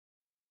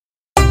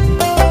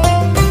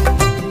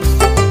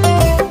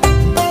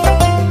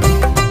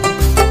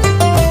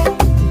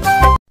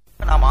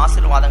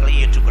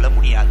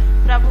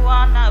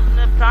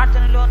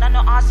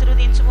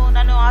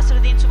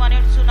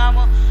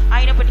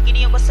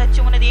అయినప్పటికీ ఒక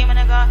సత్యం ఉన్నది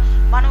ఏమనగా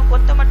మనం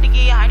కొంత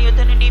మట్టికి ఆయన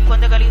యొద్ద నుండి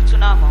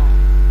పొందగలుగుతున్నాము.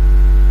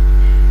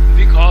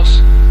 Because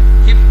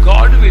if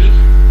God will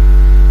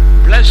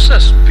bless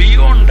us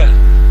beyond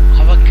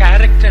our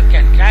character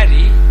can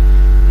carry,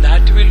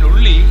 that will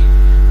only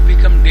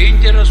become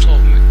dangerous or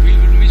we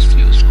will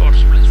misuse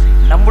God's blessing.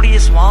 நம்முடைய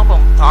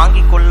சுபாவம்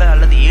தாங்கிக் கொள்ள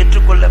அல்லது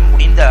ஏற்றுக்கொள்ள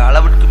முடிந்த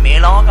அளவிற்கு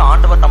மேலாக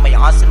ஆண்டவர் நம்மை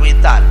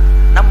ஆசீர்வதித்தால்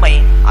நம்மை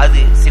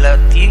அது சில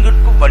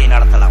தீங்குக்கும் வழி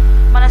நடத்தலாம்.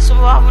 మన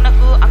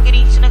స్వభావమునకు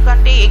అంగీకరించిన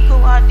కంటే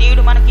ఎక్కువ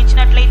దేవుడు మనకి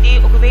ఇచ్చినట్లయితే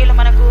ఒకవేళ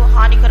మనకు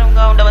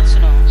హానికరంగా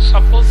ఉండవచ్చును.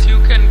 Suppose you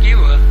can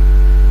give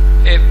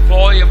a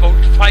boy,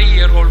 about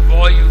 5-year-old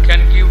boy, you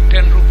can give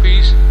 10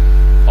 rupees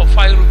or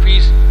 5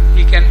 rupees.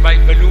 He can buy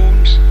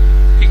balloons,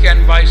 he can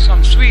buy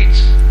some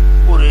sweets.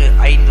 ஒரு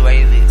 5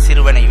 வயது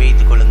சிறுவனை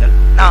வைத்துக் கொள்ளுங்கள்.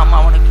 நாம்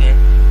அவனுக்கு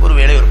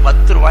ஒருவேளை ஒரு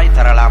 10 ரூபாய்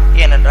தரலாம்.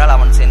 ஏனென்றால்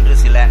அவன் சென்று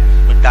சில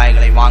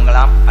மிட்டாய்களை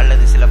வாங்கலாம்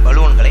அல்லது சில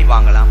பலூன்களை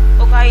வாங்கலாம்.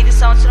 ఒక 5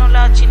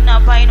 సంవత్సరాల చిన్న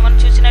అబ్బాయిని మనం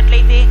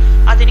చూసినట్లయితే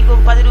అతనికి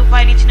ఒక 10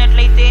 రూపాయలు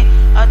ఇచ్చినట్లయితే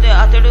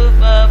అతడు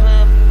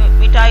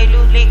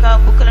మిఠాయిలు లేక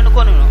బుక్కలను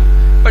కొనును.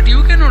 But you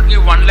cannot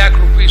give 1 lakh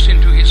rupees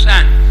into his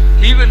hand.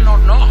 He will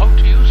not know how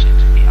to use it.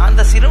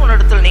 அந்த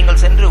சிறுவனிடத்தில் நீங்கள்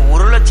சென்று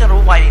 1 லட்சம்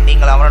ரூபாய்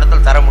நீங்கள்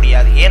அவனிடத்தில் தர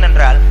முடியாது.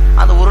 ஏனென்றால்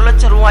அந்த 1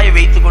 லட்சம் ரூபாயை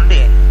வைத்துக் கொண்டு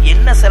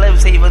என்ன செலவு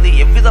செய்வது,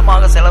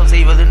 எவ்விதமாக செலவு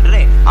செய்வது என்று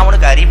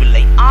அவனுக்கு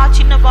அறிவில்லை. ఆ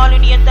చిన్న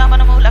బాలుని యొద్ద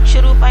మనము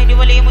 1,00,000 రూపాయలు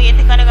ఇవ్వలేము.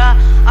 ఎందుకనగా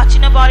ఆ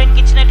చిన్న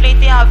బాలునికి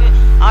ఇచ్చినట్లయితే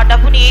ఆ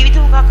డబ్బుని ఏ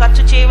విధంగా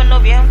ఖర్చు చేయవలనో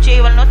వ్యయం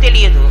చేయవలనో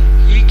తెలియదు.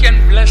 He can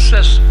bless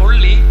us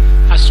only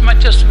as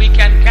much as we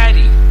can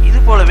carry. இது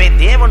போலவே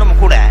தேவனும்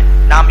கூட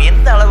நாம்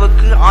எந்த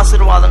அளவுக்கு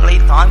ஆசீர்வாதங்களை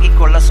தாங்கிக்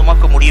கொள்ள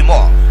சுமக்க முடியுமோ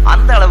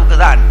அந்த அளவுக்கு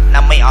தான்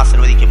நம்மை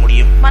ஆசீர்வதிக்க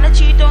முடியும். మన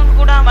జీవితం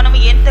కూడా మనం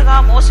ఎంతగా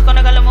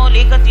మోసుకొనగలమో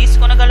లేక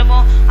తీసుకొనగలమో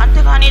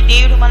అంతగానే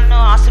దేవుడు మనల్ని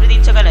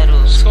ఆశీర్వదించగలరు.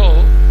 So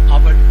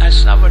as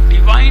our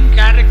divine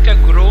character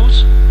grows,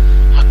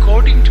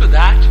 according to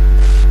that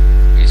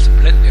is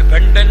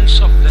abundance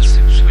of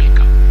blessings will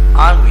come.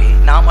 ஆகவே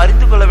நாம்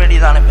அறிந்து கொள்ள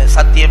வேண்டியதான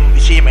சத்தியம்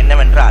விஷயம்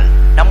என்னவென்றால்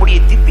நம்முடைய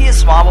திவ்ய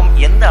சுபாவம்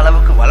எந்த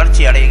அளவுக்கு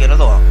வளர்ச்சி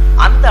அடைகிறதோ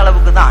அந்த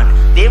அளவுக்கு தான்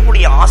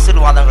దేవుடைய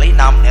ఆశీర్వాదங்களை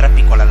நாம்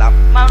நிரப்பிக் கொள்ளலாம்.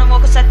 మనం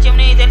ఒక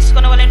సత్యంని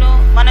తెలుసుకొనవలెను.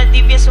 మన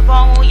దివ్య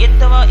స్వభావం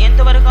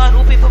ఎంతవరకు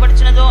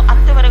రూపింపబడుచున్నదో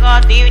అంతవరకు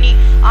దేవుని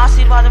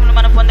ఆశీర్వాదములను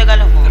మనం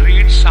పొందగలము.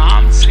 Read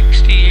Psalm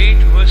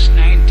 68 verse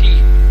 19.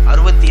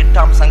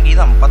 68వ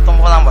సంగీతం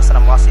 19వ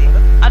వచనం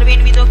వాసియండి.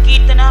 68వ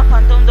కీర్తన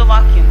 19వ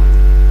వాక్యము.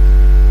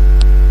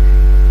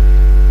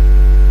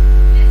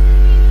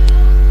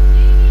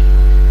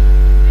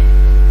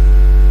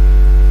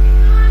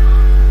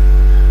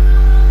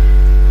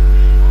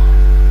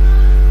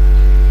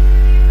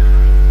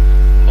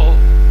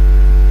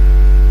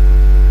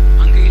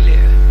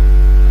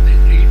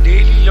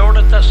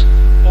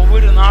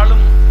 ஒவ்வொரு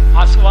நாளும்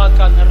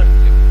ஆசீர்வாதத்தால்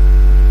நிரப்பும்.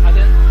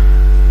 அது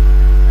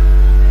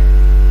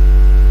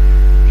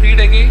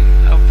ரீட் அகைன்,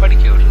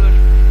 படிக்க விடுவது.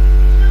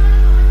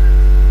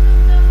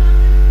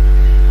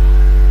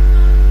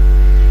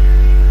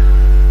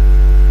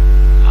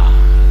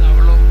 அது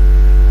அவ்வளோ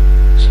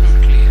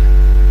clear.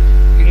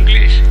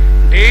 English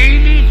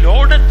daily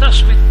loadeth us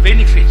with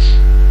benefits.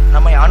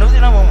 நம்மை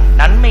అనుదినமும்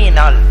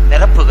நன்மையினால்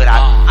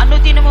நிரப்புகிறார்.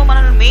 అనుదినము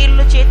మనల్ని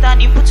మేలుల చేత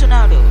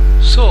నింపుచున్నాడు.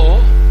 So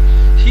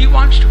he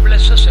wants to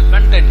bless us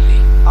abundantly.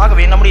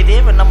 ஆகவே நம்முடைய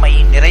தேவன் நம்மை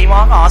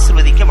நிறைவாக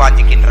ஆசீர்வதிக்க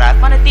வாஞ்சிக்கின்றார்.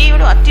 మన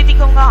దేవుడు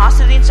అత్యధికంగా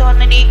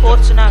ఆశీర్వదించవాలని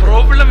కోరుచున్నాడు.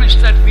 Problem is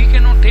that we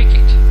cannot take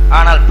it.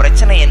 ஆனால்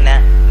பிரச்சனை என்ன?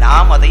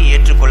 நாம் அதை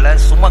ஏற்றுக்கொள்ள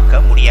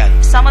சுமக்க முடியாது.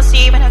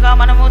 సమస్య ఏమనగా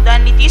మనము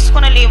దాన్ని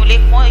తీసుకొనలేము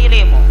లేక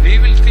మోయలేము. We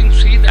will think,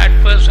 see that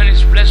person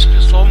is blessed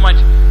so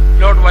much.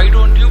 Lord, why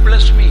don't you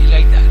bless me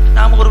like that?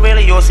 நாம்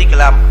ஒருவேளை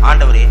யோசிக்கலாம்,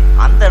 ஆண்டவரே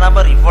அந்த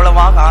நபர்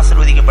இவ்வளவாக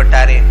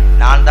ஆசீர்வதிக்கப்பட்டாரே,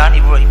 நான் தான்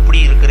இப்படி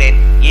இருக்கிறேன்,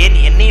 ஏன்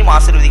என்னையும்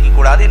ஆசீர்வதிக்க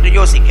கூடாது என்று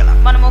யோசிக்கலாம்.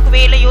 మనం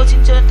ఒకవేళ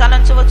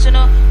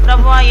తలంచవచ్చును,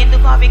 ప్రభువా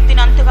ఎందుకు ఆ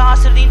వ్యక్తిని అంతగా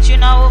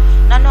ఆశీర్వదించున్నావు,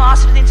 నన్ను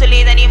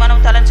ఆశీర్వదించలేదని మనం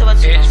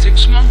తలంచవచ్చు. A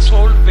 6 months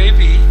old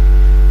baby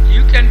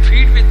you can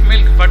feed with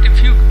milk, but if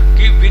you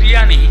give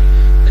biryani,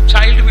 the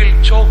child will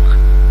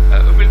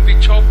be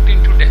choked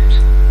into death.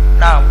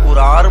 நாம் ஒரு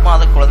 6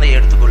 மாத குழந்தையை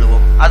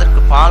எடுத்துக்கொள்வோம்,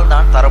 அதற்கு பால்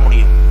தான் தர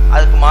முடியும்.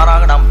 அதுக்கு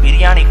மாறாக நாம்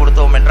பிரியாணி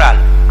கொடுத்தோம் என்றால்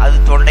அது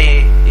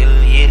தொண்டையில்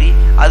ஏறி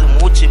அது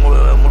மூச்சு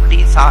முட்டி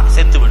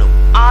செத்துவிடும்.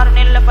 6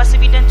 నెలల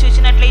పసిబిడ్డను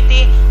చూసినట్లయితే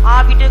ఆ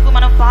బిడ్డకు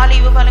మనం పాలు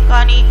ఇవ్వగలం,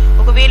 కానీ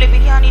ఒకవేళ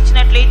బిర్యానీ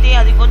ఇచ్చినట్లయితే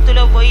అది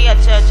గొంతులో పోయి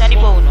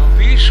చనిపోవును.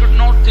 We should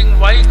not think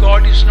why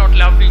God is not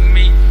loving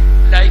me,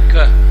 like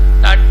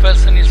that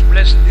person is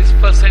blessed, this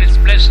person is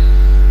blessed.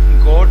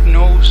 God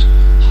knows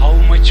how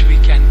much we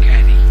can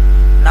carry.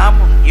 நாம்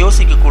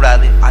யோசிக்க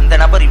கூடாது, அந்த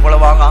நபர்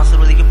இவ்வளவாக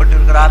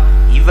ஆசீர்வதிக்கப்பட்டிருக்கிறார்,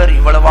 இவர்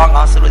இவ்வளவாக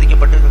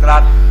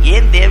ஆசீர்வதிக்கப்பட்டிருக்கிறார்,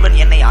 ஏன் தேவன்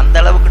என்னை அந்த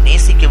அளவுக்கு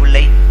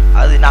நேசிக்கவில்லை,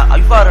 அது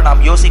இவ்வாறு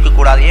நாம் யோசிக்க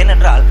கூடாது.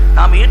 ஏனென்றால்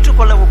நாம்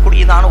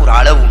ஏற்றுக்கொள்ளக்கூடியதான ஒரு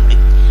அளவு உண்டு.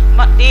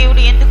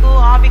 దేవుడు ఎందుకు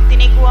ఆ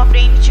వ్యక్తిని ఎక్కువ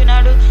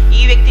ప్రేమించున్నాడు,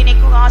 ఈ వ్యక్తిని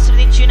ఎక్కువ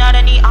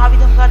ఆశీర్వదించున్నాడని ఆ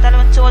విధంగా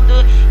తలవంచవద్దు.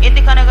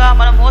 ఎందుకనగా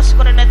మనం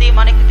మోసుకున్నది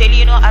మనకు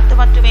తెలియను,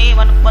 అర్థవంతమే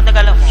మనం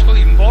పొందగలము. So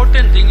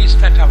important thing is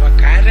that our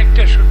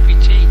character should be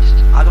changed.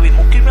 ஆகவே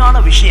முக்கியமான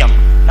விஷயம்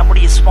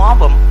நம்முடைய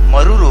சுபாவம்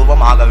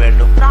மறுரூபம் ஆக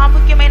வேண்டும்.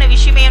 ప్రాముఖ్యమైన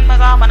విషయం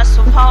ఏమనగా మన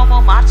స్వభావము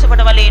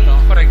మార్చబడవలేను.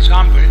 For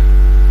example,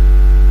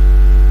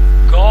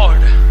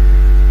 God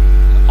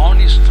on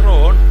his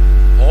throne,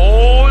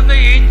 all the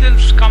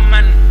angels come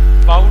and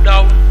bow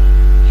down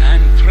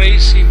and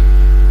praise him.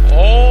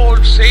 All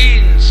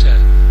saints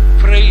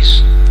praise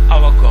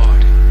our God.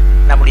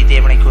 நம்முடைய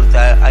தேவனை குறித்த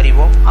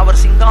அறிவோம். அவர்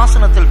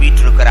சிங்காசனத்தில்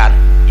வீற்றிருக்கிறார்.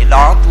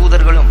 எல்லா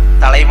தூதர்களும்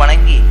தலை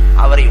வணங்கி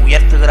அவரை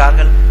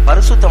உயர்த்துகிறார்கள்.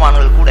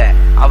 பரிசுத்தவான்கள் கூட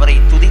அவரை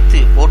துதித்து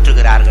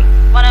போற்றுகிறார்கள்.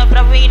 మన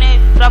ప్రభువును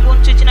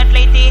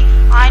చూచినట్లయితే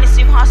ఆయన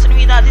సింహాసనం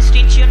మీద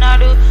అధిష్ఠించి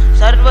ఉన్నాడు.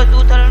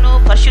 సర్వదూతలను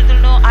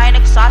పరిశుద్ధులను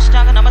ఆయనకు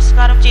సాష్టాంగ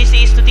నమస్కారం చేసి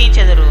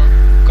స్తుతించెదరు.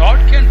 God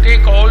can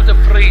take all the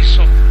praise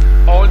of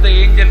all the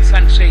angels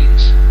and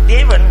saints.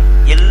 தேவன்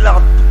எல்லா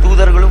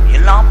தூதர்களும்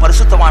எல்லா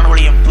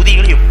பரிசுத்தவான்களையும்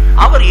துதிகளையும்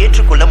அவர்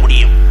ஏற்றுக்கொள்ள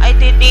முடியும்.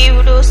 అయితే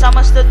దేవుడు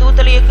సమస్త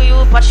దూతల యొక్కయు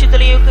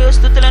పరిశుద్ధుల యొక్కయు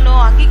స్తుతులను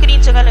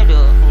అంగీకరించగలడు.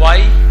 Why?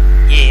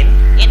 ஏன்?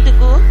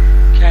 ఎందుకు?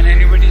 Can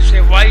anybody say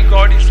why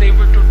God is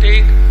able to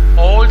take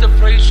all the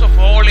praise of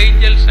all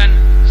angels and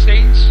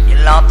saints?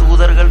 எல்லா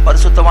தூதர்கள்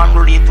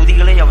பரிசுத்தவான்களுடைய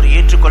துதிகளை அவர்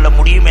ஏற்றுக்கொள்ள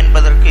முடியும்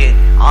என்பதற்கு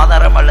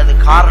ஆதாரம் அல்லது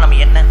காரணம்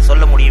என்ன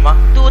சொல்ல முடியுமா?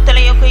 దూతల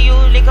యొక్కయు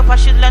లేక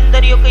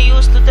పరిశుద్ధులందరి యొక్కయు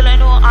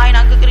స్తుతులను ఆయన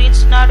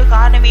అంగీకరించున్నాడు.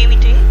 కారణం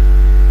ఏమిటి?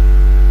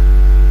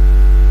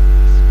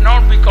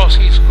 Not because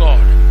he is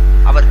God.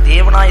 அவர்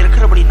தேவனாய்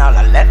இருக்கிறபடினால்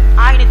அல்ல.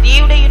 ఆయన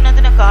దేవుడై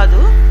ఉన్నందున కాదు.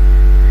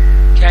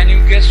 Can you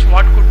guess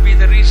what could be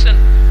the reason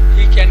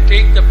he can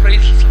take the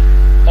praises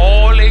of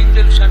all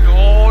angels and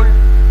all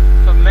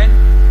the men?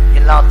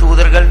 எல்லா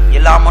தூதர்கள்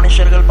எல்லா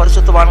மனுஷர்கள்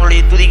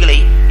பரிசுத்தவான்களுடைய துதிகளை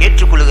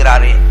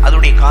ஏற்றுக்கொள்கிறாரே,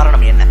 அதனுடைய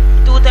காரணம் என்ன?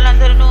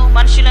 దూతలందరూ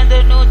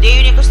మనుషులందరూ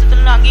దేవుని యొక్క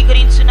స్తుతులను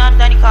అంగీకరించున్నారు.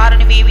 దానికి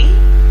కారణం ఏమి?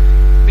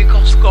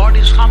 Because God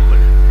is humble.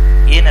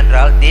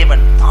 ஏனென்றால்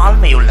தேவன்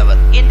தாழ்மையுள்ளவர்.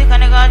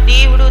 ఎందుకనగా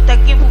దేవుడు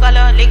తగ్గింపు గల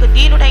లేక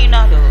దీనుడై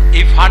ఉన్నాడు.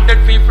 If 100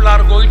 people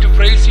are going to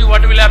praise you,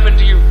 what will happen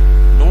to you?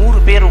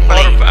 100 பேர்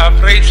உங்களை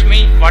praise me,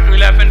 what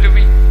will happen to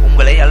me?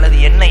 உங்களை அல்லது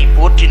என்னை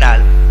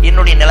போற்றினால்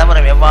என்னுடைய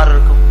நிலவரம் எவ்வாறு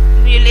இருக்கும்?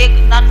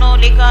 నన్ను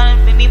లేక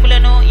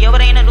మిమ్ములను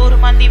ఎవరైనా 100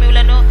 మంది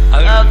మిమ్ములను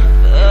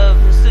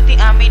స్తుతి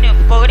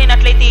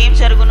పొగిడినట్లయితే ఏం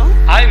జరుగును?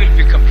 I will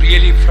become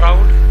really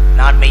proud.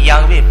 நான்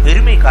மெய்யாகவே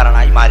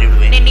பெருமைக்காரனாய்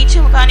மாறிவிடுவேன். నేను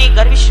నిజంగానే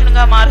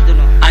గర్విష్ఠునిగా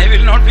మారుదును. I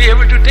will not be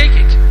able to take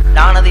it.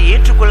 நான் அதை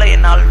ஏற்றுக்கொள்ள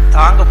என்னால்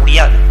தாங்க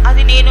முடியாது.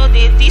 అది నేను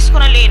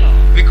తీసుకొనలేను.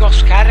 Because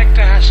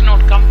character has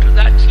not come to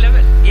that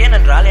level.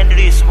 ஏனென்றால்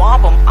என்னுடைய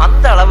சுபாவம்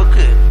அந்த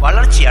அளவுக்கு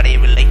வளர்ச்சி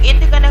அடையவில்லை.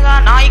 ఎందుకనగా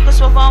నా యొక్క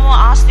స్వభావం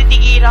ఆ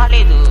స్థితికి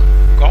రాలేదు.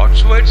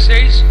 God's word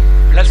says,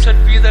 blessed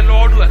be the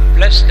Lord who has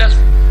blessed us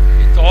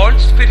with all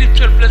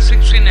spiritual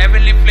blessings in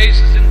heavenly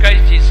places in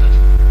Christ Jesus.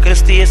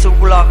 கிறிஸ்து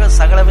இயேசுவுக்குள்ளாக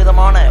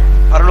சகலவிதமான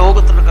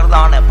பரலோகத்தில்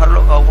இருக்கிறதான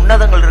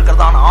உன்னதங்கள்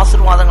இருக்கிறதான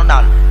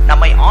ஆசீர்வாதங்களால்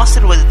நம்மை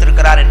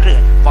ஆசீர்வதித்திருக்கிறார் என்று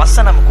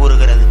வசனம்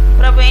கூறுகிறது.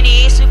 ప్రభువైన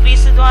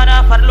యేసుక్రీస్తు ద్వారా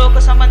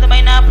పరలోక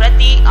సంబంధమైన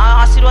ప్రతి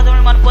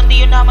ఆశీర్వాదములను మనం పొంది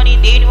ఉన్నామని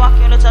దేవుని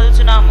వాక్యంలో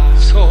చదువుచున్నాము.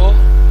 So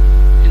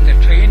in the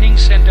training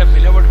center,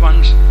 beloved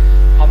ones,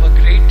 our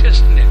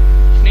greatest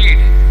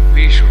need,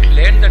 we should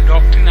learn the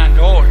doctrine and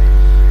all.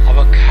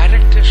 Our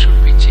character should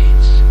be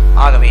changed.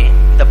 ஆகவே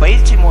இந்த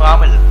பயிற்சி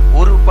முகாமில்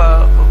ஒரு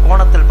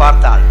கோணத்தில்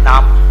பார்த்தால்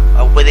நாம்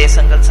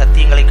உபதேசங்கள்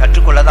சத்தியங்களை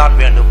கற்றுக்கொள்ளதான்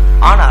வேண்டும்.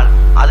 ஆனால்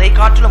அதை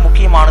காட்டிலும்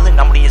முக்கியமானது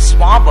நம்முடைய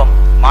சுபாவம்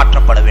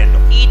மாற்றப்பட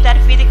வேண்டும். ఈ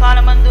తర్ఫీది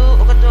కాలమందు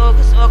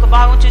ఒక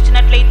భాగం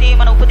చూసినట్లయితే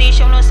మన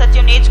ఉపదేశంలో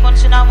సత్యం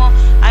నేర్చుకొనుచున్నాము.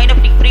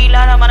 అయినప్పటికీ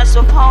ప్రియులారా మన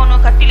స్వభావమును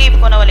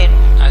కట్టిలేపుకొనవలెను.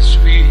 As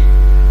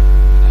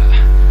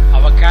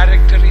our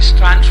character is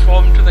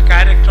transformed to the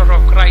character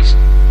of Christ,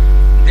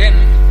 then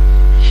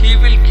he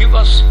will give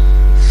us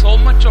so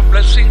much of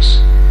blessings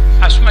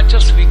as much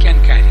as we can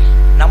carry.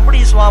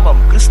 நம்முடைய சுபாவம்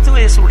கிறிஸ்து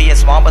இயேசுவுடைய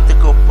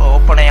சுபாவத்துக்கு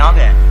ஒப்பனையாக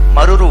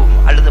மறுரூபம்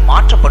அல்லது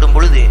மாற்றப்படும்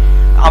பொழுது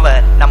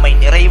அவர் நம்மை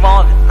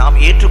நிறைவாக நாம்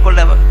ஏற்றுக்கொள்ள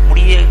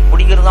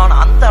முடிகிறதான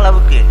அந்த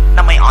அளவுக்கு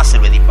நம்மை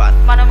ஆசீர்வதிப்பார்.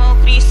 మనము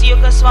క్రీస్తు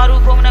యొక్క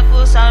స్వరూపమునకు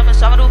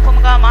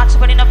సమరూపముగా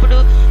మార్చబడినప్పుడు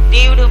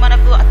దేవుడు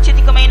మనకు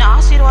అత్యధికమైన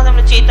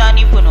ఆశీర్వాదముల చేత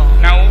నింపును.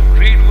 Now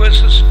read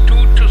verses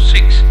 2 to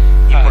 6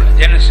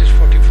 Genesis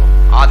 44.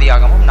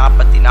 ஆதியாகமம்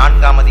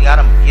 44ஆம்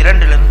அதிகாரம்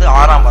 2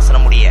 6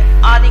 வசனம் முடிய.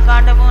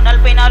 ఆదికాండము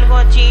 44వ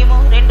అధ్యాయము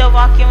 2వ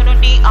వాక్యం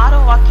నుండి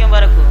 6వ వాక్యం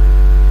వరకు.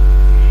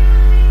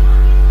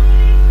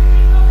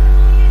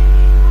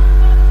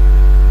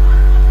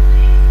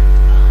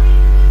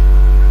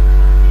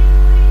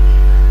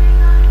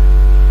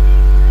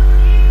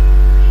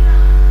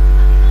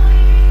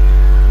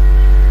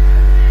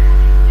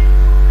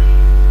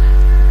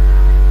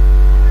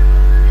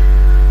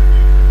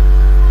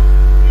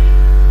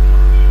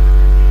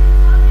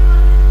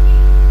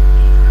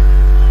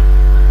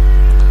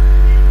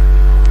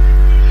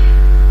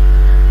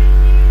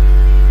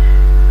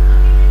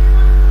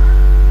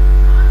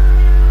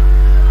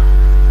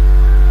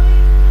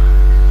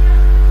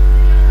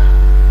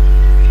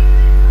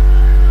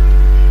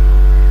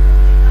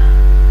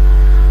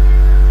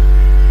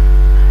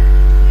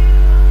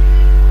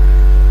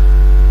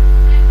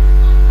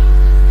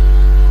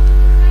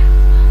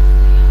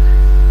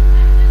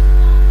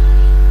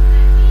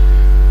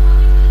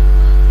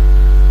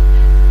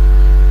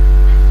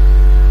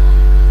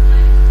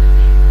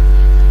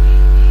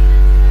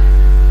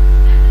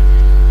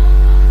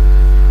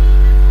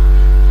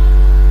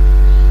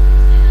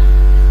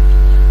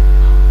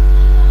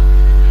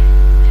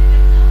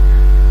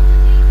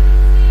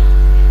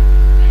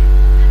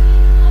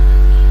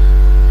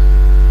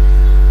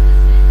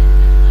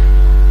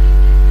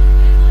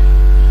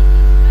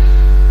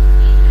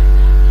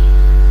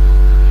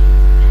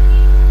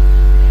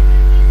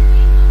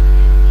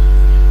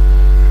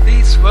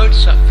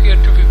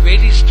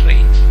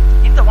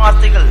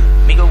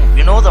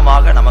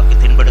 వినోదமாக நமக்கு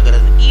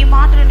தென்படுகிறது. ఈ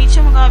మాటలు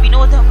నిజముగా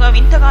వినోదంగా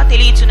వింతగా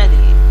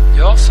తెలియచున్నది.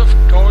 Joseph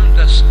told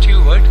the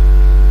steward,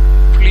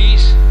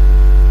 please,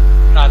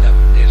 rather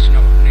there is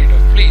no need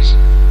of please.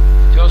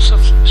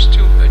 Joseph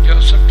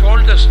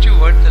told the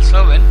steward, the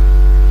servant,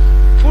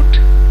 put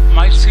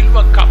my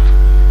silver cup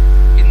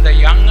in the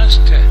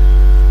youngest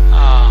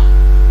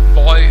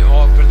boy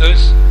or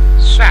brother's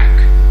sack.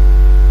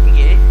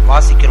 இங்கே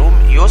வாசிக்கிறோம்,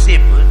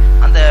 யோசேப்பு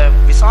அந்த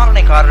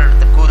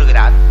விசாரணைக்காரரிடத்தில்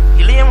கூறுகிறார்,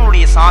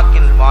 இளையவனுடைய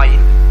சாக்கின்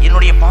வாயில்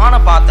என்னுடைய பான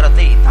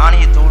பாத்திரத்தை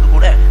தானியத்தோடு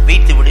கூட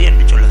வைத்து விடு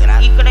என்று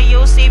சொல்லுகிறார். ఇక్కడ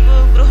యోసేపు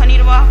గృహ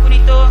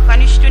నిర్వాహకునితో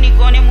కనిష్ఠుని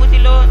గోనె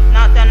మూతిలో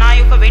నా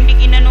యొక్క వెండి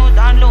గిన్నెను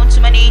దానిలో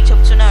ఉంచమని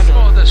చెప్తున్నాడు.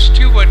 So the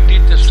steward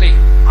did the same.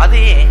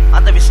 அதே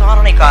அந்த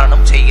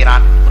விசாரணைக்காரனும்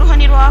செய்கிறான். గృహ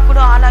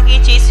నిర్వాహకుడు అలాగే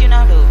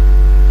చేస్తున్నాడు.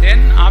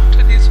 Then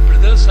after these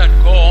brothers had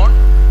gone,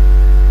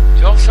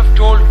 Joseph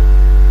told,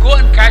 go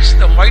and catch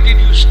them. Why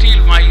did you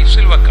steal my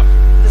silver cup?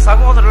 இந்த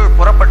சகோதரர்கள்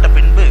புறப்பட்ட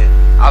பின்பு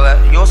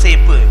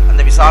யோசேப்பு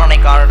அந்த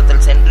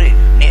விசாரணைக்காரரிடத்தில் சென்று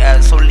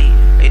சொல்லி,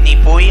 நீ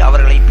போய்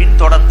அவர்களை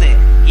பின்தொடர்ந்து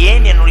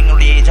ஏன்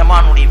என்னுடைய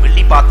எஜமானுடைய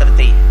வெள்ளி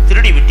பாத்திரத்தை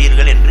திருடி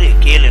விட்டீர்கள் என்று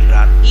கேள்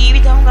என்றார். ఈ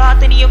విధంగా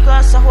అతని యొక్క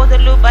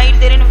సహోదరులు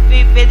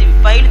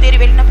బయలుదేరి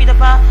వెళ్ళిన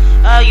పిదప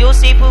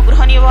యోసేపు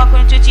గృహ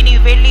నిర్వాహకుని చూచి,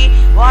 నీవు వెళ్ళి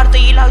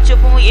వారితో ఇలా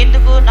చెప్పు,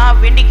 ఎందుకు నా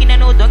వెండి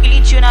గిన్నెను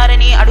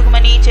దొంగిలించున్నారని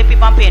అడుగుమని చెప్పి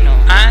పంపాను.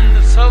 And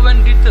the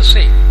servant did the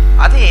same.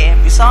 அதே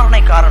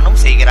விசாரணைக்காரனும்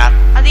செய்கிறார்.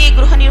 అదే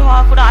గృహ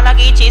నిర్వాహకుడు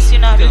అలాగే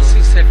చేస్తున్నాడు. This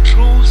is a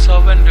true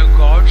servant of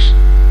God's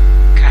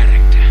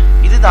character.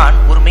 இதுதான்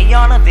ஒரு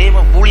மெய்யான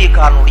தேவ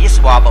ஊழியக்காரனுடைய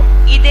சுபாவம்.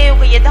 ఇదే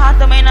ఒక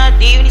యథార్థమైన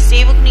దేవుని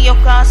సేవకుని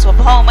యొక్క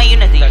స్వభావమై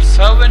ఉన్నది. The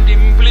servant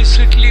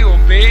implicitly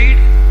obeyed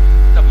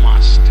the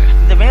master.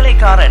 இந்த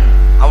வேலைக்காரன்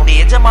அவருடைய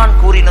எஜமான்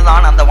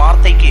கூறினதான் அந்த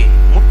வார்த்தைக்கு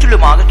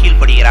முற்றிலுமாக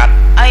கீழ்ப்படுகிறார்.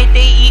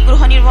 అయితే ఈ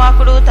గృహ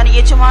నిర్వాహకుడు తన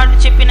యజమానుడు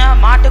చెప్పిన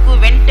మాటకు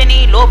వెంటనే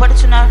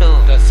లోబడుచున్నాడు.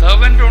 The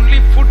servant only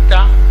put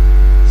the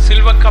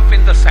silver cup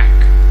in the sack.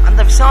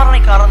 அந்த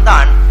விசாரணைக்காரன்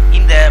தான்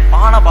இந்த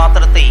பான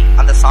பாத்திரத்தை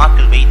அந்த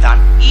சாக்கில்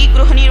வைத்தான். ఈ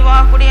గృహ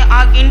నిర్వాహకుడే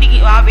ఆ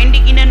వెండి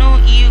గిన్నెను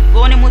ఈ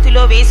గోనె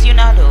మూతిలో వేసి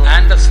ఉన్నాడు.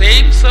 And the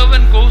same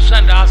servant goes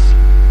and asks,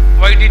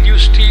 why did you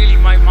steal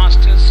my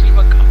master's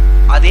silver cup?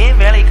 அதே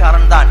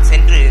வேலைக்காரன் தான்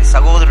சென்று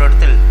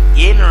சகோதரரிடத்தில்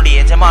ஏன்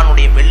என்னுடைய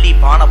எஜமானுடைய வெள்ளி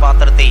பான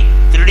பாத்திரத்தை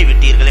திருடி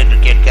விட்டீர்கள் என்று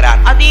கேட்கிறார்.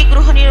 అదే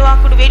గృహ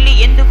నిర్వాహకుడు వెళ్ళి,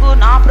 ఎందుకు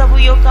నా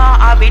ప్రభు యొక్క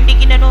ఆ వెండి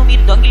గిన్నెను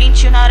మీరు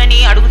దొంగిలించున్నారని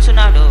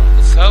అడుగుచున్నాడు.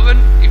 The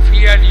servant, if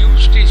he had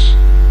used his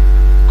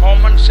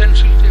common sense,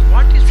 will say,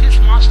 what is his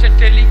master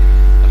telling?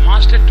 The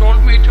master told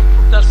me to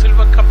put the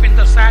silver cup in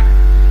the sack.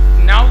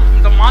 Now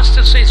the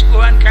master says,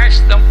 go and catch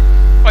them.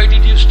 Why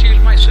did you steal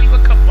my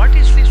silver cup? What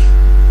is this?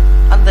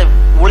 அந்த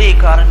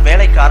ஊழியக்காரன்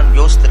வேலைக்காரன்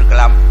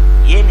யோசித்திருக்கலாம்,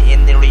 ஏன்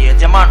என்னுடைய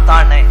எஜமான்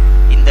தானே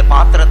இந்த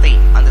பாத்திரத்தை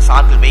அந்த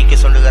சாக்கில் வைக்க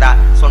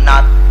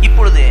சொன்னார்,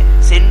 இப்பொழுது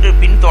சென்று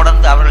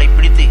பின்தொடர்ந்து அவர்களை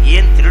பிடித்து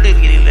ஏன்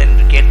திருடுகிறீர்கள்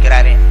என்று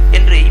கேட்கிறாரே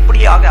என்று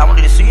இப்படியாக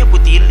அவனுடைய சுய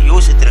புத்தியில்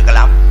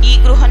யோசித்திருக்கலாம். ఈ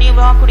గృహ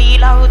నిర్వాహకుడు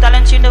ఇలాగూ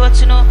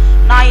తలంచిండవచ్చును,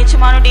 నా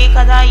యజమానుడే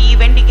కదా ఈ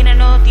వెండి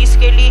గిన్నెను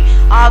తీసుకెళ్లి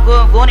ఆ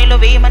గోనెలో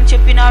వేయమని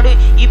చెప్పినాడు,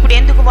 ఇప్పుడు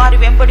ఎందుకు వారు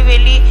వెంబడి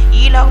వెళ్లి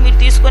ఈలాగు మీరు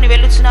తీసుకొని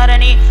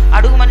వెళ్ళుచున్నారని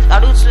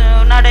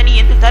అడుగుతున్నాడని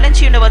ఎందుకు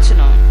తలంచి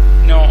ఉండవచ్చును.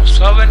 No,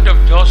 servant of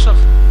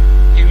Joseph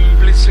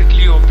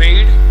implicitly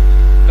obeyed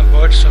the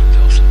words of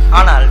Joseph.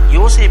 ஆனால்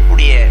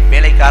யோசேப்புடைய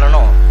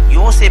வேலைக்காரனோ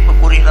யோசேப்பு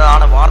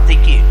கூறினதான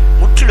வார்த்தைக்கு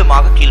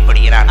ముచ్చులుமாக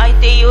కీల్పడిகிறார்.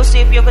 అయితే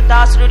యోసేపు యొక్క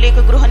దాసుడు లేక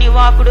గృహ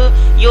నిర్వాహకుడు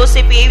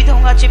యోసేపు ఏ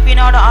విధంగా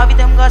చెప్పినాడో ఆ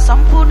విధంగా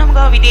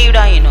సంపూర్ణంగా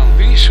విధేయుడాయెను.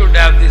 We should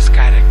have this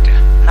character.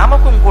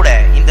 நமக்கும் கூட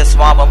இந்த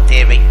స్వభావం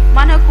தேவை.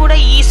 మనకు కూడా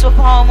ఈ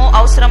స్వభావము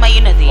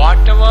అవసరమైనది.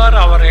 Whatever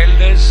our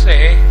elders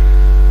say,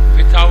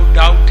 without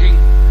doubting,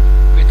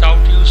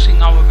 without using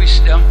our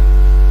wisdom,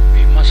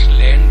 we must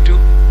learn to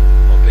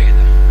obey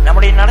them.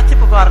 நம்முடைய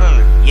நடத்திப்புக்காரர்கள்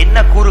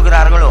என்ன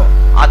கூறுகிறார்களோ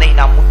அதை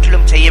நாம்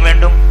முற்றிலும் செய்ய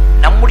வேண்டும்.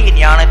 நம்முடைய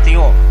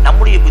ஞானத்தையோ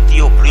நம்முடைய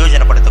புத்தியோ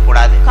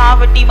ప్రయోజనపడకూడదు.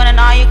 కాబట్టి మన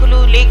నాయకులు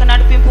లేక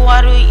నడిపింపు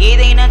వారు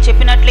ఏదైనా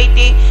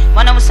చెప్పినట్లయితే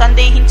మనం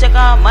సందేహించక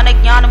మన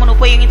జ్ఞానమును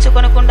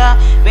ఉపయోగించుకొనకుండా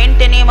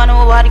వెంటనే మనం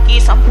వారికి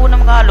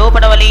సంపూర్ణంగా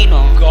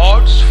లోబడవలేను.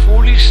 God's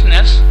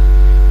foolishness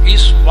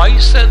is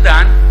wiser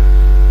than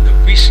the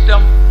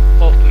wisdom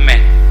of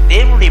men.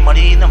 దేవుని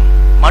మదినం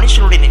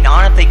మనుషులుడి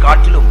జ్ఞానத்தை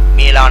కాటిலும்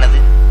మేలానది.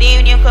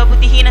 దేవుని యొక్క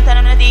బుద్ధిహీనత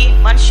అన్నది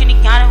మనుషుని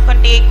జ్ఞానం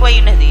కంటే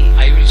ఎక్కువైనది.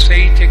 I will say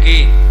it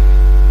again.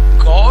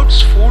 God's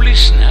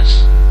foolishness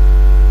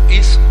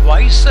is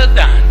wiser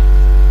than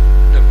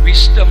the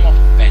wisdom of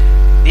men.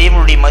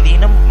 దేవుని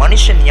మదినం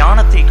మనుష్య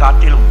జ్ఞానத்தை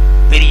కాటిலும்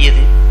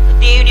పెరియది.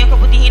 దేవుని యొక్క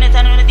బుద్ధిహీనత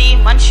అన్నది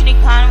మనుషుని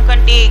జ్ఞానం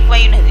కంటే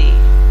ఎక్కువైనది.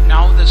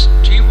 Now the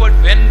steward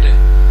went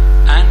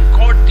and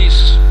caught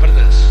these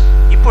brothers.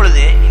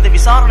 இப்பொழுது இந்த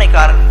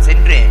விசாரணைக்காரன்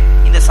சென்று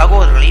இந்த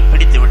சகோதரர்களை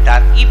பிடித்து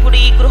விட்டார். ఇప్పుడు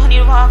ఈ గృహ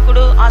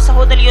నిర్వాహకుడు ఆ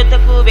సహోదరుల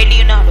యొద్దకు వెళ్ళి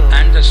ఉన్నాడు.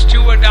 And the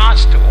steward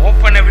asked,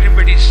 open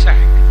everybody's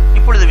sack.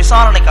 இப்பொழுது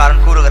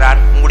விசாரணைக்காரன் கூறுகிறான்,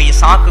 உங்களுடைய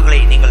சாக்குகளை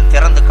நீங்கள்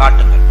திறந்து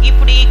காட்டுங்கள்.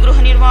 ఇప్పుడు ఈ గృహ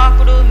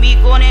నిర్వాహకుడు మీ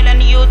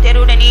గోనెలన్నీ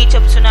తెరుడని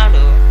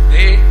చెప్తున్నాడు.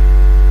 They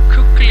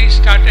quickly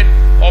started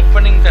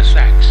opening the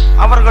sacks.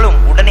 அவர்களும்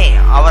உடனே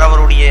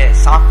அவரவருடைய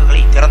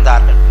சாக்குகளை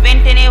திறந்தார்கள்.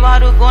 వెంటనే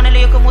వారు గోనెల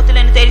యొక్క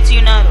మూతలను తెరిచి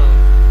ఉన్నారు.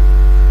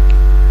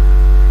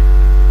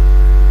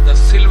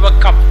 silver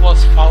cup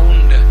was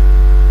found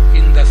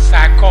in the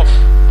sack of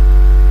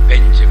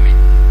Benjamin.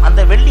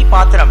 அந்த வெள்ளி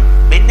பாத்திரம்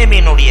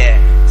பென்யமீனுடைய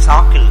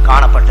சாக்கில்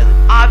காணப்பட்டது.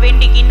 ఆ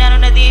వెండి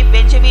గిన్నెనున్నది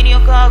బెంజమిన్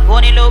యొక్క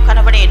గోనెలో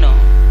కనబడేను.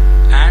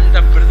 And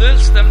the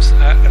brothers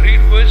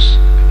read verse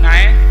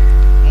 9.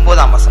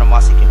 9వ వచనం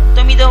వాసిக்கும்.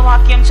 9వ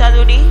వాక్యం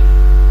చదువుడి.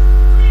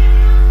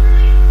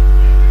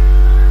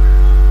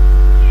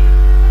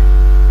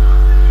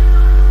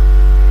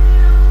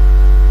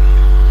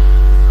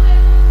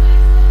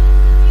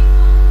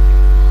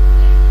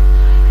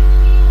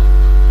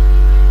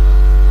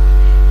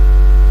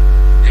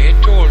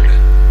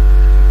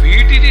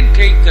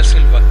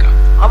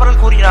 அவர்கள்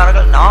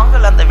கூறினார்கள்,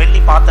 நாங்கள் அந்த வெள்ளி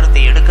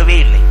பாத்திரத்தை எடுக்கவே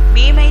இல்லை.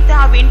 మేమైతే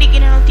ఆ వెండి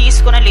గిన్నెను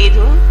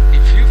తీసుకొనలేదు.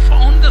 If you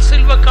found the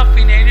silver cup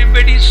in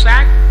anybody's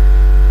sack,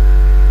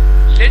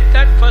 let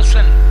that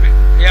person,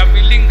 we are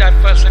willing that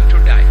person to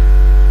die.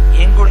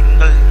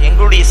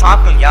 எங்களுடைய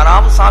சாக்கில்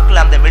யாராவது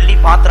சாக்கில் அந்த வெள்ளி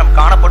பாத்திரம்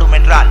காணப்படும்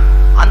என்றால்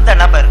அந்த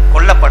நபர்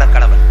கொல்லப்பட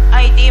கடவர்.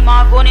 అయితే మా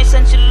గోనె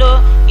సంచుల్లో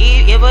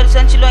ఎవరి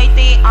సంచులో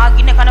అయితే ఆ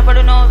గిన్నె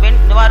కనపడునో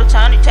వారు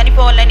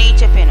చనిపోవాలని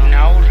చెప్పాను.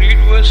 Now read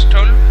verse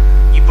 12.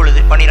 இப்பொழுது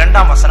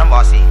 12వ వచనం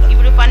వాసియండి.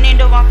 ఇప్పుడు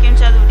 12వ వాక్యం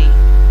చదువుడి.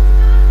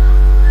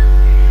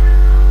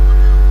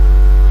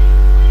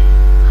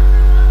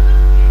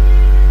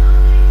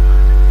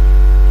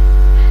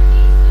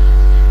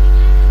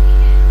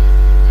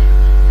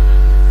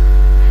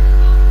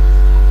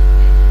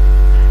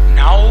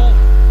 Now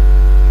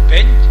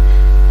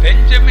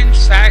Benjamin's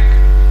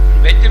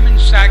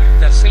sack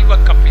the silver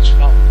cup is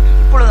found.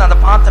 இப்பொழுது அந்த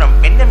பாத்திரம்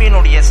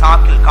பென்யமீனுடைய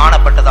சாக்கில்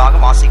காணப்பட்டதாக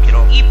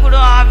வாசிக்கிறோம். ఇప్పుడు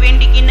ఆ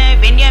వెండి గిన్నె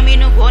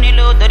బెన్యామీను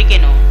గోనెలో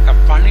దొరికెను. The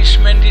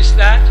punishment is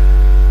that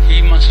he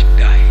must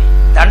die.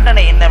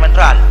 தண்டனை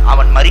என்னவென்றால்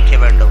அவன் மரிக்க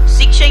வேண்டும்.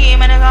 శిక్ష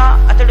ఏమనగా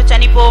అతడు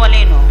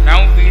చనిపోవలేను. Now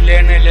we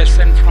learn a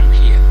lesson from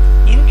here.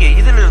 இங்கே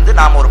இதிலிருந்து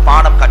நாம் ஒரு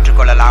பாடம்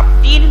கற்றுக்கொள்ளலாம்.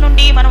 దీని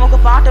నుండి మనం ఒక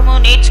పాఠము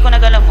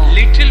నేర్చుకొనగలము.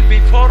 Little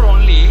before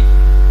only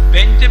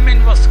Benjamin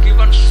was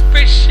given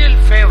special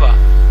favor,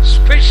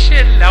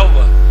 special love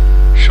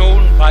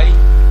shown by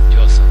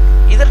Joseph.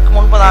 இதற்கு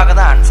முன்பதாக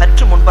தான்,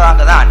 சற்று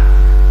முன்பதாக தான்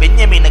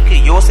பென்யமீனுக்கு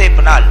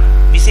யோசேப்பினால்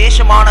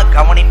విశేషமான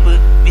கவனிப்பு,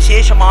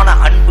 విశేషமான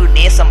అన్బు,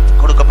 నేసం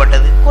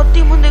கொடுக்கப்பட்டது.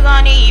 కొద్ది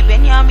ముందుగానే ఈ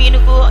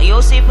బెన్యామీనుకు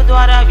యోసేపు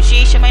ద్వారా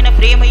విశేషమైన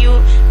ప్రేమయు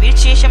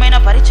విశేషమైన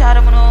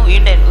పరిచారమును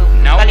ఉండెను.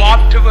 Now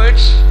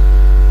afterwards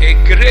a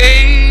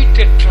great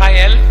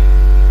trial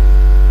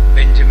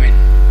Benjamin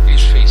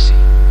is facing.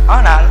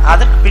 ஆனால்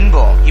அதற்கு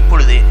பின்போ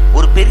இப்பொழுது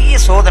ஒரு பெரிய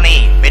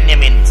சோதனையை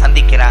பென்யமீன்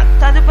சந்திக்கிறார்.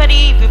 తదుపరి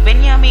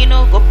బెన్యామీను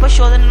గొప్ప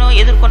శోధనను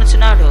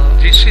ఎదుర్కొనుచున్నాడు.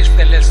 This is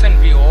the lesson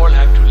we all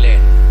have to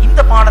learn.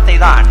 இந்த பாடத்தை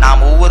தான்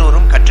நாம்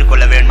ஒவ்வொருவரும்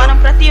கற்றுக்கொள்ள வேண்டும். మనం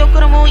ప్రతి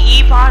ఒక్కరము ఈ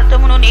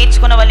పాఠమును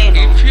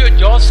నేర్చుకొనవలెను. If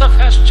Joseph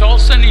has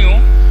chosen you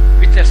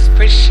with a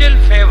special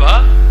favor,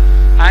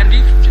 and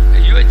if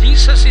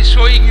Jesus is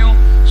showing you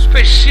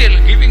special,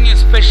 giving you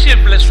special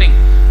blessing,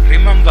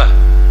 remember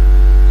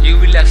you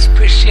will have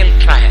special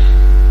trial.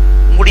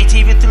 உங்களுடைய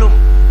ஜீவிதத்திலும்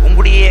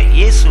உங்களுடைய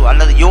இயேசு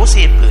அல்லது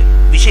யோசேப்பு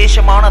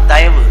விசேஷமான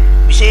தயவு,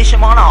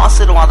 விசேஷமான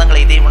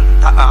ஆசீர்வாதங்களை தேவன்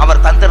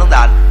அவர்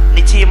தந்திருந்தால்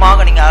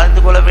நிச்சயமாக நீங்க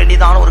அறிந்து கொள்ள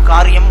வேண்டியதான ஒரு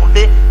காரியம்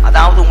உண்டு.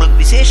 அதாவது உங்களுக்கு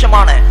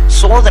விசேஷமான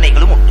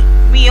சோதனைகளும் உண்டு.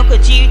 మీ యొక్క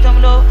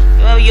జీవితంలో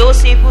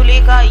యోసేపు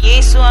లేక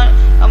యేసు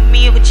మీ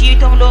యొక్క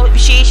జీవితంలో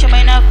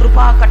విశేషమైన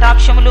కృపా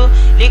కటాక్షములు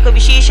లేక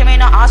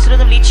విశేషమైన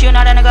ఆశీర్వాదములు ఇచ్చి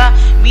ఉన్నాడనగా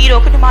మీరు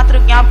ఒకటి మాత్రం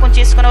జ్ఞాపకం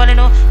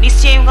చేసుకొనవలెను.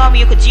 నిశ్చయంగా మీ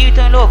యొక్క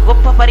జీవితంలో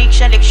గొప్ప పరీక్ష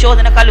లేక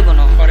శోధన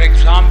కలుగును. For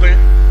example,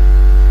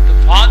 the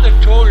father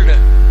told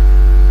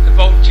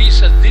about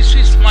Jesus, this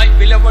is my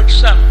beloved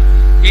son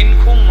in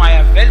whom I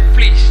am well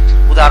pleased.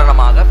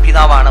 உதாரணமாக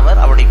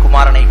பிதாவானவர் அவருடைய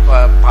குமாரனை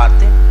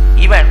பார்த்து,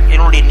 இவன்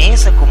என்னுடைய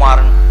நேச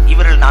குமாரன்,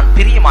 இவரில் நான்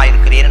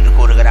பிரியமாயிருக்கிறேன் என்று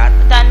கூறுகிறார்.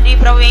 తండ్రి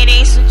ప్రభువైన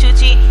యేసును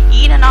చూచి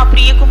ఈయన నా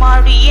ప్రియ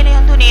కుమారుడు, ఈయన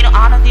యందు నేను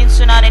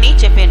ఆనందించున్నానని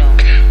చెప్పాను.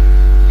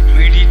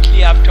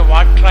 Immediately after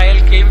what trial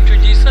came to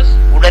Jesus?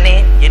 உடனே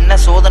என்ன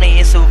சோதனை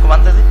இயேசுவுக்கு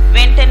வந்தது?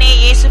 వెంటనే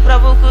యేసు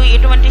ప్రభువుకు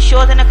ఎటువంటి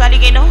శోధన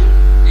కలిగెను?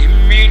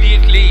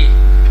 Immediately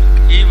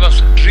he was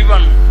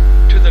driven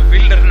to the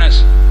wilderness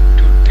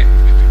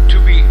to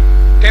be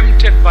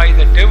tempted by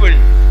the devil,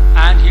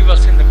 and he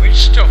was in the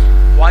midst of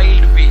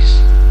wild beasts.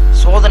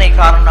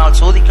 சோதனைக்காரனால்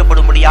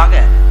சோதிக்கப்படும்படியாக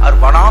அவர்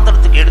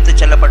வனாந்தரத்துக்கு எடுத்து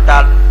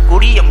செல்லப்பட்டால்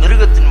கொடிய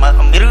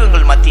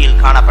மிருகங்கள் மத்தியில்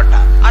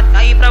காணப்பட்டார்.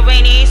 ఈ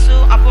ప్రభువైన యేసు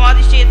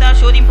అపవాది చేత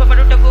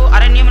శోధింపబడుటకు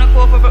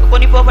అరణ్యమునకు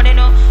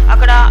కొనిపోబడెను.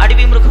 అక్కడ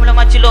అడవి మృగముల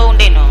మధ్యలో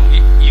ఉండెను.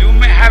 You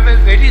may have a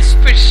very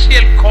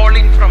special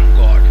calling from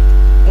God.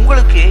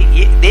 உங்களுக்கு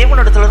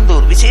தேவனிடத்திலிருந்து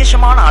ஒரு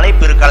விசேஷமான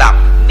அழைப்பு இருக்கலாம்.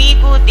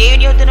 మీకు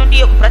దేవుని యొద్ద నుండి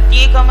ఒక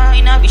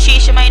ప్రత్యేకమైన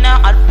విశేషమైన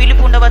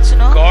పిలుపు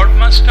ఉండవచ్చును. God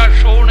must have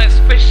shown a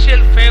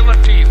special favor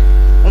to you.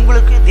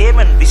 உங்களுக்கு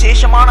தேவன்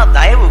விசேஷமான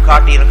தயவு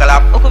காட்டி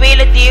இருக்கலாம்.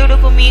 ఒకవేళ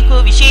దేవుడుకు మీకు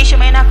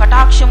విశేషమైన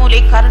కటాక్షము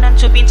లేక కరుణను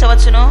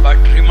చూపించవచ్చును.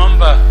 But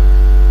remember,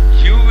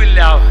 you will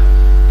have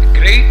a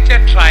greater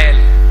trial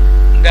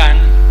than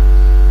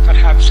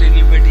perhaps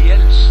anybody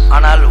else.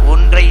 ஆனால்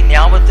ஒன்றை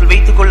ஞாபகத்தில்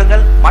வைத்துக்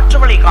கொள்ளுங்கள்,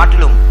 மற்றவர்களை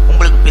காட்டிலும்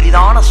உங்களுக்கு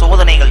பெரிதான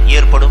சோதனைகள்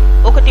ஏற்படும்.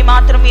 ఒకటి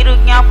మాత్రం మీరు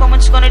జ్ఞాపకం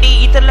ఉంచుకొనండి,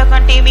 ఇతరుల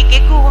కంటే మీకు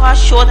ఎక్కువ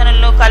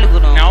శోధనలు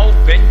కలుగును. Now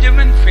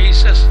Benjamin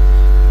faces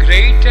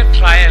greater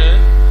trial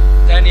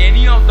than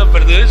any of the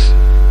brothers.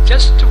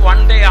 Just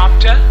one day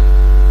after,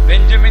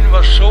 Benjamin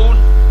was shown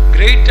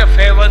greater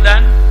favor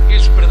than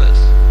his brothers.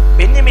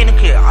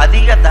 பென்யமீனுக்கு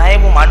அதிக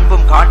தயவும்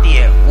அன்பும் காட்டிய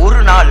ஒரு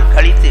நாள்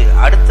கழித்து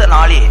அடுத்த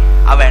நாளே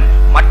அவன்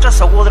மற்ற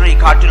சகோதரரை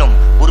காட்டிலும்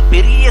ஒரு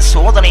பெரிய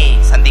சோதனையை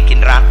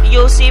சந்திக்கின்றான்.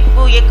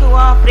 యోసేపుకు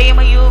ఎక్కువ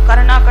ప్రేమయు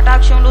కరుణా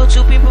కటాక్షములు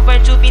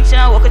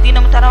చూపించిన ఒక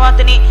దినం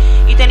తర్వాతనే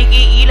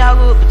ఇతనికి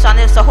ఈలాగు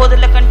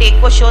సహోదరుల కంటే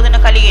ఎక్కువ శోధన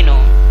కలిగెను.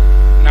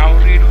 Now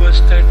read verse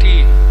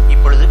 13.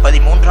 இப்பொழுது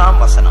 13వ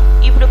వచనం.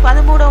 ఇప్పుడు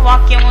 13వ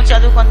వాక్యము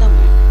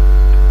చదువుకుందాము.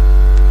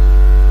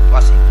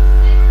 వాసి.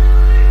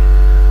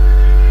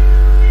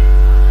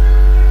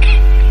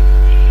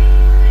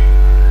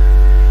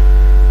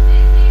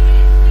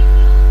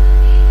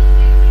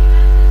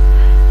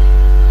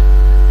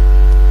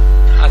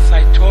 As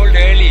I told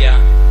earlier,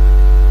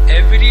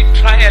 every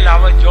trial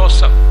our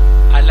Joseph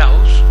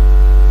allows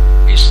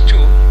is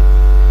to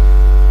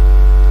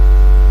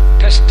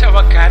test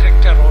our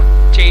character or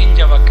change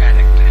our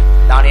character.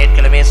 நான்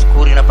ஏற்கனவே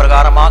கூறின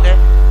பிரகாரமாக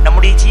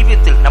நம்முடைய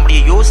ஜீவிதத்தில் நம்முடைய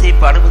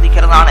யோசேப்பு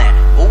அனுமதிக்கிறதான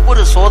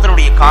ஒவ்வொரு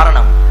சோதனையுடைய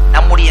காரணம்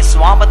நம்முடைய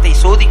స్వభావத்தை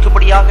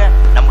శోధించుబడియాగ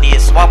நம்முடைய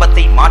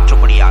స్వభావத்தை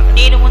మార్చుబడియాగ.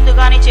 నేను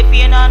ముందుగానే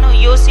చెప్పినాను,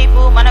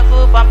 యోసేపు మనకు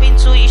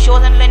పంపించు ఈ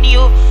శోధనలన్నీ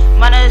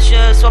మన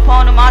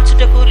స్వభావాన్ని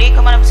మార్చుటకు లేక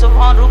మన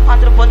స్వభావం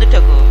రూపాంతరం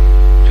పొందుటకు.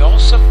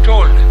 Joseph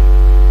told,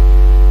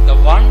 the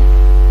one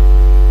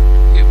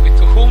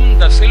with whom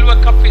the silver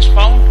cup is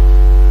found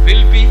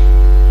will be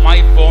my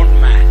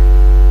bondman.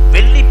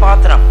 வெள்ளி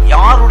பாத்திரம்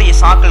யாருடைய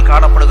சாக்கில்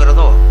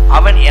காணப்படுகிறதோ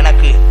அவன்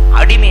எனக்கு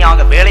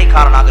అడిమియాగ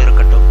వేళైకారనాగ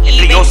இருக்கட்டும்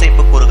என்று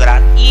యోసేపు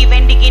కూరుகிறார். ఈ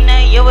వెండి గిన్నె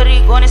ఎవరి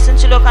గోనె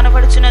సంచిలో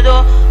కనబడుచున్నదో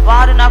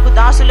వారు నాకు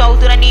దాసులు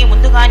అవుతురని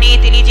ముందుగానే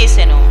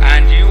తెలియజేశాను.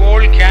 And you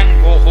all can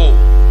go home.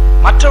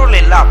 மற்றவர்கள்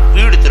எல்லாம்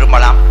வீடு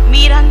திரும்பலாம்.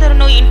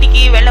 మీరందరూ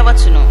ఇంటికి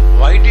వెళ్ళవచ్చును.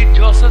 Why did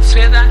Joseph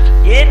say that?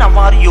 ஏன்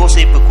அவ்வாறு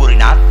யோசேப்பு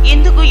கூறினார்?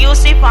 ఎందుకు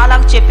యోసేపు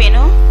అలాగ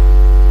చెప్పాను?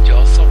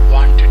 Joseph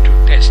wanted to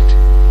test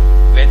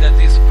whether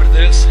these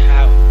brothers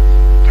have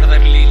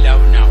brotherly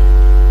love now.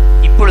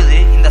 இப்பொழுது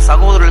இந்த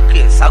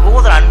சகோதரர்களுக்கு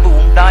சகோதர அன்பு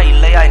உண்டா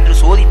இல்லையா என்று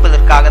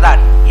சோதிப்பதற்காக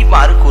தான்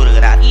இவ்வாறு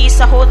கூறுகிறார். ఈ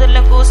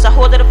సహోదరులకు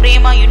సహోదర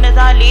ప్రేమ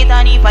ఉన్నదా లేదా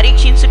అని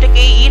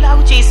పరీక్షించుటకే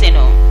ఈలాగు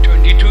చేశాను.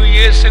 22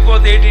 years ago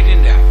they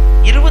didn't have.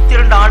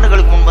 22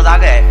 ஆண்டுகளுக்கு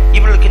முன்பதாக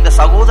இவர்களுக்கு இந்த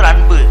சகோதர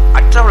அன்பு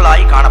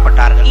அற்றவளாய்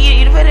காணப்பட்டார்கள். ఈ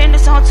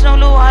 22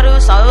 సంవత్సరములు వారు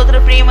సహోదర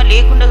ప్రేమ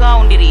లేకుండగా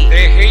ఉండిరి.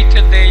 They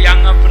hated their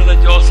younger brother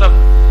Joseph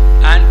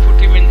and put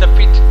him in the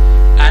pit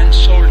and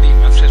sold him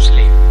as a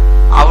slave.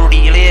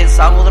 அவருடைய இளைய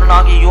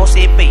சகோதரனாகிய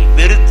யோசேப்பை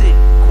வெறுத்து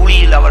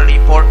கூலியில்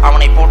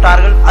அவனை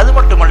போட்டார்கள். அது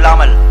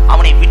மட்டுமல்லாமல்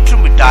அவனை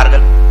விற்றும்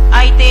விட்டார்கள்.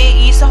 అయితే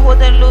ఈ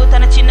సహోదరులు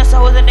తన చిన్న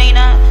సహోదరుడైన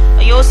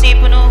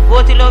యోసేపును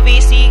గోతిలో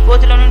వేసి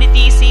గోతిలో నుండి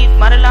తీసి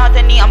మరలా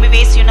అతన్ని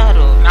అమ్మివేసి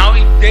ఉన్నారు. Now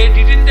if they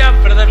didn't have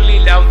brotherly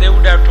love, they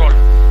would have told,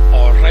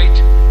 all right,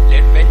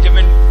 let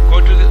Benjamin go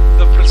to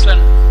the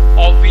prison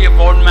or be a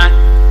bondman.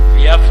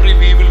 We are free,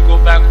 we will go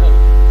back home.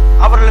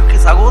 அவர்களுக்கு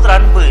சகோதர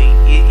அன்பு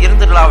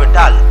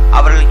இருந்திராவிட்டால்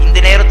அவர்கள் இந்த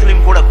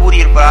நேரத்திலும் கூட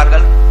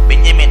கூறியிருப்பார்கள்,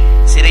 பென்யமின்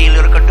சிறையில்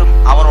இருக்கட்டும்,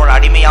 அவனோட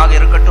அடிமையாக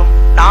இருக்கட்டும்,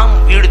 நாம்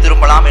வீடு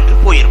திரும்பலாம் என்று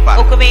போயிருப்பார்.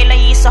 ఒకవేళ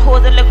ఈ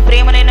సహోదరులకు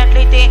ప్రేమ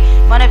లేనట్లయితే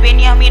మన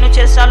బెన్యామీను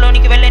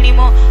చెరసాలలోనికి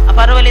వెళ్ళనిమో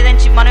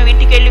పర్వాలేదని మనం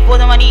ఇంటికి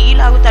వెళ్ళిపోదామని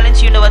ఈలాగు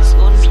తలంచి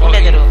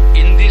ఉండవచ్చు.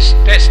 In this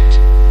test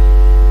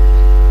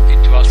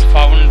it was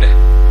found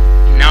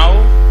now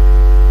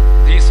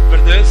these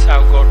brothers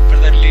have got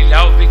brotherly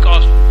love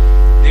because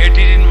they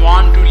didn't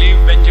want to leave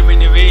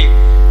Benjamin away.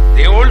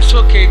 They also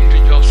came to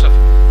Joseph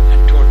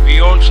and told, we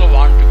also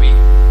want to be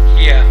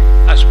here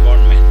as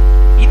bondmen.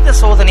 இந்த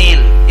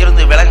சோதனையில்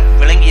இருந்து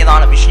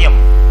விளங்கியதான விஷயம்,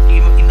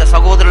 இந்த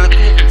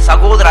சகோதரர்களுக்கு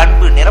சகோதர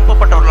அன்பு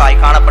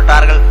நிரப்பப்பட்டவர்களாய்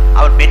காணப்பட்டார்கள்.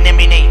 அவர்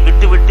பென்யமீனை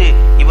விட்டுவிட்டு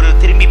இவர்கள்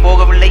திரும்பி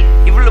போகவில்லை.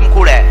 இவர்களும்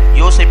கூட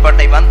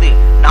யோசேப்பட்டை வந்து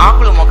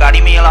நாங்களும் ఒక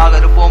అడిమేయలాగా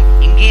இருப்போம்,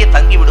 இங்கேயே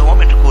தங்கி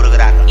விடுவோம் என்று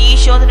கூறுகிறார்கள். ఈ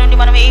శోధన నుండి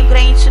మనం ఏం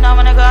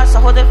గ్రహించున్నామనగా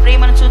సహోదర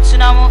ప్రేమను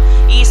చూస్తున్నాము.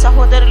 ఈ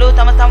సహోదరులు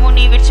తమ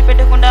తమ్ముని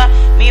విడిచిపెట్టకుండా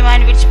మేము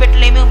ఆయన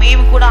విడిచిపెట్టలేము,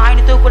 మేము కూడా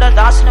ఆయనతో కూడా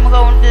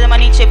దాసులముగా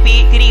ఉంటుందని చెప్పి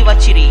తిరిగి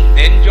వచ్చిరి.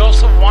 Then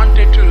Joseph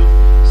wanted to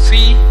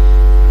see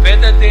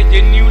whether they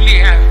genuinely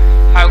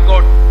have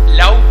got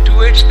love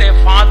towards their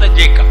father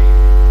Jacob.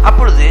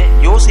 அப்பொழுது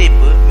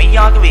யோசேப்பு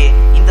மெய்யாகவே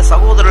இந்த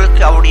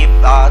சகோதரர்களுக்கு அவருடைய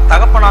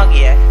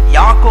தகப்பனாகிய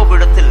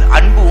யாக்கோபிடத்தில்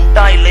அன்பு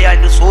உண்டா இல்லையா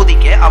என்று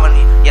சோதிக்க அவன்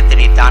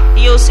எத்தனைத்தான்.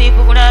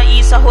 యోసేపు కూడా ఈ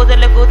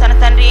సహోదరులకు తన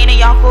తండ్రి అయిన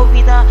యాకోబు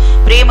మీద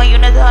ప్రేమ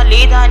ఉన్నదా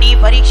లేదా అని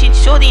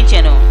పరీక్షించి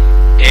శోధించెను.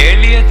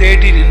 Earlier they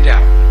didn't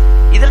have.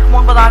 இதற்கு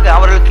முன்பதாக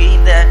அவர்களுக்கு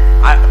இந்த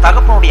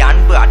தகப்பனுடைய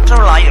அன்பு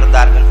அற்றவர்களாய்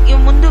இருந்தார்கள்.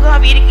 ముందుగా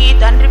వీరికి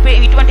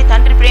ఇటువంటి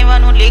తండ్రి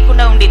ప్రేమను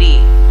లేకుండా ఉండిరి.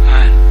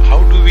 And how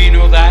do we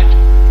know that?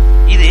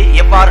 இது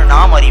எவ்வாறு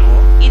நாம்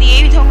அறிவோம்? ఇది ఏ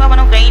విధంగా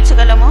మనం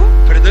గ్రహించగలము?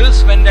 Brothers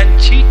went and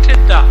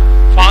cheated the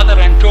father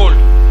and told,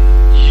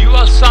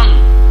 your son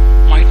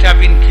might have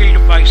been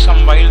killed by some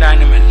wild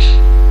animals.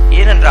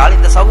 ஏனென்றால்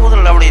இந்த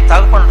சகோதரர் அவருடைய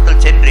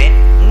தகப்பனிடத்தில் சென்று,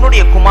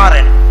 உன்னுடைய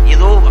குமாரன்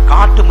ஏதோ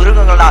காட்டு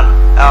மிருகங்களால்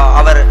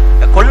அவர்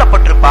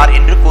கொல்லப்பட்டிருப்பார்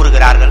என்று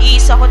கூறுகிறார்கள். ఈ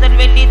సహోదరుడు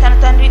వెళ్ళి తన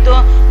తండ్రితో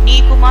నీ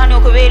కుమారుని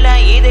ఒకవేళ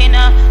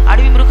ఏదైనా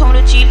అడవి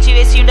మృగములు చీల్చి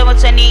వేసి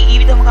ఉండవచ్చని ఈ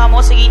విధముగా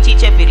మోసగించి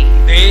చెప్పిరి.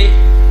 They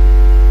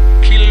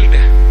killed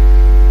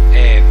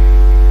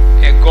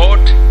a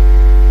goat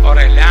or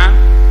a lamb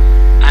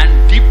and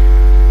dipped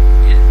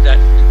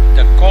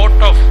the coat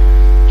of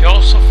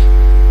Joseph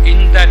in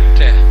that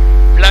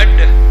blood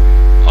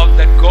of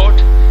that goat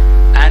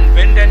and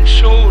went and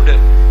showed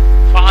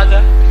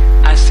father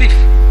as if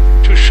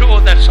to show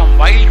that some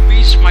wild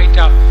beast might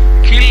have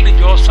killed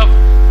Joseph,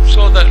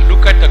 so that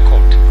look at the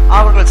coat.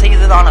 அவர்கள்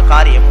செய்ததான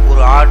காரியம்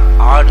ஒரு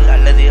ஆடு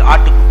அல்லது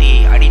ஆட்டுக்குட்டியை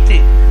அடித்து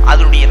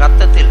அதனுடைய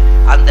ரத்தத்தில்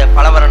அந்த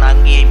பலவரன்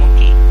அங்கியை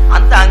முக்கி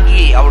அந்த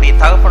அங்கியை அவருடைய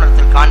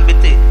தகப்பனிடத்தில்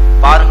காண்பித்து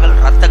பாருங்கள்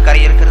ரத்த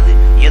கரை இருக்கிறது,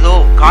 ஏதோ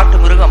காட்டு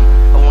மிருகம்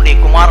உன்னுடைய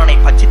குமாரனை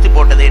பச்சித்து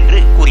போட்டது என்று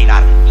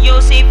கூறினார்கள்.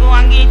 యోసేపు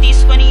అంగిని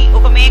తీసుకొని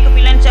ఒక మేక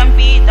పిల్లని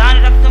చంపి దాని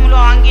రక్తంలో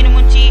అంగిని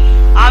ముంచి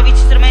ఆ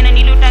విచిత్రమైన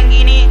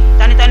నిలుటంగిని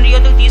తన తండ్రి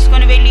యొద్దకు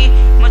తీసుకొని వెళ్లి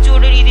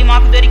చూడు ఇది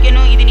మాకు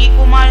దొరికెను, ఇది నీ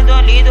కుమారుదో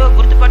లేదో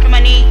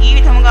గుర్తుపట్టమని ఈ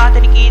విధముగా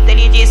అతనికి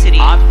తెలియజేసిరి.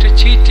 After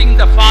cheating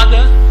the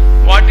father,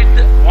 what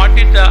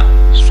did the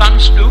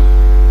sons do?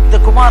 இந்த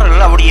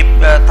குமாரர்கள் அவருடைய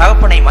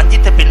தகப்பனை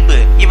வஞ்சித்த பின்பு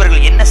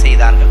இவர்கள் என்ன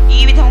செய்தார்கள்?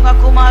 ఈ విధముగా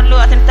కుమారులు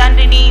అతని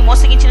తండ్రిని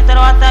మోసగించిన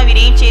తర్వాత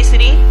వీరు ఏం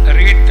చేసిరి?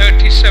 Read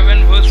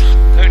 37 verse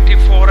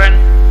 34 and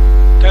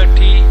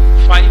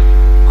 35.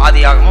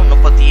 ஆதியாகமம்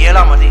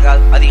 37ஆம்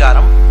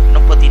அதிகாரம்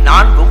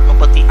 34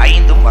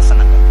 35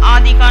 వచనங்கள்.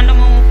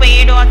 ఆదికాండము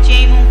 37వ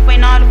అధ్యాయము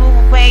 34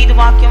 35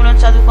 వాక్యములను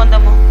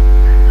చదువుకుందాము.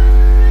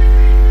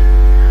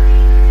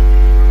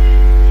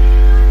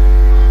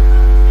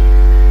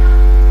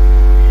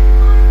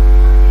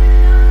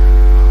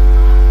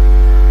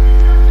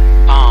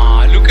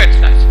 Look at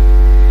that.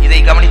 இதை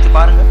கவனித்து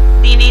பாருங்கள்.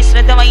 దీని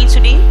శ్రద్ధ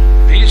వహించుడి.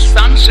 These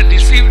sons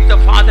deceived the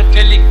father,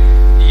 telling,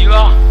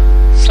 your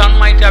son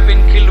might have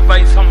been killed by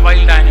some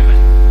wild animal.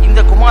 இந்த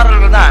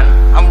குமாரர்கள் தான்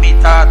அவருடைய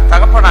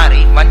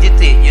தகப்பனாரை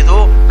வஞ்சித்து ஏதோ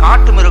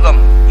காட்டு மிருகம்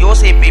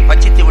யோசேப்பை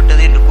பச்சித்து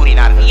விட்டது என்று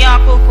கூறினார்கள்.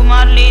 యాకోబు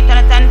కుమారులే తన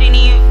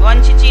తండ్రిని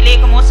వంచించి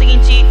లేక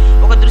మోసగించి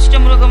ఒక దుష్ట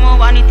మృగము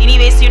వాని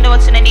తినివేసి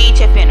ఉండవచ్చునని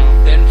చెప్పాను.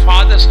 Then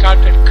father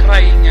started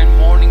crying and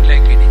mourning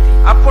like anything.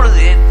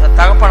 அப்பொழுது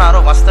தகப்பனாரோ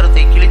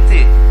வஸ்திரத்தை கிழித்து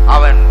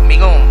அவன்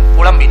மிகவும்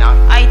புலம்பினான்.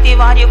 అయితే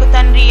వారి యొక్క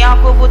తండ్రి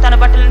యాకోబు తన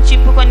బట్టలను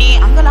చింపుకొని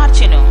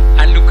అంగలార్చెను.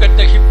 And look at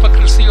the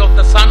hypocrisy of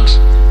the sons.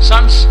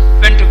 Sons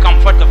went to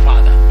comfort the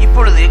father.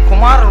 இப்பொழுது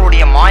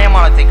குமாரருடைய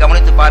மாயமானத்தை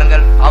கவனித்து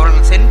பாருங்கள்.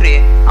 அவர்கள் சென்று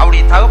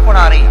அவருடைய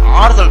தகப்பனாரை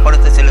ஆறுதல்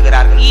படுத்த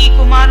செல்கிறார்கள். ఈ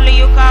కుమారుల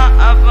యొక్క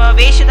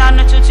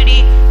వేషధారణ చూచుడి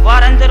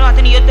వారందరూ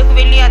అతని యొద్దకు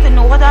వెళ్లి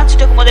అతన్ని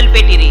ఓదార్చుటకు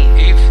మొదలుపెట్టిరి.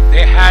 If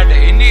they had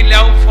any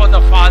love for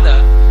the father,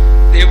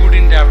 they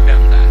wouldn't have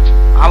done that.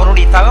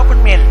 அவருடைய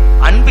தகப்பன் மேல்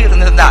அன்பு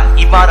இருந்திருந்தால்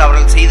இவ்வாறு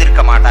அவர்கள்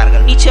செய்திருக்க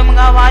மாட்டார்கள்.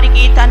 నిజంగా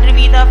వారికి తండ్రి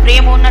మీద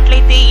ప్రేమ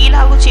ఉన్నట్లయితే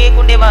ఈలాగు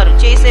చేయకుండేవారు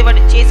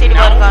చేసేవారు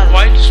కాదు.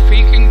 While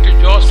speaking to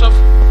Joseph,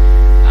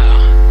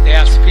 they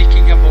are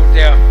speaking about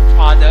their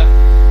father,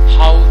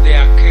 how they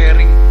are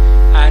caring,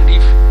 and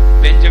if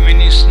Benjamin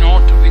is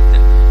not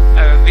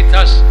with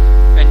us,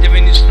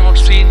 Benjamin is not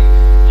seen,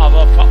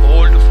 our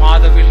old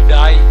father will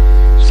die,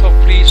 so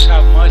please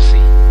have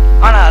mercy.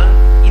 ஆனால்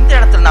இந்த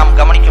இடத்தில் நாம்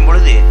கவனிக்கும்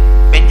பொழுது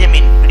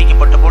Benjamin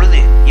பிடிக்கப்பட்ட பொழுது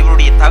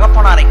இவருடைய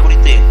தகப்பனாரை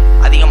குறித்து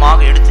அதிகமாக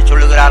எடுத்து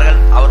சொல்லுகிறார்கள்.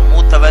 அவர்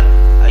மூத்தவர்,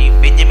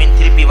 பெஞ்சமின்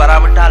திருப்பி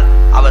வராவிட்டால்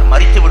அவர்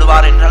மரித்து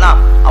விடுவார் என்றெல்லாம்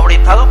அவருடைய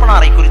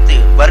தகப்பனாரை குறித்து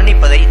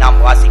வர்ணிப்பதை நாம்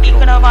వాసిக்கிறோம்.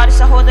 ఇక్కడ వారి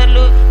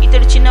సహోదరులు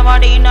ఇతడు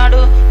చిన్నవాడే ఉన్నాడు,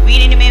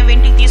 వీరిని మేము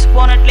వెంటికి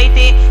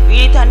తీసుకుపోనట్లయితే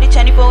వీరి తండ్రి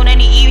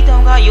చనిపోవునని ఈ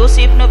విధంగా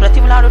యోసేపును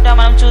బ్రతిమలాడుట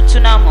మనం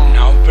చూస్తున్నాము.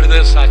 Now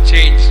brothers are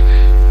changed.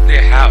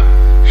 They have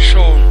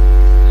shown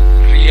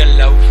real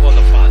love for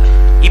the father.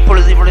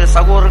 இப்பொழுது இவருடைய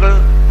சகோதரர்கள்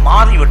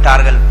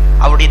மாறிவிட்டார்கள்.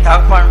 அவருடைய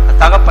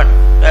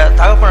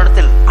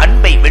தகப்பனிடத்தில்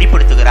அன்பை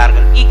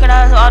வெளிப்படுத்துகிறார்கள். ఇక్కడ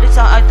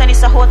అతని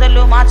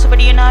సహోదరులు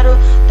మార్చబడి ఉన్నారు.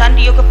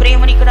 తండ్రి యొక్క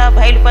ప్రేమని ఇక్కడ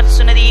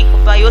బయలుపరుస్తున్నది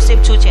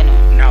యోసేపు చూచెను.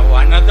 Now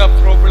another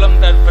problem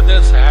that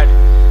brothers had,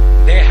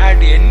 they had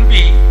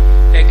envy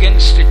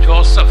against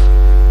Joseph.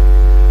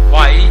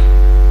 Why?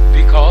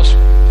 Because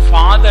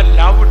father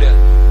loved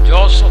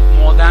Joseph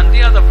more than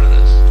the other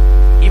brothers.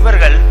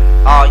 இவர்கள்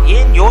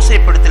ஏன்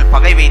யோசேப்பிடத்தில்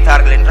பகை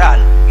வைத்தார்கள்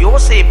என்றால்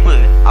யோசேப்பு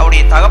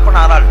அவருடைய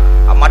தகப்பனாரால்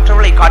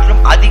மற்றவர்களை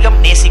காட்டிலும் அதிகம்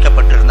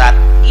நேசிக்கப்பட்டிருந்தார்.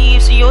 ఈ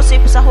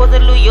యోసేపు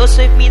సహోదరులు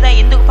యోసేపు మీద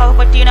ఎందుకు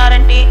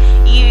పగపట్టినారంటే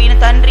ఈయన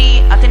తండ్రి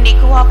అతన్ని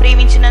ఎక్కువ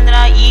ప్రేమించినందున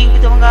ఈ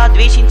విధంగా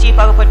ద్వేషించి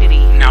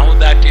పగపట్టిరి. Now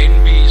that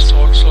envy is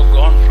also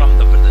gone from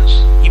the brothers.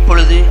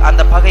 இப்பொழுது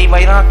அந்த பகை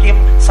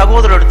வைராக்கியம்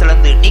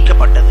சகோதரரிடத்திலிருந்து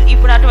நீக்கப்பட்டது.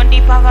 ఇప్పుడు అటువంటి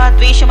పగ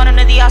ద్వేషం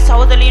అన్నది ఆ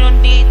సహోదరుల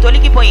నుండి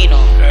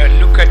తొలగిపోయిను.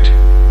 Look at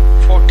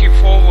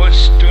 44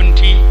 verse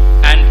 20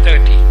 and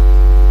 30.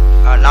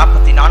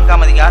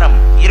 44ஆம் அதிகாரம்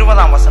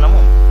 20ஆம்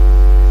வசனமும்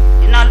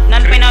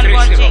 44వ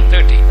అధ్యాయం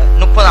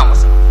 30ஆம்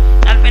వచనం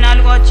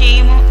 44వ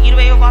అధ్యాయము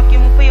 20వ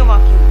వాక్యం 30వ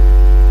వాక్యం.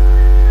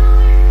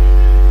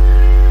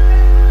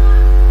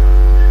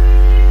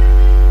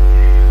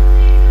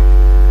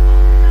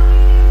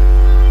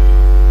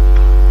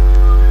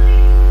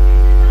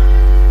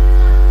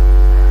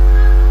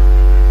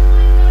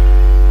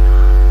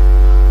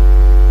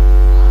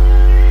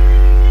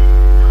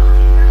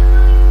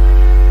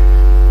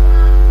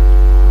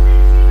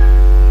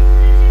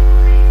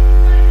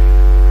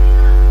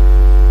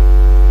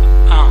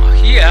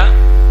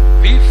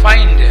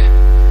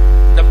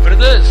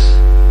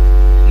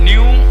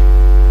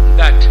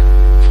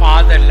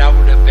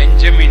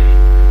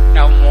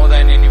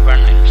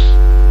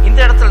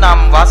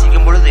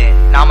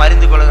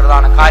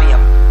 கொள்கிறதான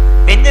காரியம்,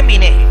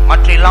 பெஞ்சமீனை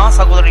மற்ற எல்லா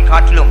సహోదరుని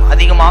కాட்டிலும்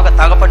அதிகமாக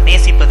తగపన్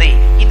నేసిపதை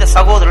இந்த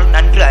సహోదరులు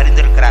నన్ను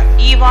அறிந்திருக்கிறார்.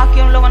 ఈ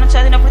వాక్యంలో మనం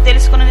చదివినప్పుడు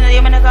తెలుసుకున్నది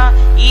ఏమనగా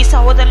ఈ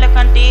సహోదరుల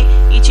కంటే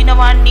ఈ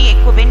చిన్నవాడిని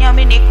ఎక్కువ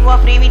బెన్యామీని ఎక్కువ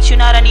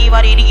ప్రేమించున్నారని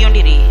వారు ఎరిగి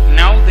ఉండిరి.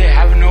 Now they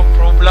have no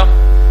problem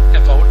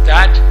about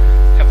that,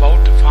 about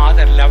the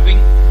father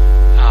loving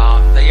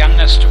the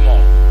youngest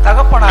more.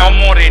 தகப்பனார் no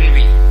more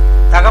envy.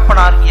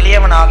 தகப்பனார்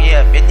இளையவனாகிய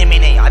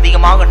பென்யமீனை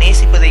அதிகமாக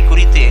நேசிப்பதை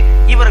குறித்து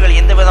இவர்கள்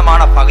எந்த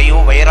விதமான பகையோ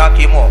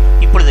வைராக்கியமோ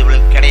இப்பொழுது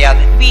இவர்களுக்கு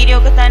கிடையாது. వీరి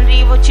యొక్క తండ్రి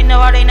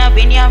చిన్నవాడైన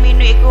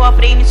బెన్యామీను ఎక్కువ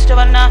ప్రేమించడం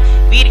వలన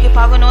వీరికి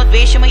పగనో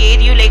ద్వేషమో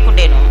ఏదియూ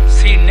లేకుండేను.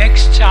 See,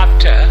 next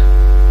chapter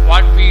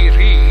what we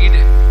read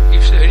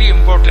is very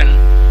important.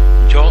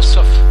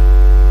 Joseph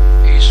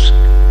is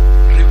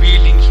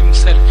revealing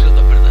himself to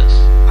the brothers.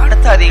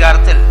 அடுத்த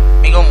அதிகாரத்தில்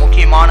மிகவும்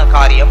முக்கியமான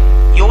காரியம்,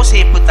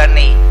 யோசேப்பு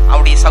தன்னை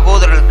அவருடைய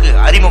சகோதரர்களுக்கு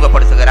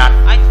அறிமுகப்படுத்துகிறான்.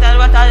 అయితే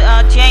తర్వాత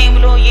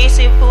అధ్యాయంలో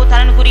యేసేపు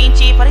తనను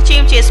గురించి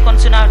పరిచయం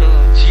చేసుకొనుచున్నాడు.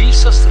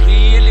 Jesus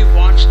really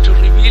wants to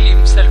reveal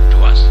himself to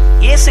us.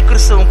 இயேசு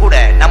கிறிஸ்துவும் கூட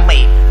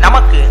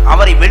நமக்கு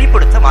அவரை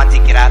வெளிப்படுத்த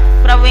வாஞ்சிக்கிறார்.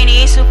 ప్రభువైన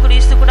యేసు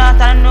క్రీస్తు కూడా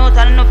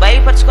తనను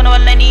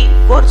బయలుపరచుకొనవలెనని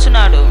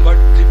కోరుచున్నాడు.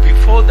 But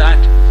before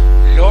that,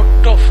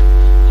 lot of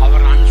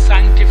our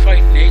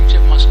unsanctified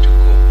nature must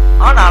go.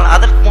 ஆனால்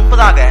அதற்கு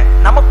முன்பதாக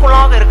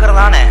நமக்குள்ளாக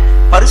இருக்கிறதான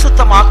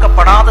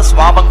பரிசுத்தமாக்கப்படாத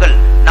சுபாவங்கள்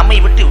நம்மை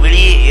விட்டு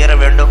வெளியே ஏற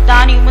வேண்டும்.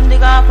 దానికి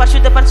ముందుగా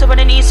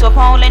పరిశుద్ధపరచబడని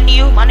స్వభావాలన్నీ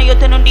మన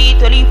యొద్ద నుండి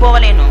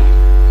తొలగిపోవలేను.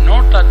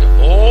 Not that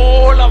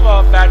all our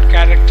bad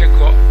character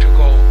to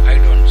go, I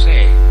don't say.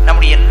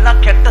 நம்முடைய எல்லா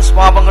கெட்ட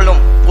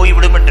சுபாவங்களும்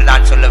போய்விடும் என்று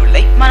நான்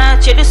சொல்லவில்லை. మన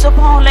చెడు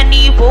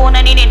స్వభావాలన్నీ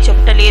పోవనని నేను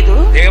చెప్పలేదు.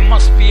 There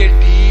must be a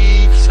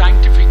deep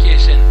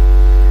sanctification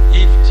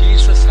if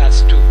Jesus has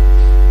to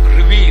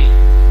reveal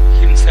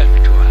himself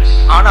to us.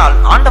 ஆனால்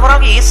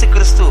ஆண்டவராக இயேசு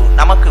கிறிஸ்து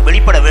நமக்கு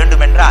வெளிப்பட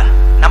வேண்டும் என்றால்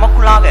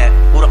நமக்குள்ளாக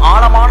ஒரு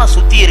ஆழமான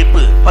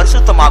சுத்திகரிப்பு,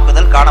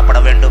 பரிசுத்தமாக்குதல் காணப்பட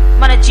வேண்டும்.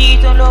 మన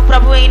జీవితంలో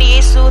ప్రభువైన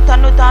యేసు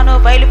తన్ను తాను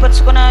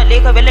బయలుపరచుకున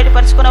లేక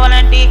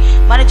వెల్లడిపరచుకునవాలంటే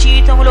మన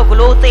జీవితంలో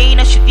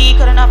లోతైన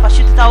శుద్ధీకరణ,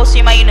 పరిశుద్ధత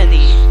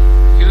అవసరమైనది.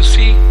 You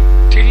see,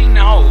 till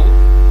now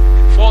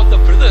for the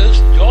brothers,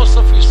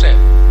 Joseph is a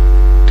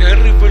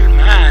terrible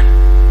man.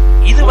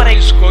 இதுவரை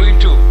is going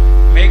to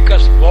make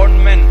us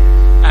bondmen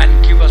and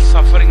give us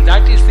suffering.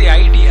 That is the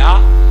idea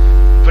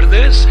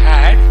brothers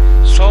had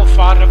so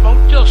far about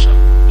Joseph.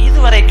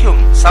 இதுவரைக்கும்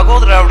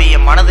சகோதரருடைய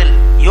மனதில்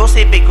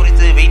யோசேப்பை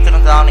குறித்து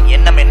வைத்திருந்ததான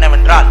எண்ணம்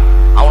என்னவென்றால்,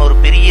 அவன் ஒரு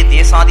பெரிய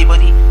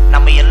தேசாதிபதி,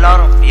 நம்ம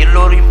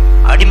எல்லோரையும்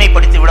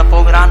అడిమైపడితి విడ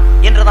పోகிறான்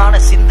என்றதான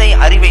சிந்தை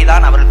அறிவை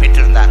தான் அவர்கள்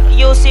பெற்றிருந்தார்கள்.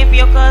 యోసేపు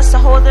యొక్క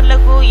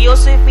సహోదరులకు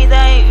యోసేపు మీద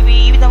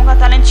ఈ విధంగా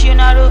తలంచి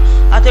ఉన్నాడు.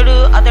 అతడు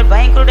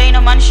భయంకరుడైన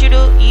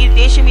మనుషుడు, ఈ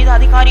దేశం మీద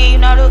అధికారి అయి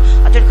ఉన్నాడు,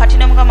 అతడు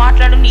కఠినంగా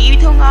మాట్లాడు, ఈ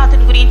విధంగా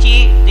అతని గురించి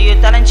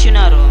తలంచి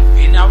ఉన్నారు.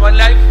 In our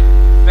life,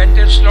 when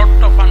there's lot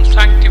of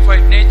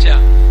unsanctified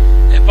nature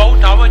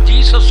about our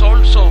Jesus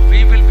also, we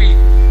will be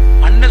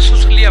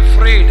unnecessarily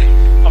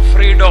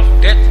afraid of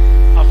death,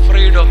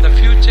 afraid of the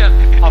future,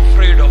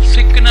 afraid of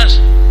sickness.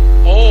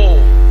 Oh,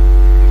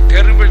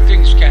 terrible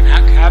things can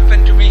happen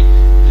to me.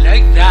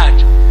 Like that,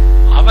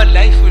 our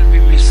life will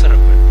be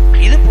miserable.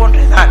 இது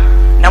போன்றேதான்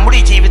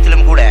நம்முடைய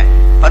ஜீவித்திலும் கூட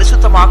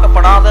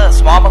பரிசுத்தமாக்கப்படாத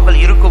சுபாவங்கள்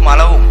இருக்கும்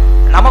அளவும்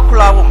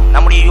நமக்குள்ளாவும்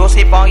நம்முடைய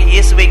யோசேப்பாகிய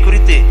இயேசுவை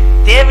குறித்து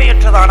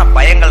தேவையற்றதான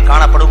பயங்கள்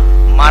காணப்படும்.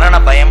 மரண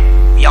பயம்,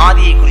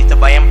 வியாதியை குறித்த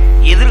பயம்,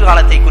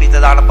 எதிர்காலத்தை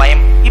குறித்ததான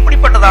பயம்,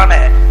 இப்படிப்பட்டதான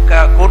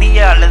கொடிய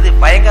அல்லது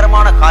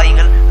பயங்கரமான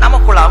காரியங்கள்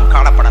நமக்குள்ளாவும்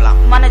కాణపడலாம்.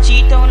 మన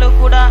జీవితంలో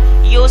కూడా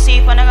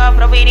యోసేపు అనగా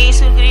ప్రభువైన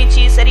యేసు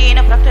గురించి సరైన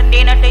ప్రకటన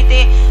లేనట్టయితే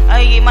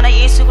మన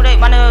యేసు కూడా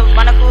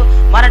మనకు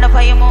మరణ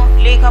భయము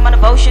లేక మన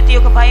భవిష్యత్తు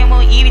యొక్క భయము,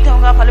 ఈ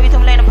విధంగా పలు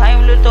విధములైన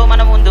భయములతో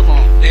మనం ఉందుము.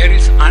 There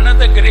is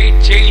another great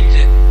change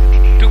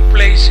took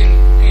place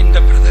in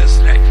the brother's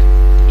life.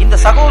 இந்த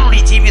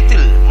சகோதரனுடைய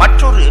జీవితంలో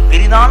మற்றొரு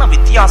பெரிதான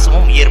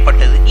வித்தியாசமும்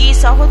ஏற்பட்டது. ఈ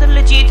సహోదరుల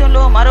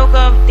జీవితంలో మరొక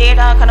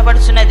తేడా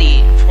కనబడుచున్నది.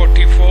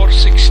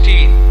 44:16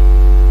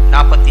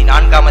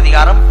 44వ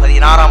అధికారం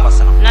 16వ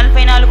వచనం.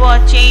 44వ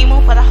అధ్యాయము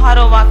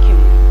 16వ వాక్యం.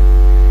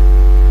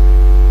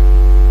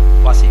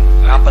 Washing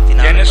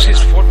 44 Genesis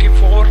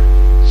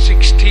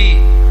 44:16.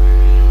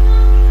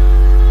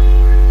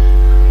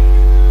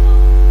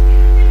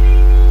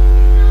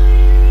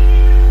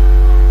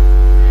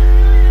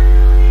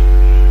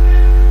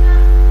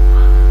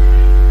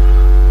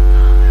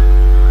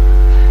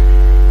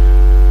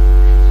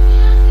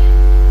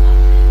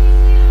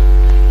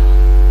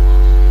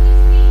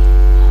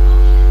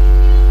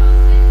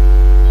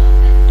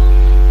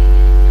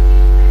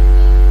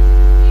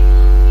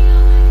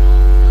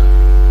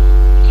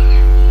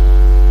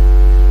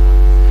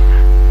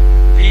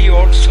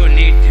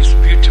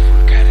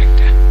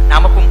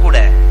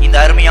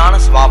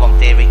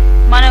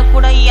 మనకు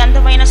కూడా ఈ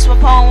అందమైన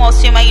స్వభావం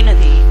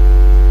అవసరమైనది.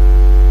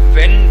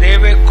 When they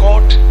were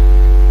caught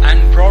and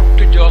brought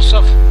to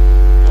Joseph,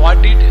 what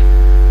did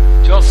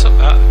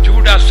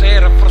Judah say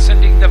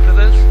representing the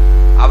brothers?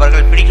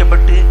 அவர்கள்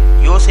பிடிக்கப்பட்டு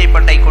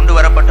யோசேப்பண்டை கொண்டு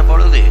வரப்பட்ட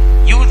பொழுது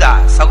யூதா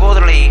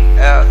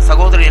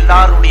சகோதரர்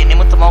எல்லாருடைய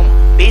நிமித்தமும்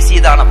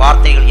பேசியதான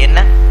வார்த்தைகள் என்ன?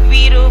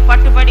 వీరు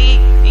పట్టుబడి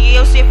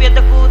యోసేపు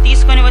యొద్దకు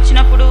తీసుకొని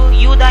వచ్చినప్పుడు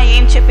యూదా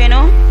ఏం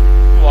చెప్పాను?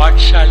 What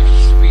shall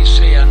we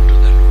say unto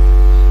the Lord?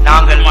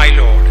 நாங்கள் My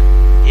Lord.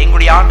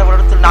 எங்களுடைய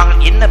ஆண்டவரிடத்தில்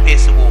நாங்கள் என்ன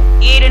பேசுவோம்?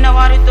 ఏలిన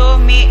వారితో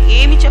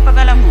ఏమి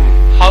చెప్పగలము?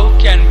 How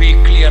can we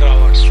clear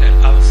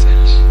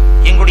ourselves?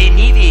 எங்களுடைய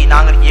நீதியை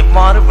நாங்கள்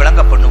எவ்வாறு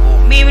விளங்க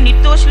பண்ணுவோம்? మేము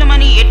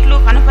నిర్దోషులమని ఎట్లు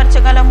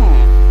కనపరచగలము?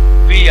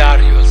 We are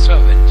your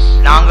servants.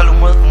 நாங்கள்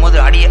உமது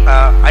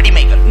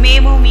அடிமைகள்.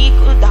 మేము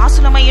మీకు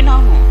దాసులమై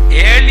ఉన్నాము.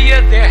 Earlier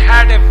they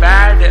had a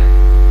bad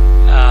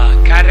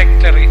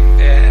character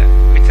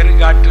with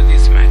regard to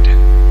this matter.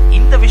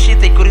 இந்த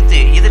விஷயத்தை குறித்து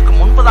இதற்கு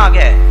முன்பதாக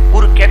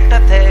ஒரு கெட்ட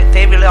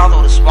தேவையில்லாத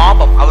ஒரு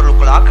ஸ்வாபம்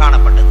அவர்களுக்குள்ளாக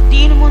காணப்பட்டது.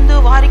 దీని ముందు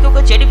వారికి ఒక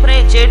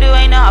చెడు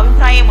అయిన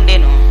అభిప్రాయం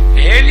ఉండేను.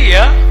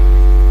 Earlier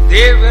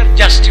they were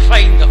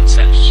justifying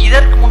themselves.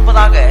 இதற்கு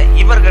முன்பதாக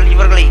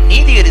இவர்களை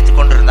நீதிகரித்துக்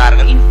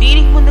கொண்டிருந்தார்கள்.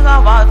 దీనికి ముందుగా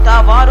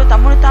వారు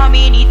తమను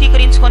తామే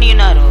నీతీకరించుకొని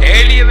ఉన్నారు.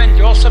 Earlier when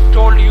Joseph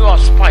told you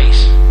are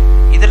spies.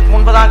 இதற்கு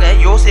முன்பதாக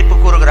யோசேப்பு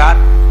கூறுகிறார்,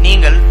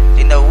 நீங்கள்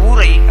இந்த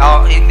ஊரை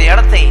இந்த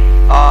இடத்தை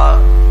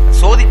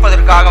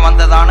சோதிப்பதற்காக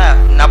வந்ததான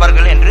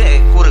நபர்கள் என்று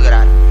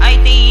கூறுகிறார்.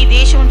 అయితే ఈ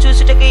దేశం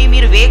చూసుటకై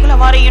మీరు వేగుల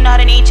వారై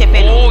ఉన్నారని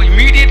చెప్పాను. Oh,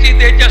 immediately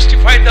they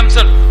justified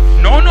themselves.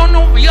 No,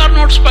 we are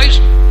not spies.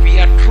 We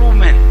are true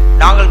men.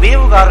 நாங்கள்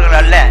வேவுகாரர்கள்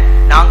அல்ல,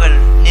 நாங்கள்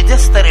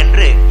நிஜஸ்தர்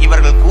என்று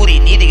இவர்கள் கூறி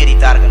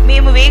நீதிகரித்தார்கள்.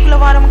 మేము వేగుల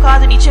వారం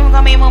కాదు,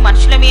 నిజంగా మేము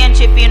మనుషులమే అని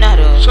చెప్పి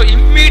ఉన్నారు. So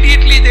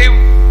immediately they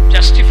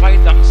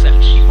justified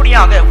themselves.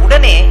 இப்படியாக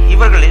உடனே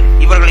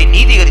இவர்களை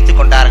நீதிகரித்துக்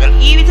கொண்டார்கள்.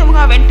 ఈ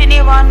విధముగా వెంటనే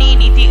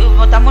వారిని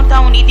తమను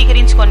తాము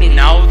నీతీకరించుకొని.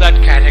 Now that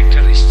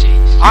character is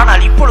changed.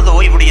 ஆனால் இப்பொழுதோ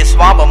இவருடைய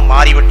சுபாவம்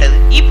மாறிவிட்டது.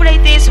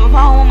 ఇప్పుడైతే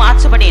స్వభావం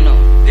మార్చబడేను.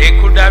 They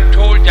could have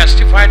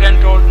justified and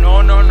told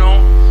no.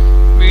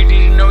 We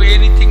didn't know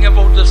anything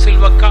about the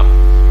silver cup.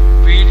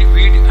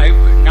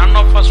 None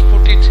of us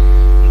put it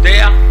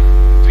there.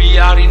 We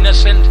are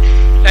innocent.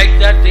 Like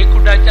that they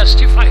could have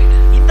justified.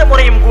 இந்த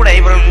முறையும் கூட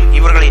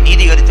இவர்களை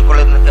நீதிகரித்துக்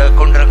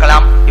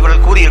கொண்டிருக்கலாம்.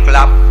 இவர்கள்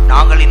கூறியிருக்கலாம்,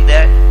 நாங்கள் இந்த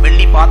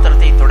வெள்ளி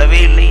பாத்திரத்தை தொடவே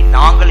இல்லை,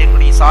 நாங்கள்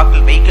எங்களுடைய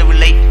சாக்கில்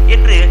வைக்கவில்லை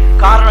என்று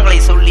காரணங்களை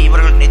சொல்லி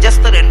இவர்கள்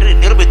நிஜஸ்தர் என்று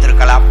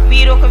நிரூபித்திருக்கலாம்.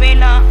 వీరు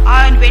ఒకవేళ ఆ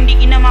వెండి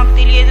గిన్నె మాకు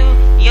తెలియదు,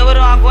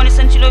 ఎవరు ఆ గోనె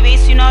సంచిలో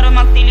వేసినారో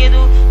మాకు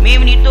తెలియదు,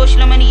 మేము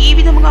నిర్దోషులమని ఈ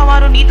విధముగా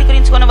వారు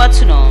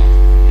నీతీకరించుకొనవచ్చును.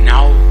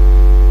 Now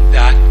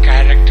that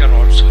character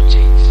also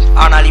changed.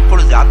 ஆனால்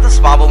இப்பொழுது அந்த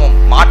ஸ்வபாவமும்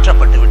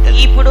மாற்றப்பட்டு விட்டது.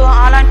 ఇప్పుడు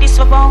అలాంటి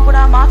స్వభావం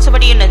కూడా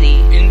మార్చబడి ఉన్నది.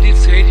 In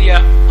this area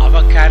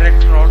our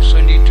character also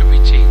need to be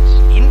changed.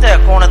 இந்த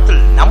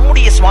கோணத்தில்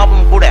நம்முடைய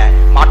ஸ்வபாவம் கூட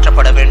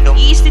மாற்றப்பட வேண்டும்.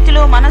 ఈ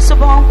స్థితిలో మన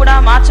స్వభావం కూడా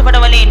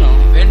మార్చబడవలేను.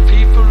 When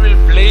people will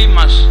blame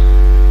us,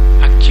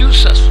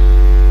 accuse us,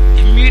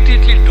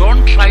 immediately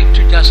don't try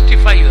to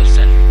justify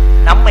yourself.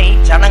 நம்மை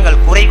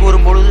ஜனங்கள் குறை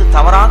கூறும் பொழுது,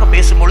 தவறாக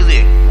பேசும் பொழுது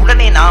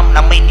உடனே நாம்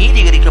நம்மை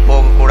நீதிகரிக்க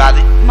போக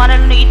கூடாது.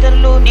 మనల్ని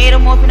ఇతరులు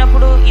నేరం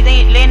మోపినప్పుడు ఇదే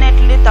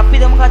లేనట్లు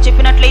తప్పిదముగా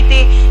చెప్పినట్లయితే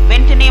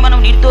వెంటనే మనం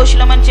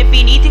నిర్దోషులమని చెప్పి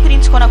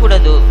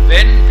నీతీకరించుకొనకూడదు.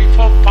 When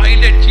before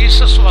Pilate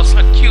Jesus was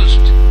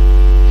accused,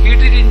 he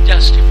didn't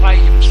justify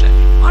himself.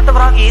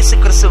 ஆண்டவராக இயேசு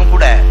கிறிஸ்துவும்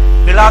கூட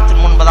பிலாத்து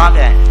முன்பதாக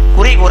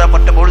குறை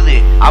கூறப்பட்ட பொழுது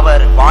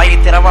அவர் வாயை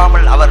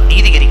திறவாமல் அவர்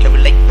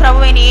நீதிகரிக்கவில்லை.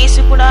 ప్రభువైన యేసు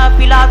కూడా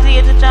పిలాతు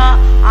ఎదుట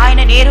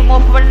ఆయన నేరం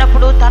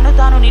మోపబడినప్పుడు తను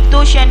తాను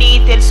నిర్దోషి అని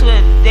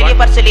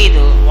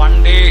తెలియపరచలేదు. One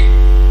day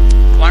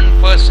one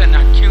person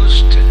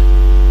accused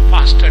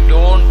Pastor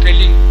Don,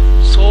 telling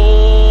so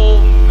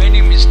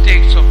many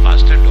mistakes of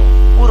Pastor Don.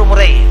 ஒரு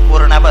முறை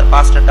ஒரு நபர்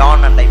பாஸ்டர்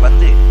டான் அண்டை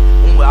வந்து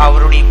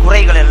அவருடைய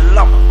குறைகள்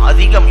எல்லாம்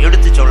அதிகம்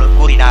எடுத்து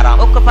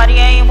கூறினாராம். ఒక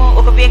పర్యాయము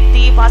ఒక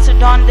వ్యక్తి పాస్టర్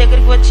డాన్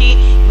దగ్గరికి వచ్చి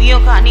మీ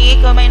యొక్క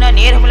అనేకమైన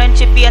నేరములను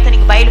చెప్పి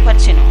అతనికి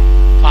బయలుపరిచెను.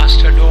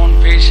 Pastor Don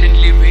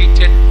patiently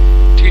waited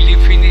till he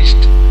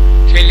finished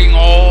telling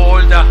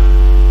all the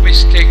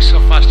mistakes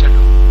of Pastor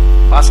Don.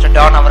 Pastor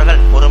Don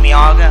அவர்கள்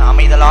பொறுமையாக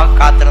அமைதலாக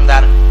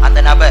காத்திருந்தார். அந்த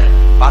நபர்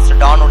பாஸ்டர்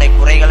டானுடைய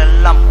குறைகள்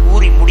எல்லாம்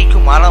கூறி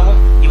முடிக்கும் அளவும்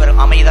இவர்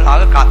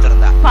அமைதலாக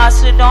காத்திருந்தார்.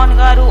 పాస్టర్ డాన్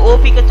గారు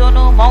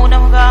ఓపికతోను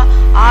మౌనముగా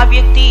ఆ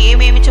వ్యక్తి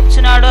ఏమేమి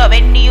చెప్తున్నాడో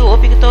అవన్నీ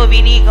ఓపికతో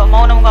విని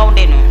మౌనముగా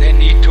ఉండేను.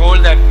 Then he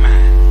told that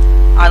man.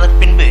 அதற்கு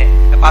பின்பு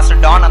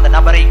பாஸ்டர் டான் அந்த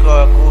நபரை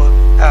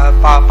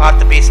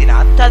பார்த்து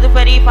பேசினார்.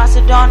 తదుపరి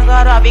పాస్టర్ డాన్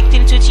గారు ఆ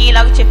వ్యక్తిని చూచి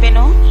ఇలాగ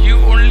చెప్పాను, You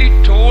only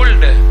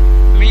told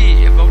me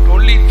about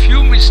only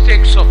few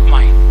mistakes of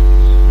mine.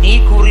 நீ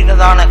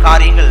கூறினதான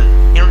காரியங்கள்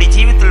என்னுடைய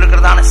జీవితంలో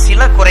இருக்கிறதான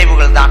சில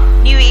குறைவுகள் தான்.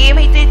 నీవు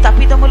ఏమైతే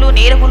తప్పిదములు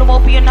నేరములు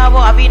మోపి ఉన్నావో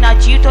అవి నా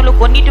జీవితంలో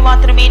కొన్నిటి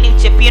మాత్రమే నీవు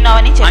చెప్పి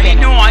ఉన్నావని చెప్పాను.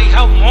 I know I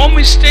have more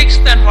mistakes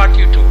than what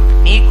you told.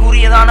 நீ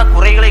கூறியதான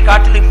குறைகளை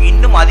காட்டிலும்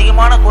இன்னும்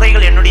அதிகமான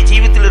குறைகள் என்னுடைய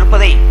జీవితంలో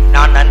இருப்பதை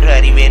நான் நன்கு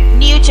அறிவேன்.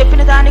 నీవు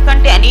చెప్పిన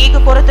దానికంటే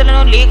అనేక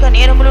కొరతలను లేక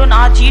నేరములు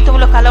నా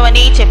జీవితంలో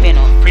కలవని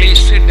చెప్పాను.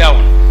 Please sit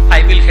down.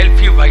 I will help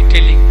you by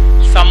telling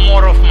some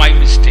more of my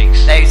mistakes.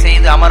 தயவு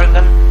செய்து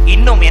அமருங்கள்,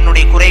 இன்னும்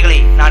என்னுடைய குறைகளை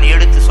நான்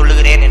எடுத்து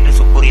சொல்லுகிறேன் என்று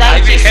கூறினார்.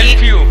 I will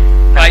help you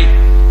by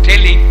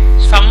telling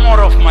some more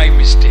of my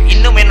mistakes.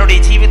 இன்னும் என்னுடைய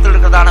ஜீவிதத்தில்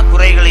இருக்கிறதான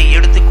குறைகளை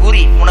எடுத்து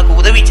கூறி உனக்கு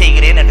உதவி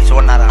செய்கிறேன் என்று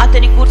சொன்னார்.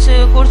 అతని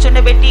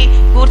కూర్చొండబెట్టి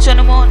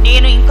కూర్చొనుము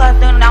నేను ఇంకా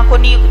నా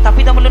కొన్ని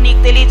తప్పిదములు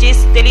నీకు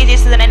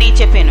తెలియజేసేదనని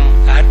చెప్పాను.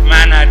 That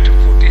man had to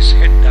put his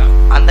head down.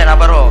 அந்த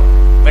நபரோ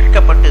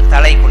வெட்கப்பட்டு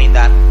தலை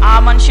குனிந்தார். ఆ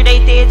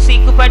మనుషుడైతే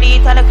సిగ్గుపడి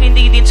తల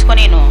క్రిందికి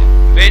దించుకొనేను.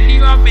 When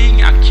you are being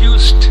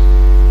accused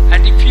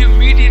and if you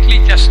immediately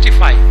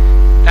justify,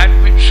 that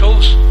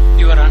shows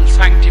your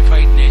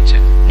unsanctified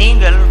nature.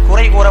 நீங்கள்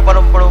குறை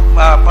கூறப்படும்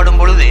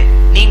பொழுது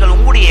நீங்கள்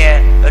உங்களுடைய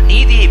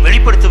நீதியை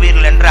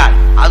வெளிப்படுத்துவீர்கள் என்றால்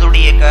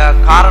அதனுடைய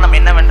காரணம்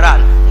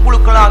என்னவென்றால்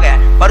உங்களுக்குள்ளாக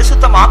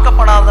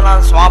பரிசுத்தமாக்கப்படாத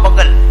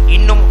சுவாபங்கள்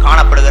இன்னும்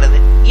காணப்படுகிறது.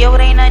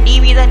 ఎవరైనా నీ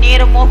మీద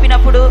నేరం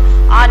మోపినప్పుడు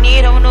ఆ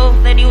నేరమును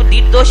నీవు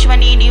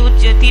నిర్దోషమని నీవు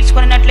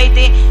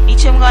తీర్చుకున్నట్లయితే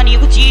నిజంగా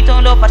నీవు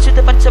జీవితంలో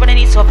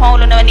పరిశుద్ధపరచబడని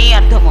స్వభావంలో ఉన్నవని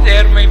అర్థము.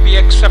 There may be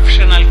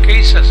exceptional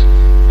cases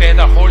where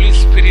the Holy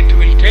Spirit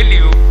will tell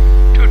you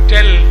to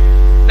tell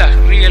the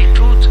real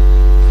truth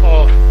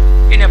for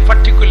in a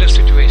particular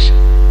situation.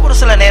 ஒரு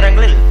சில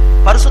நேரங்களில்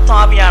பரிசுத்த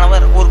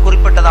ஆவியானவர் ஒரு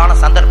குறிப்பிட்டதான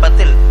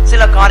சந்தர்ப்பத்தில்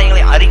சில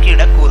காரியங்களை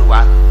அறிக்கையிட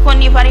கூறுவார்.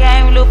 కొన్ని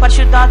పర్యాయములు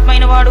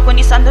పరిశుద్ధాత్మైన వాడు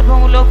కొన్ని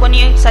సందర్భములో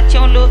కొన్ని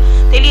సత్యములు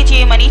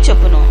తెలియజేయమని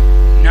చెప్పును.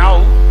 Now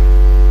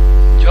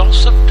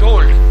Joseph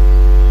told,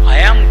 I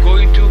am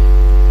going to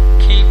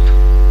keep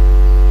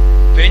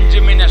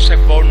Benjamin as a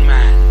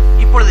bondman.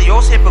 இப்பொழுது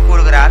யோசேப்பு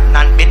கூறுகிறார்,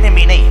 நான்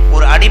பென்யமீனை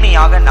ஒரு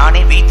அடிமையாக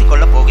நானே வைத்துக்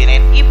கொள்ள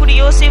போகிறேன். ఇప్పుడు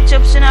యోసేపు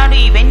చెప్తున్నాడు,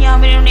 ఈ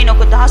బెన్యామీనును నేను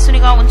ఒక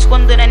దాసునిగా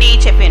ఉంచుకొందునని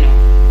చెప్పాను.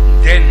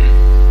 Then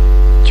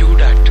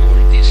Judah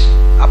told this.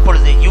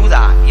 அப்பொழுது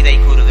யூதா இதை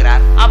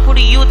கூறுகிறார். అప్పుడు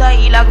యూదా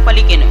ఇలాగ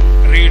పలికెను.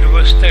 Read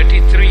verse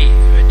 33.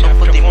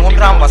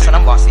 33వ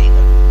వచనం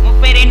వాసియండి.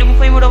 32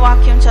 33వ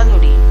వాక్యం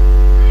చదువుడి.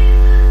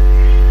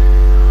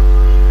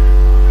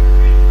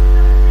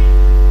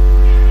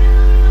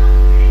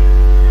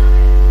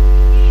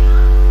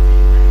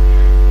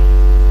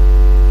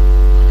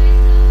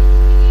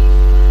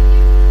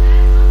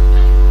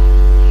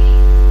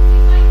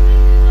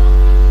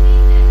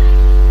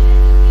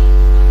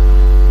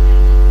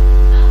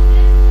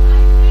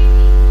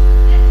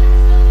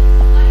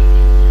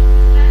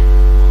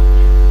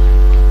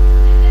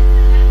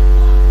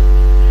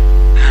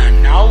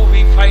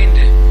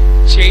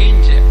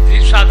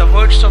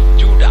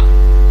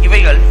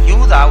 இவைகள்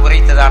யூதா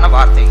உரைத்ததான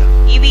வார்த்தைகள்.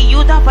 ఇవి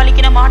యూదా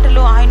పలికిన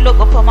మాటలు ఆయనలో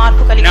గొప్ప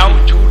మార్పు కలిగింది. Now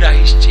Judah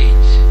is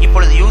changed.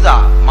 இப்பொழுது யூதா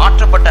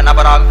மாற்றப்பட்ட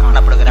நபராக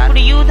காணப்படுகிறார்.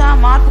 ఇప్పుడు యూదా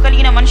మార్పు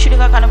కలిగిన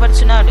మనుషుడిగా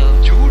కనబడుచున్నాడు.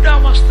 Judah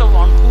was the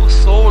one who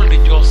sold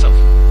Joseph.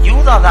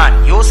 யூதா தான்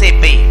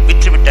யோசேப்பை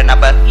விற்றுவிட்ட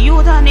நபர்.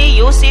 యూదానే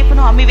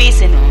యోసేపును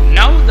అమ్మివేసెను.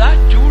 Now that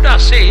Judah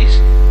says,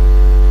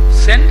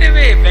 send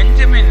away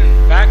Benjamin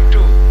back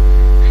to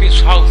his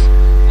house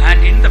and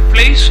in the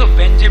place of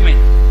Benjamin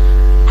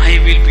I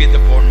will be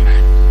the bondman.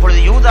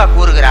 இப்பொழுது யூதா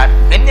கூறுகிறார்,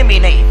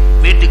 பென்யமீனை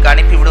வீட்டுக்கு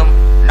அனுப்பிவிடும்,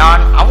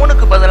 நான்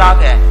அவனுக்கு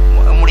பதிலாக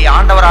உம்முடைய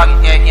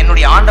ஆண்டவராக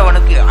என்னுடைய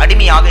ஆண்டவனுக்கு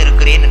அடிமையாக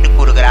இருக்கிறேன் என்று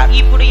கூறுகிறார்.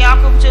 ఇప్పుడు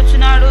యాకోబు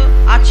చెప్తున్నాడు,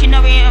 ఆ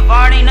చిన్న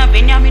వాడైన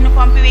బెన్యామీను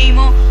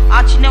పంపివేయము,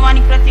 ఆ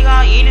చిన్నవానికి ప్రతిగా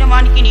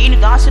ఏలినవానికి నేను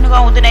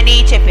దాసునిగా ఉందునని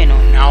చెప్పాను.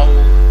 Now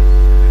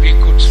we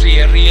could see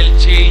a real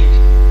change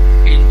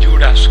in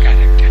Judah's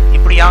character.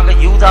 இப்படியாக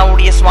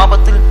யூதாவுடைய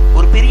சுபாவத்தில்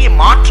ஒரு பெரிய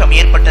மாற்றம்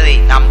ஏற்பட்டதை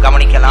நாம்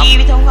கவனிக்கலாம். ఈ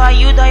విధంగా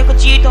యూదా యొక్క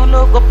జీవితంలో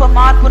గొప్ప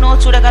మార్పును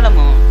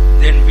చూడగలము.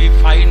 Then we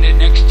find in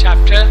next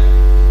chapter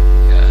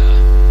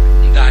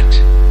that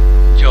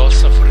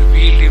Joseph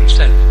revealed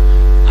himself,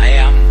 I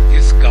am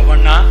this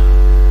governor,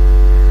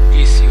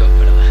 is your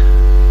brother.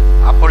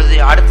 அப்பொழுது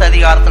அடுத்த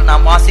அதிகாரத்தில்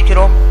நாம்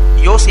வாசிக்கிறோம்,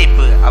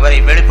 யோசேப்பு அவரை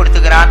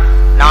வெளிப்படுத்துகிறான்,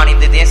 நான்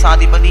இந்த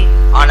தேசாதிபதி,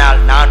 ஆனால்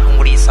நான்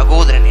உங்களுடைய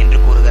சகோதரன் என்று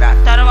கூறுகிறார்.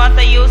 తర్వాత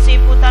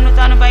యోసేపు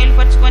తాను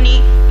బయలుపరుచుకొని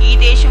ఈ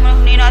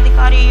దేశమునకు నేను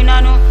అధికారి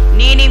అయ్యున్నాను,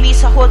 నేనే మీ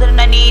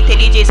సహోదరునని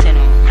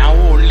తెలియజేశాను. Now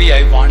only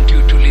I want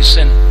you to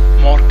listen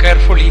more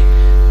carefully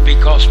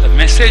because the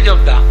message of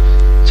the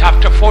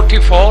chapter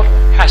 44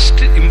 has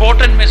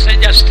important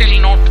message are still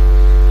not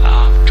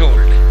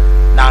told.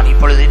 நான்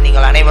இப்பொழுது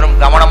நீங்கள் அனைவரும்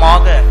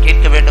கவனமாக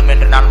கேட்க வேண்டும்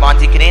என்று நான்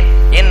வாஞ்சிக்கிறேன்.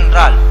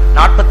 ஏனென்றால்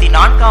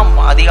 44ஆம்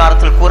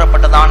அதிகாரத்தில்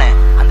கூறப்பட்டதான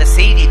அந்த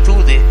செய்தி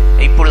தூது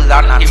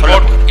இப்பொழுதுதான் நான்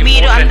சொல்லுகிறேன்.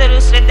 మీరు అందరూ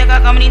శ్రద్ధగా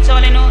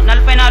గమనించవలెను.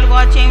 44వ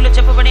అధ్యాయంలో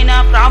చెప్పబడిన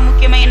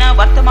ప్రాముఖ్యమైన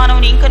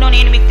వర్తమానమును ఇంకనూ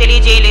నేను మీకు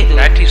తెలియజేయలేదు.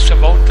 That is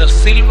about the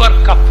silver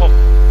cup of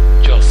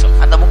Joseph.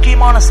 அந்த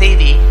முக்கியமான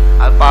செய்தி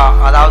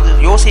அதாவது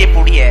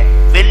யோசேப்புடைய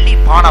வெள்ளி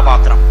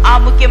பானபாத்திரம். ఆ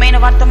ముఖ్యమైన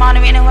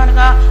వర్తమానం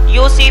ఏనగా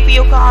యోసేపు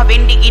యొక్క ఆ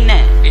వెండి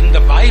గిన్నె. In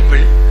the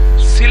Bible,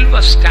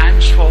 silver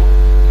stands for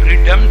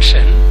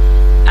redemption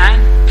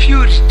and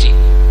purity.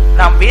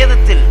 நாம்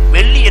வேதத்தில்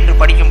வெள்ளி என்று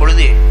படிக்கும்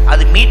பொழுது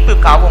அது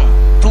மீட்புக்காகவும்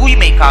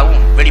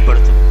தூய்மைக்காகவும்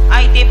வெளிப்படுத்தும்.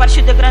 అయితే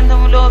పరిశుద్ధ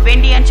గ్రంథములో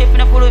వెండి అని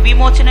చెప్పినప్పుడు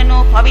విమోచనను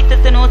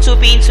పవిత్రతను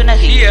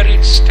చూపించున్నది. Here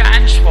it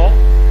stands for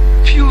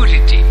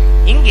purity.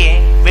 இங்கே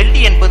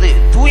வெள்ளி என்பது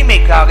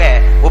தூய்மைக்காக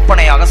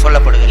ஒப்பனையாக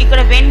சொல்லப்படுகிறது.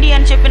 ఇక్కడ వెండి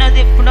అని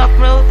చెప్పినది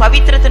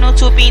పవిత్రతను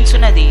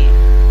చూపించున్నది.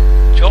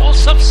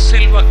 Joseph's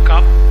silver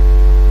cup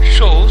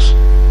shows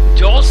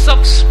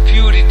Joseph's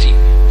purity,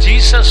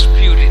 Jesus'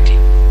 purity.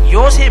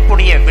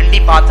 யோசேப்புடைய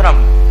வெள்ளி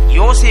பாத்திரம்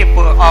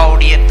யோசேப்பு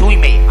அவருடைய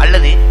தூய்மை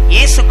அல்லது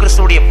இயேசு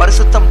கிறிஸ்துவுடைய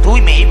பரிசுத்தம்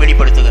தூய்மையை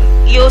வெளிப்படுத்துகிறது.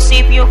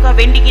 యోసేపు యొక్క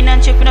వెండి గిన్నె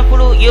అని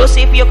చెప్పినప్పుడు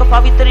యోసేపు యొక్క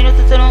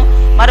పవిత్రతను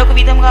మరొక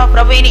విధంగా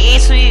ప్రభువైన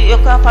యేసు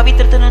యొక్క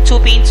పవిత్రతను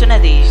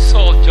చూపించున్నది.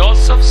 So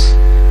Joseph's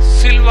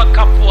silver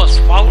cup was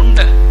found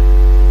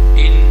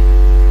in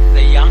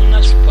the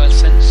youngest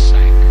person's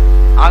sack.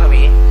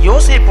 ஆகவே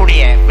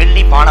யோசேப்புடைய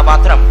வெள்ளி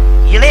பானபாத்திரம்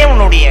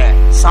இளையவனுடைய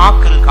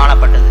சாக்கில்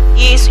காணப்பட்டது.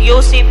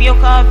 యోసేపు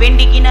యొక్క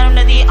వెండి గిన్నె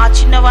ఉన్నది ఆ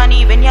చిన్నవాని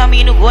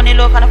బెన్యామీను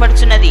గోనెలో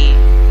కనబడుచున్నది.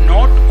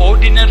 Not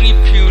ordinary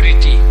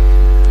purity,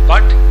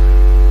 but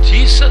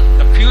Jesus,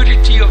 the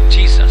purity of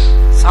Jesus.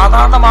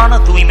 சாதாரணமான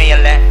தூய்மை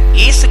அல்ல,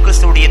 இயேசு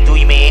கிறிஸ்துவுடைய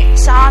தூய்மையே.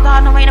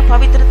 సాధారణమైన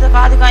పవిత్రత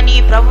కాదు కానీ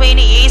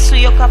ప్రభువైన యేసు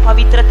యొక్క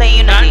పవిత్రత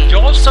అయినది. And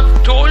Joseph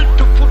told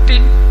to put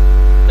in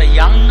the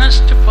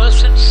youngest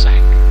person's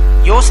sack.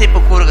 யோசேப்பு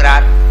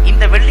கூறுகிறார்,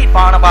 இந்த வெள்ளி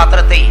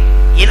பானபாத்திரத்தை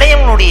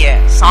இளையவனுடைய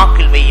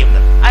சாக்கில்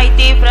வையுங்கள்.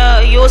 అయితే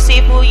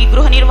యోసేపు ఈ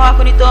గృహ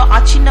నిర్వాహకునితో ఆ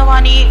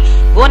చిన్నవాని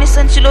గోనె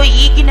సంచిలో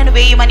ఈ గిన్నెను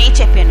వేయమని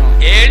చెప్పాను.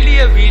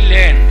 Earlier we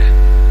learned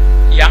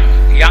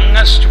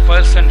youngest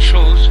person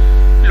shows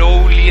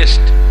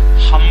lowliest,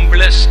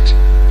 humblest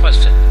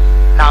person.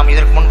 நாம்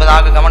இதற்கு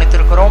முன்பதாக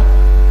கவனித்திருக்கிறோம்,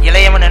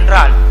 இளையவன்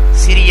என்றால்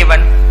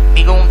சிறியவன்,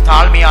 மிகவும்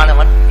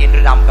தாழ்மையானவன் என்று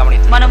நாம்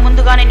கவனித்தோம். మనం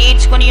ముందుగానే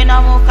నేర్చుకొని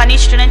ఉన్నాము,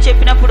 కనిష్ఠుడని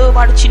చెప్పినప్పుడు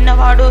వాడు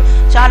చిన్నవాడు,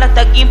 చాలా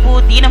తగ్గింపు,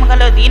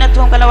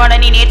 దీనత్వం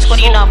గలవాడని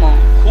నేర్చుకొని ఉన్నాము.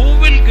 Who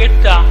will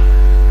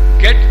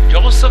get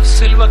Joseph's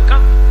silver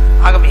cup?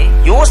 ஆகவே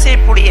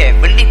யோசேப்புடைய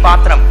வெள்ளி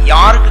பாத்திரம்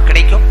யாருக்கு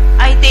கிடைக்கும்?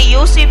 అయితే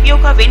యోసేపు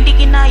యొక్క వెండి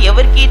గిన్నె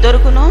ఎవరికి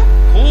దొరుకును?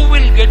 Who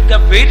will get the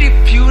very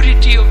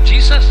purity of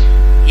Jesus?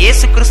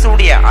 இயேசு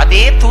கிறிஸ்துவுடைய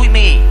அதே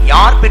தூய்மையை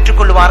யார்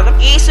பெற்றுக்கொள்வார்கள்?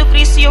 యేసు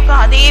క్రీస్తు యొక్క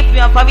అదే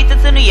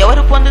పవిత్రతను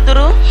ఎవరు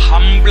పొందుదురు?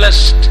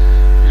 Humblest,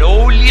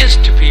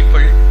 lowliest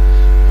people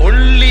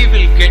only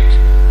will get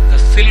the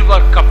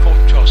silver cup of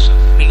Joseph.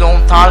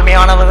 மிகவும்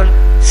தாழ்மையானவர்கள்,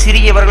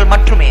 சிறியவர்கள்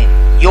மட்டுமே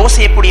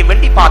யோசேப்புடைய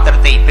வெள்ளி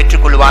பாத்திரத்தை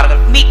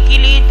பெற்றுக்கொள்வார்கள்.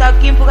 మిక్కిలి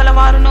తగ్గింపు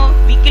గలవారును,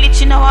 మిక్కిలి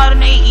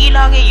చిన్నవారునే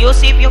ఈలాగే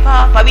యోసేపు యొక్క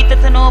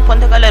పవిత్రతను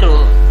పొందగలరు.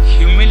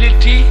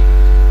 Humility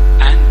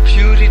and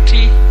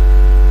purity,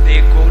 they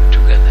go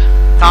together.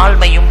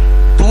 தாழ்மையும்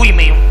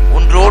தூய்மையும்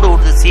ஒன்றோடு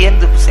ஒன்று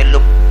சேர்ந்து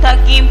செல்லும்.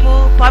 తగ్గింపు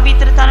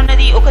పవిత్రత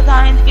అన్నది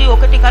ఒకదానికి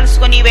ఒకటి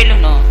కలుసుకొని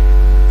వెళ్ళును.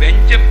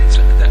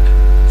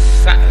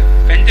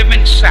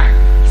 Benjamin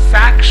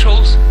sack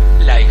shows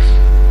life.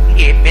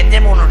 இங்கே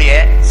பென்ஜமினுடைய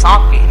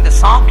சாக்கு, இந்த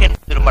சாக்கு என்று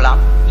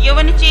திரும்பலாம்.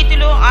 ఎవని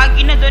చేతిలో ఆ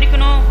గిన్నె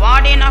దొరికినో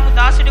వాడే నాకు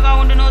దాసుడుగా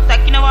ఉండును,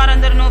 తక్కిన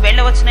వారందరూ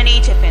వెళ్ళవచ్చునని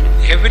చెప్పాను.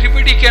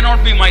 Everybody cannot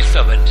be my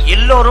servant.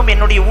 எல்லோரும்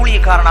என்னுடைய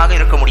ஊழியக்காரனாக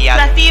இருக்க முடியாது.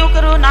 ప్రతి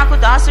ఒక్కరు నాకు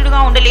దాసుడుగా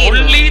ఉండలేరు.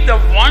 Only the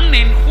one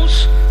in whose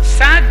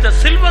sack the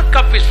silver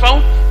cup is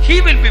found, he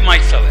will be my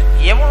servant.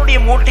 எவனுடைய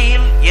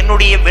மூட்டையில்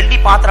என்னுடைய வெள்ளி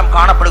பாத்திரம்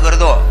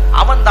காணப்படுகிறதோ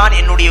அவன் தான்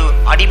என்னுடைய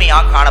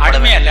அடிமையாக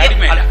காணப்படுவான்.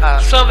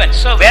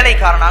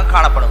 வேலைக்காரனாக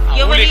காணப்படும்,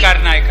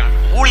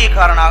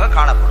 ஊழியக்காரனாக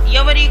காணப்படும்.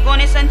 ఎవరి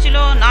గోనె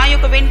సంచిలో నా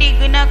యొక్క వెండి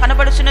గిన్నె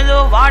కనబడుచున్నదో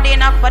వాడే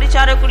నాకు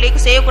పరిచారకుడు లేక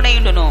సేవకుడై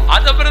ఉండును.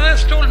 Other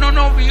brothers told,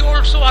 no, we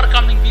also are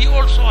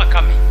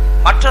coming.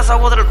 மற்ற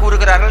சகோதரர்கள்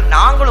கூறுகிறார்கள்,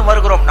 நாங்களும்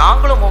வருகிறோம்,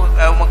 நாங்களும்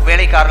உமக்கு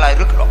வேலைக்காரர்களா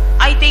இருக்கிறோம்.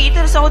 అయితే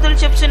ఇతర సహోదరులు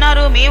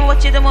చెప్తున్నారు, మేము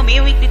వచ్చేదము,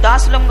 మేము ఈ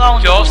దాసులంగా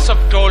ఉంటాము.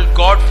 Joseph told,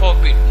 God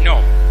forbid, no.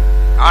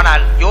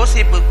 ஆனால்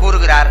யோசேப்பு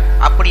கூறுகிறார்,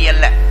 அப்படி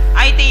அல்ல.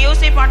 అయితే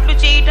యోసేపు అట్లు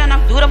చేయుట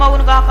నాకు దూరం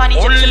అవును గాక అని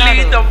చెప్తున్నాడు.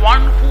 Only the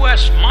one who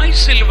has my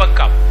silver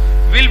cup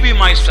will be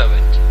my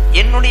servant.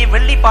 என்னுடைய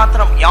வெள்ளி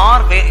பாத்திரம்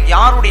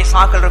யாருடைய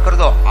சாக்கில்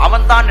இருக்கிறதோ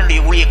அவன் தான் என்னுடைய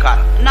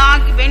ஊழியக்காரன்.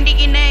 నాకు వెండి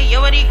గిన్నె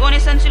ఎవరి గోనె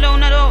సంచిలో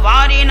ఉన్నారో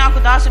వారే నాకు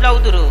దాసులు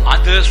అవుదురు.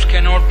 Others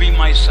cannot be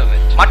my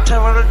servant.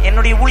 மற்றவர்கள்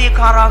என்னுடைய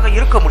ஊழியக்காரராக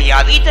இருக்க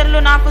முடியாது. ఇతరులు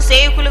నాకు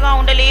సేవకులుగా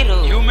ఉండలేరు.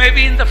 You may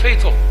be in the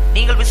faith home.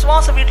 நீங்கள்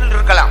விசுவாச வீட்டில்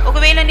இருக்கலாம்.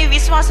 ఒకవేళ నీ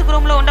విశ్వాస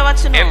గృహంలో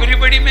ఉండవచ్చును.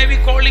 Everybody may be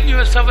calling you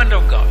a servant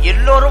of God.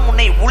 எல்லோரும்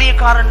உன்னை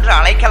ஊழியக்காரன் என்று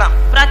அழைக்கலாம்.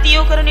 ప్రతి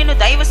ఒక్కరు నిన్ను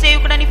దైవ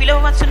సేవకుడని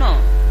పిలవవచ్చును.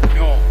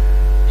 No.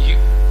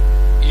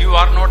 You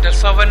are not a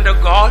servant of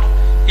God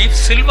if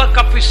silver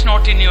cup is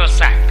not in your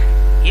sack.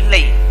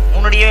 இல்லை,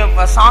 உன்னுடைய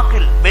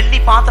சாக்கில் வெள்ளி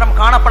பாத்திரம்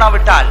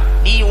காணப்படாவிட்டால்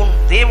நீ உன்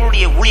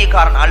தேவனுடைய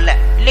ஊழியக்காரன் அல்ல.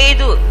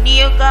 లేదు, నీ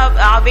యొక్క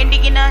ఆ వెండి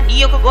గిన్నె నీ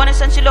యొక్క గోనె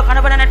సంచిలో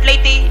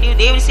కనబడనట్లయితే నీవు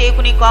దేవుని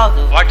సేవకుని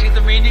కాదు. What is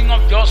the meaning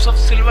of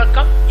Joseph's silver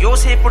cup?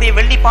 யோசேப்புடைய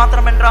வெள்ளி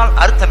பாத்திரம் என்றால்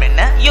அர்த்தம்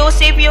என்ன?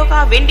 యోసేపు యొక్క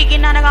వెండి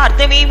గిన్నె అనగా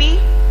అర్థమేమి?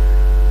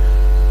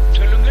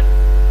 சொல்லுங்க,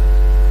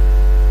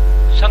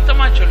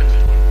 சத்தமா சொல்லுங்க.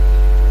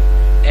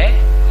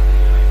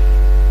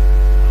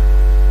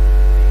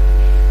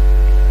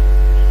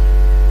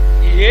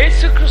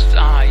 இயேசு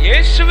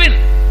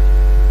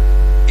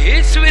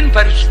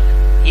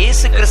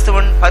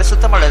கிறிஸ்துவின்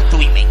பரிசுத்தம் அல்லது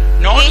தூய்மை.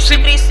 యేసు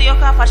క్రీస్తు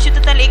యొక్క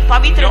పరిశుద్ధత లేక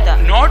పవిత్రత.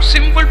 Not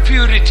simple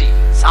purity.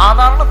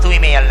 சாதாரண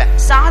தூய்மை அல்ல.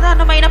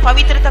 సాధారణమైన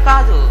పవిత్రత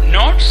కాదు.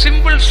 Not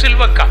simple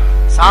silver cup.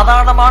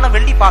 சாதாரணமான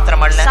வெள்ளி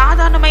பாத்திரம் அல்ல.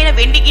 సాధారణమైన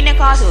వెండి గిన్నె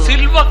కాదు.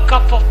 Silver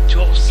cup of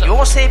Joseph.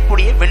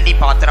 யோசேப்புடைய வெள்ளி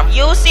பாத்திரம்.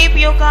 యోసేపు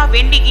యొక్క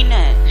వెండి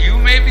గిన్నె. You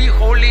may be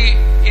holy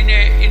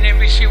in a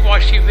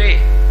wishy-washy way.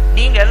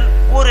 நீங்கள்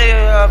ஒரு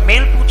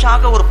మేల్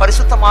పూచాగా ஒரு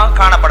பரிசுத்தமாக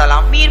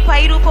காணப்படலாம். మీరు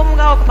పై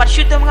రూపముగా ఒక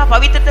పరిశుద్ధముగా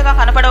పవిత్రతగా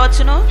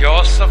కనపడవచ్చును.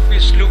 Joseph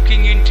is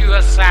looking into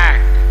a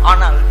sack.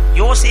 ஆனால்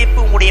யோசேப்பு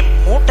உங்களுடைய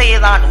மூட்டையை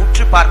தான்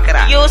உற்று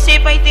பார்க்கிறார்.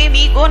 యోసేపు అయితే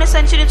మీ గోనె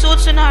సంచిని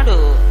చూస్తున్నాడు.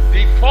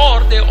 Before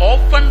they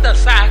opened the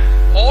sack,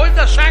 all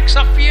the sacks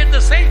appeared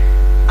the same.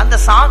 அந்த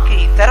சாக்கை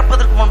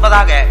திறப்பதற்கு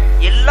முன்பதாக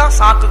எல்லா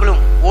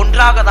சாக்குகளும்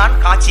ஒன்றாக தான்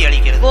காட்சி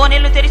அளிக்கிறது.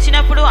 గోనెలు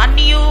తెరిచినప్పుడు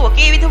అన్నియు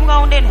ఒకే విధముగా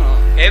ఉండెను.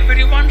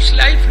 Everyone's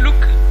life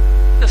look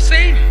the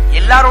same.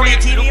 எல்லாருடைய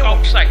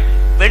ஜீவியம்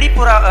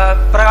வெளிப்புற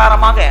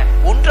பிரகாரமாக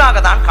ஒன்றாக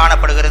தான்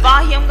காணப்படுகிறது.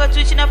 బాహ్యంగా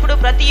చూచినప్పుడు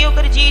ప్రతి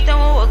ఒక్కరి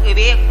జీవితము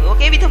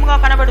ఒకే విధముగా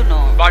కనబడును.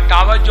 But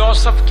our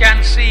Joseph can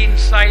see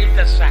inside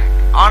the sack.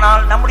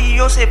 ஆனால் நம்முடைய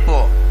யோசேப்போ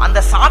அந்த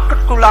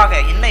சாக்குக்குள்ளாக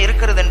என்ன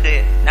இருக்கிறது என்று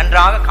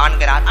நன்றாக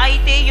காண்கிறார்.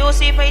 అయితే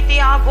యోసేపు అయితే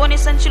ఆ గోనె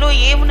సంచిలో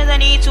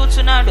ఏమున్నదని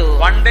చూస్తున్నాడు.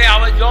 One day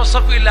our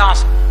Joseph will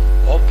ask,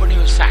 open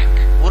your sack.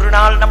 ஒரு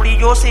நாள் நம்முடைய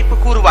யோசேப்பு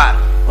கூறுவார்,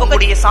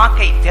 உங்களுடைய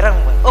சாக்கை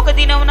திறவுము. ఒక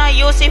దినమున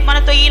యోసేపు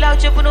మనతో ఇలా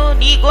చెప్పును,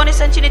 నీ గోనె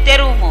సంచిని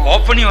తెరువుము.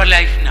 Open your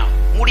life now.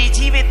 உங்களுடைய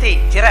ஜீவியத்தை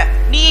திற.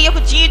 నీ యొక్క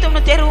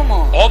జీవితమును తెరువుము.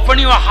 Open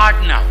your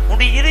heart now.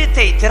 உங்களுடைய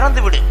இதயத்தை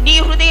திறந்து விடு. నీ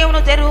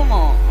హృదయమును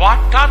తెరువుము.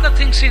 What are the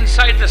things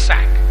inside the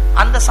sack?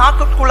 அந்த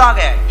சாக்குக்குள்ளாக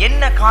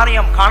என்ன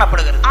காரியம்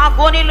காணப்படுகிறது? ఆ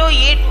గోనెలో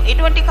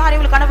ఎటువంటి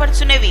కార్యములు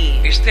కనబడుచున్నవి?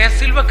 Is there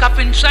silver cup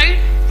inside?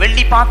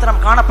 வெள்ளி பாத்திரம்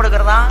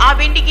காணப்படுகிறதா? ఆ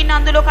వెండి గిన్నె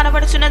అందులో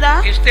కనబడుచున్నదా?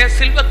 Is there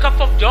silver cup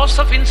of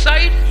Joseph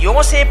inside?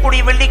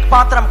 யோசேப்புடைய வெள்ளி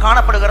பாத்திரம்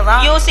காணப்படுகிறதா?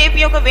 యోసేపు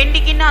యొక్క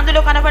వెండి గిన్నె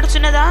అందులో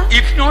కనబడుచున్నదా?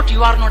 If not,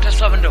 you are not a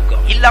servant of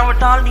God.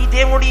 இல்லாவிட்டால் நீ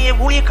தேவனுடைய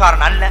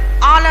ஊழியக்காரன் அல்ல.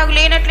 అలాగ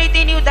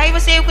లేనట్లయితే నీవు దైవ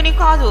సేవకుని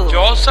కాదు.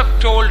 Joseph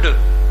told,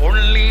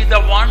 only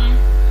the one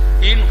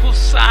in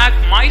whose sack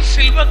my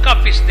silver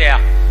cup is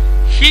there,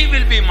 he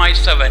will be my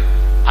servant.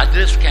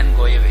 Others can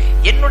go away.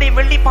 என்னுடைய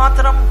வெள்ளி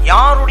பாத்திரம்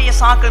யாருடைய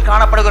சாக்கில்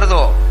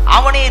காணப்படுகிறதோ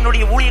அவனே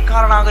என்னுடைய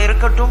ஊழியக்காரனாக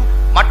இருக்கட்டும்,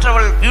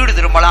 மற்றவள் வீடு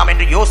திரும்பலாம்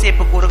என்று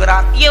யோசேப்பு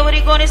கூறுகிறார். ఎవరి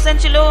గోనె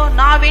సంచిలో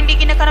నా వెండి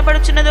గిన్నె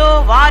కనబడుచున్నదో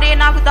వారే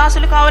నాకు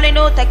దాసులు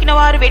కావాలెను, తక్కిన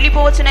వారు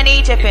వెళ్ళిపోవచ్చునని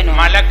చెప్పాను.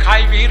 Malachi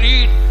we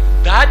read,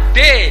 that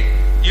day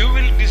you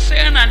will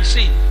discern and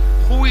see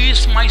who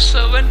is my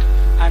servant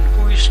and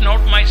who is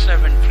not my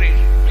servant.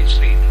 Please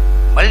read.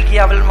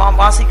 மல்கியாவில்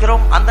நாம்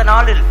வாசிக்கிறோம், அந்த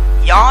நாளில்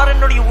யார்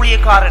என்னுடைய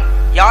ஊழியக்காரன்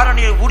யார்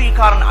என்னுடைய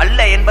ஊழியக்காரன் அல்ல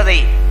என்பதை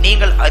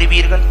நீங்கள்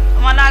அறிவீர்கள்.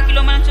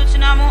 మలాకిలో మనం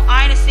చూస్తున్నాము,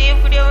 ఆయన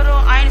సేవకుడు ఎవరో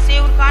ఆయన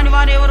సేవకుడు కాని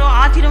వారు ఎవరో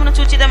ఆ దినమున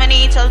చూచిదమని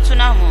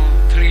చదువుతున్నాము.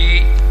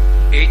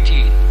 3:18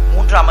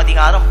 3వ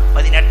అధికారం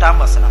 18వ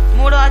వచనం.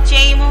 3వ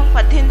అధ్యాయము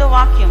 18వ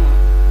వాక్యము.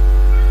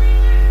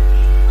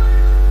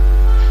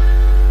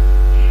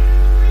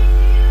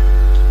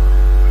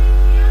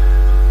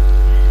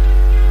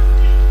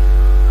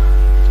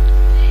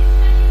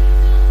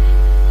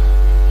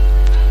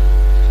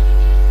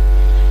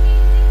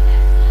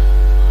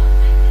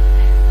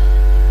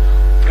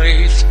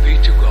 Praise be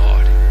to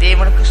God.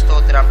 தேவனுக்கு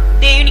ஸ்தோத்திரம்.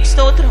 దేవునికి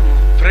స్తోత్రము.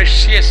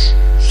 Precious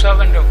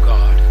servant of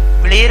God.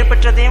 விலையேற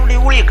பெற்ற தேவனுடைய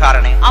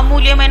ஊழியக்காரனே,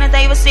 అమూల్యమైన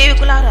దైవ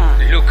సేవకులారా,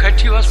 look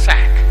at your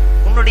sack.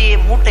 உன்னுடைய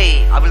மூட்டையை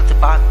அவிழ்த்து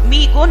பார்.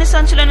 మీ గోనె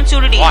సంచులను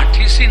చూడండి. What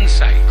is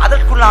inside?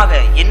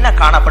 அதற்குள்ளாக என்ன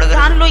காணப்படுகிறது?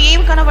 దానిలో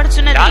ఏం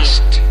కనబడుచున్నది?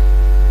 Lust,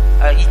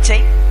 ఇచ్చై,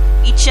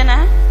 ఇచ్చన,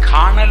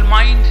 carnal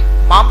mind,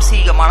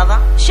 మాంసీకమానదా,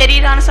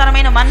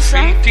 శరీరానుసారమైన మనసు,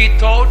 filthy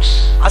thoughts,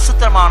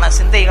 అశుద్ధమైన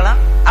సిందేகளா,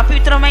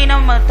 అపవిత్రమైన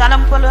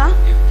తలంపులు.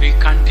 If we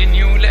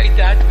continue like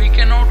that, we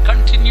cannot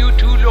continue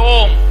too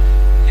long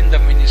in the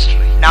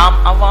ministry. நாம்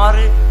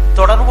அவ்வாறு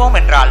தொடர்வோம்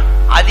என்றால்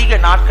அதிக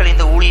நாட்கள்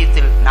இந்த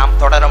ஊழியத்தில் நாம்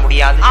தொடர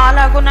முடியாது.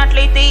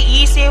 అలాగున్నట్లయితే ఈ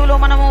సేవలో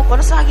మనము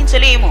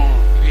కొనసాగించలేము.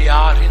 We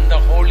are in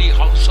the holy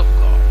house of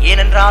God.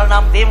 ஏனென்றால்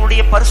நாம்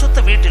தேவனுடைய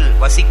பரிசுத்த வீட்டில்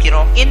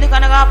வசிக்கிறோம்.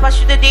 ఎందుకనగా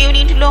పరిశుద్ధ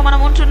దేవుని ఇంటిలో మనం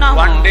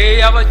ఉంటున్నాము. One day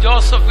our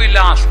Joseph will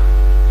ask,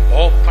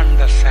 open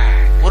the sack.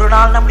 ஒரு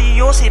நாள் நம்முடைய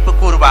யோசேப்பு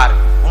கூறுவார்,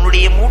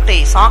 உன்னுடைய மூட்டை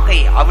சாக்கை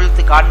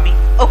அவிழ்த்து காண்பி.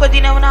 ఒక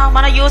దినమున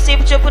మన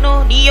యోసేపు చెప్పును,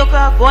 నీ యొక్క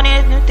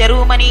గోనెను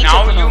తెరువుమని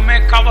చెప్పును. Now you may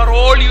cover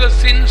all your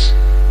sins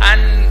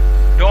and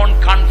don't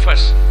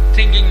confess,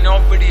 thinking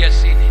nobody has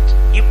seen it.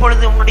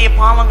 இப்பொழுது உன்னுடைய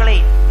பாவங்களை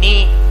நீ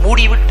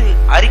மூடிவிட்டு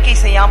அறிக்கை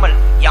செய்யாமல்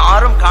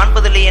யாரும்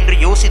காண்பதில்லை என்று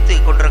யோசித்து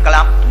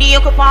கொண்டிருக்கலாம். నీ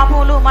యొక్క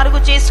పాపములు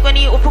మరుగు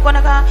చేసుకొని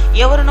ఒప్పుకొనగా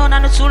ఎవరునో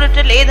నన్ను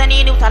చూడటం లేదని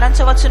నువ్వు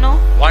తలంచవచ్చును.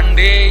 One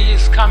day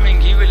is coming,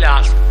 he will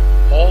ask,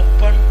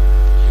 open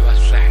your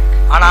sack.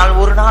 ஆனால்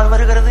ஒரு நாள்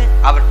வருகிறது,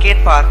 அவர்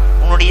கேட்பார்,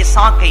 உன்னுடைய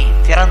சாக்கை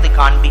திறந்து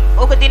காண்பி.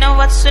 ఒక దినం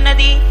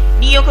వస్తున్నది,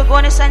 నీ యొక్క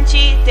గోనె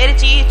సంచి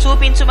తెరిచి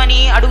చూపించుమని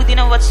అడుగు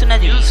దినం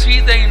వస్తున్నది. You see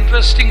the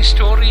interesting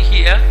story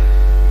here.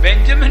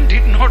 Benjamin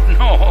did not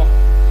know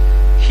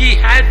he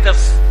had the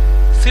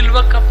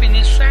silver cup in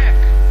his sack.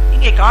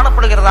 இங்கே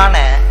காணப்படுகிறதான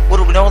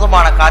ஒரு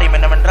வினோதமான காரியம்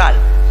என்னவென்றால்,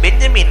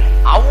 பெஞ்சமின்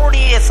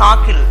அவனுடைய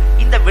சாக்கில்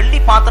இந்த வெள்ளி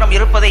பாத்திரம்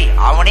இருப்பதை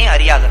அவனே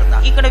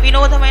அறியாதிருந்தான். ఇక్కడ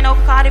వినోదమైన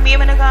ఒక కార్యం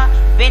ఏమనగా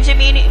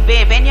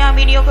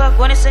బెన్యామీన్ యొక్క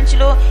గోనె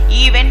సంచిలో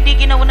ఈ వెండి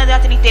గిన్నె ఉన్నది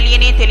అతనికి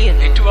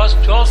తెలియదు. It was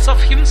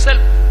Joseph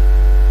himself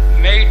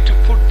made to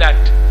put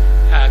that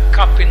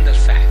cup in the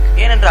sack.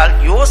 ஏனென்றால்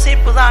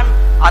யோசேப்பு தான்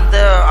அந்த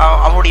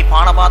அவருடைய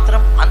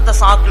பானபாத்திரம் அந்த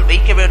சாக்கில்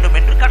வைக்க வேண்டும்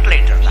என்று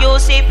கட்டளையிட்டார்.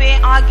 యోసేపే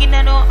ఆ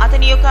గిన్నెను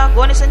అతని యొక్క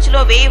గోనె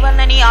సంచిలో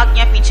వేయవలనని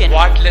ఆజ్ఞాపించాడు.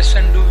 What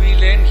lesson do we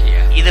learn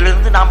here?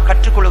 இதிலிருந்து நாம்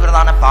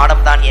கற்றுக்கொள்கிறதான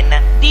பாடம் தான்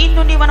என்ன? దీని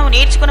నుండి మనం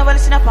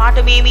నేర్చుకోవలసిన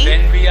పాఠం ఏమి?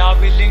 When we are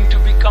willing to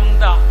become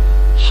the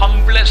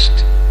humblest,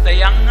 the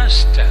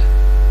youngest,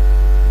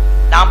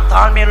 நாம்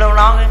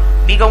தாழ்மையுள்ளவனாக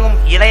மிகவும்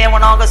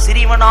இளையவனாக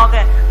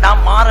சிறியவனாக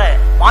நாம் மாற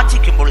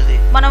வாஞ்சிக்கும் பொழுது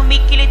మనం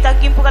మిక్కిలి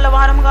తగ్గింపు గల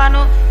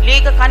వారముగాను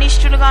లేక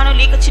కనిష్ఠులుగాను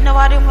లేక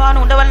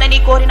చిన్నవారముగాను ఉండవలనని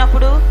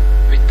కోరినప్పుడు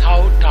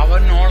without our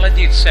knowledge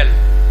itself,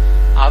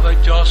 our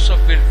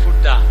Joseph will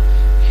put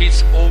his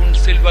own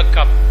silver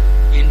cup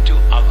into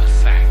our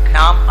sack.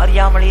 நாம்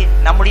அறியாமலே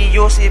நம்முடைய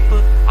யோசேப்பு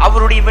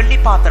அவருடைய வெள்ளி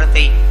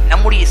பாத்திரத்தை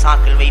நம்முடைய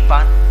சாக்கில்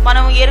வைப்பார்.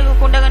 మనం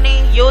ఎరుగుకుండగానే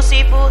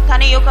యోసేపు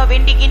తన యొక్క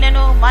వెండి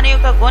గిన్నెను మన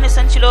యొక్క గోనె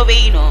సంచిలో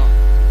వేయును.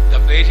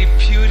 The very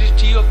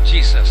purity of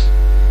Jesus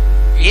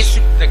is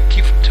the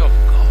gift of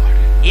God.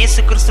 இயேசு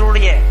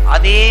கிறிஸ்துவுடைய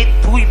அதே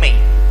தூய்மை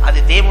அது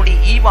தேவனுடைய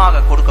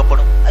ஈவாக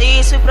கொடுக்கப்படும்.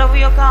 యేసు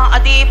ప్రభు యొక్క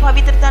అదే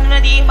పవిత్రత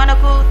అనేది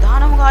మనకు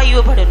దానముగా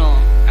ఇవ్వబడును.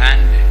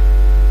 And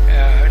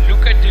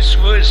look at this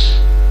verse,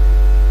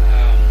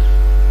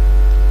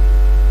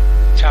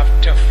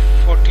 chapter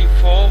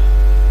 44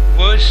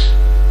 verse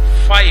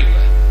 5.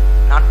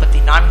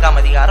 44వ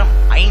అధ్యాయం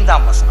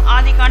 5వ వచనం.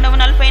 ఆదికాండము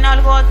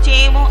 44వ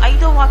అధ్యాయము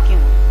 5వ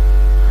వాక్యము.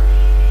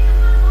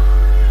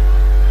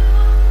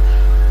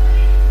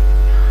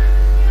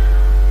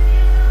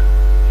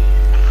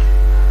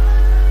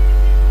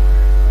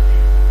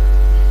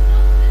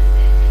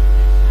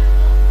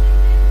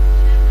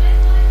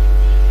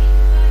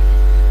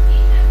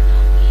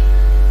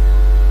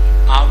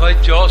 Our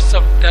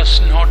Joseph does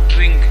not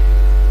drink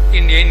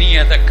in any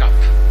other cup.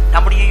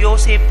 நம்முடைய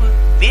யோசேப்பு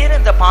வேற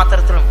எந்த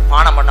பாத்திரத்திலும்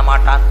பானம் பண்ண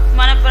மாட்டார்.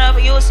 మన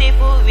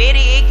యోసేపు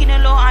వేరే ఏ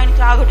గిన్నెలో ఆయన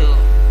త్రాగడు.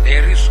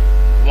 There is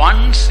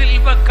one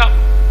silver cup.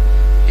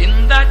 In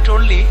that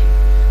only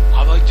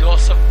our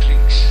Joseph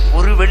drinks.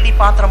 ஒரு வெள்ளி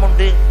பாத்திரம்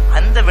உண்டு.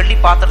 அந்த வெள்ளி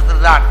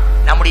பாத்திரத்தில் தான்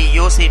நம்முடைய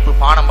யோசேப்பு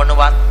பானம்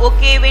பண்ணுவார்.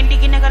 ఒకే వెండి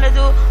గిన్నె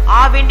గలదు.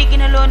 ఆ వెండి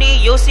గిన్నెలోనే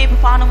యోసేపు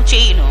పానము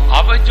చేయును.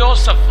 Our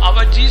Joseph,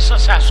 our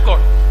Jesus has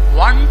got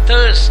one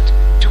thirst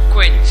to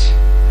quench.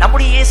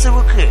 நம்முடைய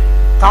இயேசுவுக்கு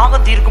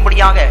தாகம்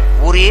தீர்க்கும்படியாக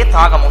ஒரே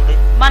தாகம் உண்டு.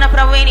 మన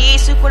ప్రభువైన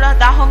యేసు కూడా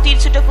దాహం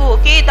తీర్చుటకు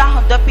ఒకే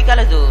దాహం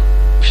దప్పికలదు.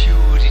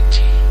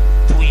 Purity.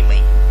 தூய்மை.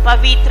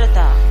 పవిత్రత.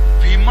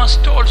 We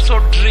must also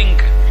drink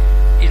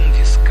in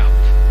this cup.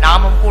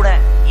 நாமும் கூட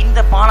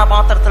இந்த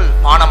பானபாத்திரத்தில்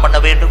பானம் பண்ண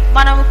வேண்டும்.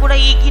 మనము కూడా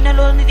ఈ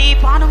గిన్నెలోనిది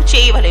పానం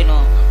చేయవలెను.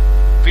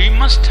 We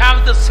must have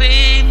the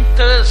same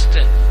thirst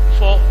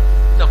for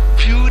the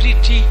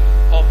purity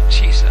of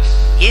Jesus.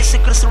 இயேசு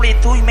கிறிஸ்துவுடைய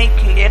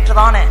தூய்மைக்கு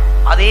ஏற்றதான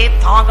அதே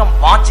தாகம்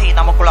வாஞ்சை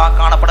நமக்குள்ள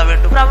காணப்பட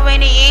வேண்டும்.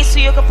 ప్రభువైన యేసు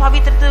యొక్క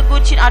పవిత్రత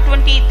గురించి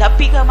అటువంటి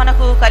దప్పిక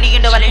మనకు కలిగి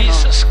ఉండవలెను.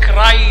 Jesus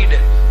cried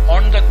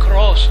on the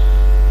cross,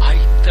 I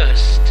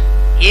thirst.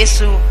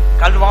 இயேசு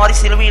கல்வாரி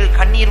சிலுவையில்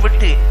கண்ணீர்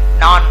விட்டு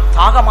நான்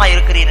தாகமாய்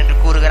இருக்கிறேன் என்று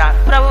கூறுகிறார்.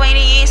 ప్రభువైన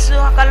యేసు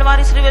ఆ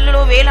కల్వారి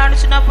శిలువలో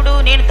వేలాడుచున్నప్పుడు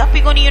నేను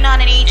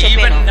దప్పికొనియున్నానని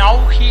చెప్పాను. Even now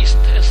he is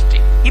thirsty.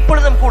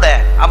 இப்பொழுதும் கூட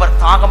அவர்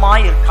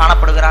தாகமாய்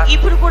காணப்படுகிறார்.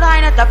 ఇప్పుడు కూడా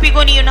ఆయన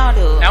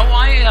దప్పికొనియున్నాడు. Now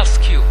I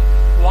ask you,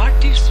 what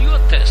is your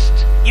thirst?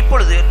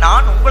 இப்பொழுது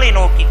நான் உங்களை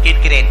நோக்கி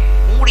கேட்கிறேன்,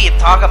 உங்களுடைய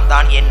தாகம்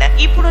தான் என்ன?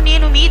 ఇప్పుడు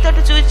నేను మీ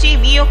తట్టు చూచి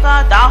మీ యొక్క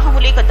దాహము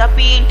లేక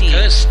దప్పి ఏంటి?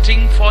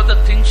 Thirsting for the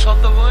things of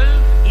the world?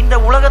 இந்த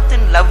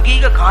உலகத்தின்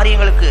లౌకిక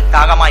కార్యங்களுக்கு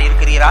தாகமாய்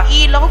இருக்கிறீரா?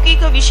 ఈ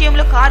లౌకిక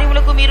విషయముల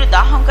కార్యములకు మీరు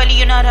దాహం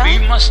కలిగి ఉన్నారా? We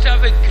must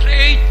have a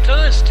great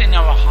thirst in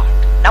our heart.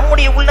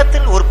 நம்முடைய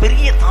உள்ளத்தில் ஒரு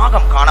பெரிய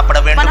தாகம் காணப்பட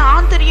మన வேண்டும்.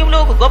 ఆంతర్యంలో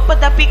ఒక గొప్ప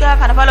దప్పిక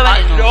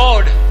కనబడవలెను.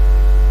 Lord,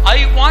 I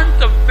want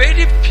the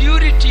very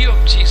purity of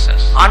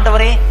Jesus.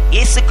 ஆண்டவரே,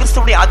 இயேசு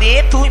கிறிஸ்துவுடைய அதே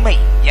தூய்மை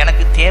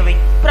எனக்கு தேவை.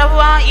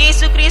 ప్రభువా,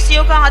 యేసుక్రీస్తు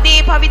యొక్క అదే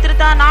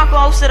పవిత్రత నాకు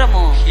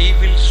అవసరము. He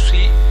will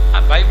see,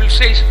 Bible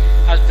says,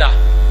 as the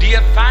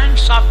deer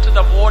pants after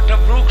the water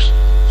brooks,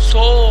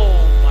 so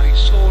my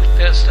soul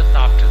thirsteth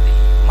after thee.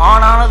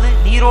 மானானது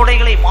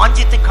நீரோடைகளை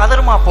வாஞ்சித்து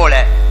கதறுமா போல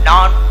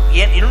நான்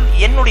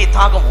என்னுடைய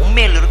தாகம்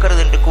உண்மையில்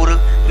இருக்கிறது என்று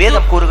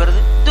வேதம் கூறுகிறது.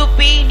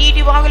 దుప్పి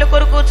నీటి వాగుల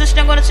కొరకు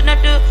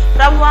తృష్ణగొనుచున్నట్టు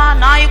ప్రభువా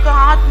నా యొక్క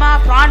ఆత్మ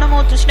ప్రాణము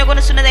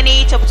తృష్ణగొనుచున్నదని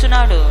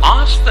చెప్పుచున్నాడు.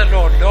 Ask the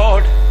Lord,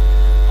 Lord,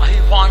 I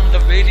want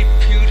the very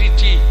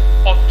purity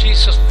of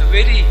Jesus, the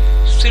very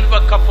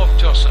silver cup of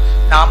Joseph.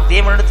 நாம்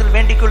தேவனிடத்தில்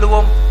வேண்டிக்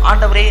கொள்வோம்,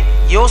 ஆண்டவரே,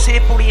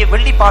 யோசேப்புடைய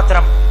வெள்ளி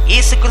பாத்திரம்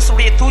இயேசு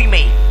கிறிஸ்துவுடைய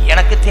தூய்மை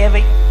எனக்கு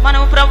தேவை.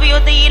 మనము ప్రభు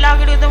యొద్ద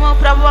ఇలాగడుగుదాము,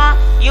 ప్రభువా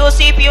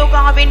యోసేపు యొక్క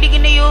ఆ వెండి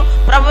గిన్నెయు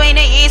ప్రభువైన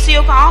యేసు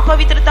యొక్క ఆ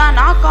పవిత్రత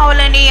నాకు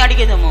కావాలని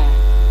అడిగేదము.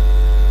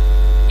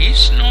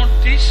 Is not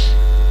this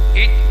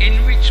it in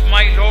which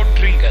my Lord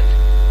drinketh?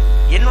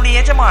 என்னுடைய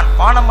எஜமான்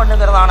பானம்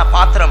பண்ணுகிறதான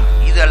பாத்திரம்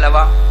இது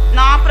அல்லவா?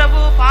 నా ప్రభు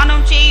పానం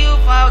చేయు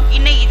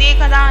గిన్నె ఇదే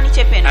కదా అని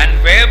చెప్పాను. And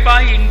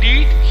whereby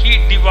indeed he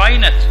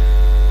divineth.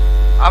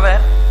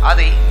 அவர்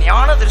அதை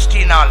ஞான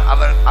திருஷ்டியினால்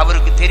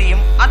அவருக்கு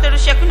தெரியும். అతడు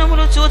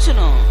శకునములు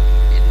చూచును.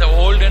 In the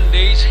olden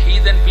days,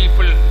 heathen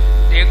people,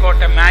 they got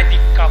a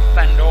magic cup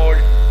and all.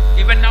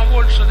 Even now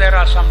also there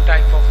are some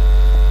type of,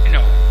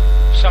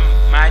 some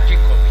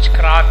magic or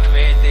witchcraft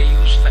where they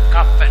use the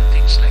cup and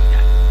things like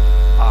that.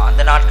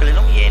 அந்த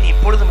நாட்களிலும் ஏன்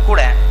இப்பொழுதும்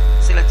கூட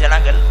சில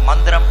ஜனங்கள்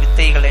மந்திரம்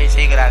வித்தைகளை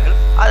செய்கிறார்கள்,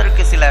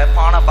 அதற்கு சில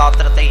பான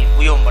பாத்திரத்தை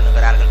உபயோகம்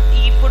பண்ணுகிறார்கள்.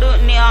 ఇప్పుడు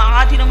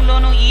ఆ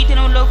దినంలోను ఈ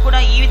దినంలో కూడా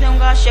ఈ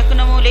విధంగా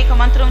శకునము లేక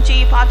మంత్రం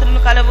చేయి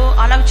పాత్రలు కలవు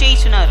అలా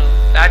చేయిస్తున్నారు.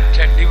 That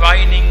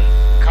divining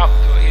cup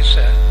is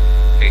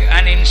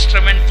an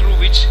instrument through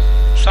which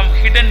some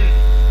hidden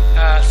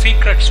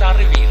secrets are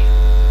revealed.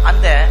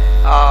 அந்த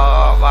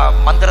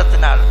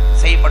மந்திரத்தினால்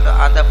செய்யப்பட்ட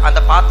அந்த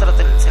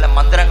பாத்திரத்தில் சில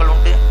மந்திரங்கள்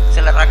உண்டு,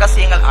 சில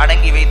ரகசியங்கள்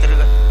அடங்கி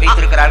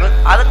வைத்திருக்கிறார்கள்.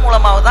 அதன்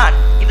மூலமாக தான்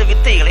இந்த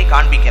வித்தைகளை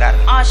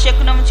காண்பிக்கிறார்கள். ఆ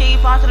శకునం చేయి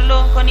పాత్రలో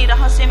కొన్ని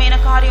రహస్యమైన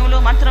కార్యములు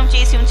మంత్రం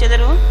చేసి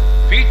ఉంచెదరు.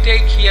 We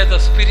take here the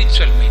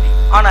spiritual meaning.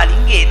 ஆனால்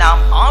இங்கே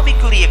நாம்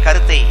ஆவிக்குரிய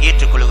கருத்தை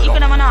ஏற்றுக்கொள்கிறோம்.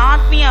 ఇక్కడ మన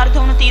ఆత్మీయ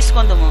అర్థమును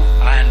తీసుకొందుము.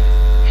 And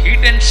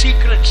hidden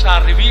secrets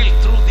are revealed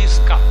through this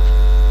cup.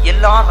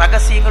 எல்லா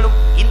ரகசியங்களும்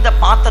இந்த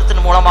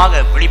பாத்திரத்தின்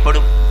மூலமாக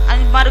வெளிப்படும்.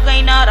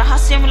 మరుగైన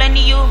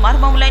రహస్యములన్నీయు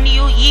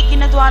మర్మములన్నీయు ఈ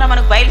గిన్నె ద్వారా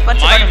మనకు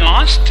బయలుపరచబడును. My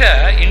master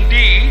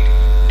indeed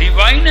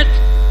divineth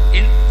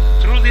in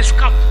through this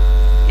cup.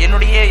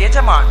 என்னுடைய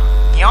எஜமான்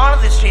ஞான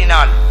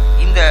திருஷ்டியினால்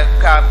இந்த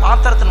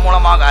பாத்திரத்தின்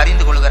மூலமாக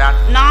அறிந்து கொள்கிறான்.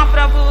 నా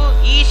ప్రభు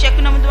ఈ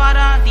శకునం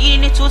ద్వారా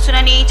దీనిని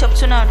చూచునని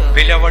చెప్తున్నాడు.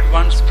 Beloved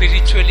one,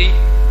 spiritually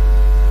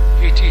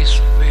it is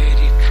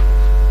very true.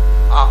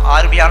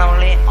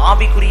 ஆர்வியானவர்களே,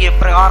 ஆவிக்குரிய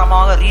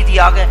பிரகாரமாக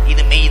ரீதியாக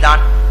இது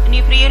மெய்தான். నీ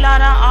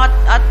ప్రియులారా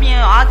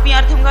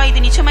ఆత్మీయార్థంగా ఇది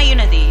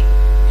నిజమైనది.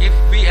 If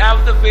we have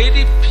the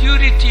very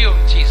purity of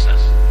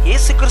Jesus,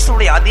 యేసు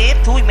క్రీస్తువుடைய அதே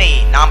தூய்மையை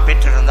நாம்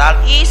பெற்றிருந்தால்,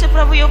 యేసు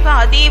ప్రభు యొక్క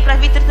అదే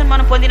పవిత్రతను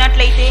మనం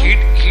పొందినట్లయితే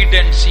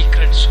hidden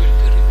secrets will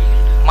be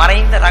revealed.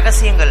 மறைந்த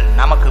ரகசியங்கள்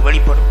நமக்கு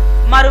வெளிப்படும்.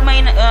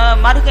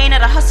 మరుగైన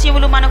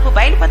రహస్యములు మనకు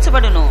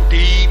బయలుపరచబడును.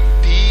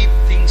 Deep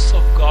things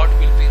of God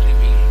will be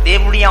revealed.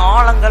 దేవుని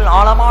ఆళంగల్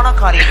ఆళமான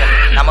కార్యங்கள்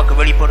நமக்கு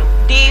வெளிப்படும்.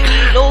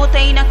 దేవుని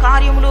లోతైన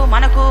కార్యములు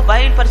మనకు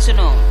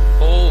బయలుపరచును.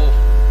 Oh,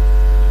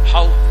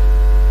 how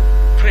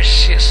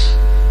precious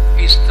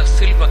is the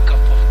silver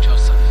cup of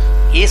Joseph.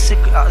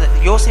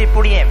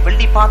 யோசேப்புடைய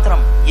வெள்ளி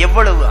பாத்திரம்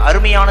எவ்வளவு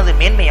அருமையானது,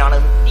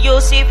 மேன்மையானது.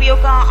 యోసేపు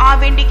యొక్క ఆ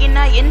వెండి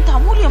గిన్నె ఎంత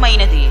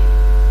అమూల్యమైనది.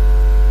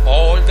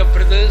 All the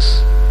brothers'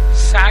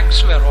 sacks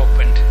were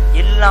opened.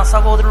 எல்லா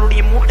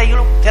சகோதரர்களுடைய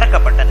மூட்டைகளும்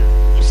திறக்கப்பட்டது.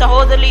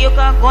 సహోదరుల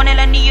యొక్క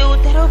గోనెలన్నీయు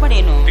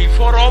తెరవబడెను.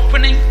 Before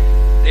opening,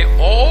 they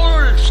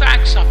all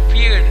sacks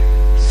appeared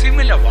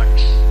similar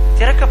ones.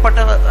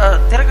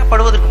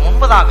 திறக்கப்படுவதற்கு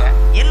முன்பதாக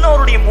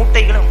எல்லோருடைய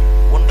மூட்டைகளும்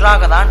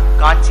ஒன்றாக தான்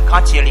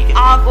காட்சியளிக்கிறது.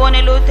 ఆ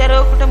గోనెలు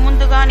తెరవక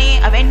ముందుగానే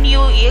అవన్నీ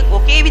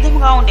ఒకే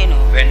విధముగా ఉండెను.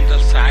 When the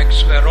sacks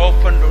were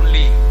opened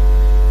only,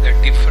 the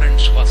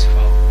difference was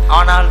found.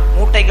 ஆனால்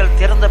மூட்டைகள்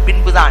திறந்த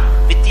பின்புதான்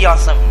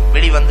வித்தியாசம்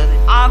வெளிவந்தது.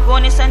 ఆ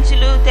గోనె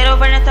సంచులు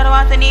తెరవబడిన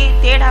తర్వాతనే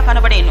తేడా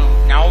కనబడెను.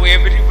 Now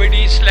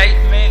everybody's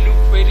life may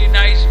look very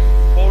nice,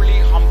 holy,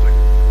 humble.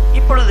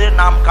 இப்பொழுது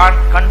நாம்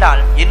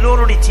கண்டால்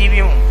எல்லோருடைய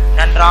ஜீவியமும்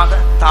நன்றாக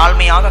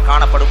தாழ்மையாக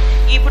காணப்படும்.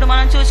 ఇప్పుడు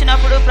మనం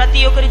చూసినప్పుడు ప్రతి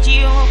ఒక్కరి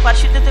జీవితం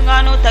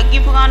పరిశుద్ధంగాను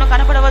తగ్గింపుగాను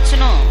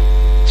కనపడవచ్చును.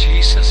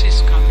 Jesus is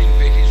coming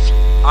very soon.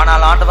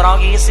 ஆனால்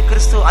ஆண்டவராகிய இயேசு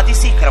கிறிஸ்து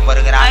அதிசீக்கிரம்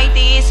வருகிறார்.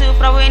 అయితే యేసు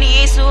ప్రభువైన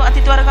యేసు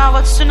అతి త్వరగా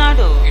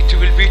వస్తున్నాడు. It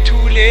will be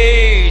too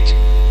late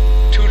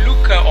to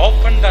look,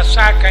 open the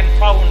sack and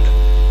found,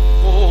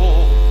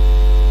 oh,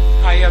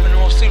 I have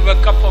no silver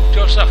cup of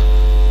Joseph,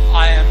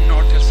 I am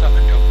not a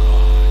servant of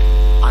God.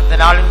 அந்த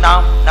நாளில்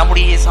நாம்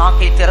நம்முடைய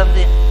சாக்கை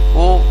திறந்து,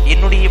 ஓ,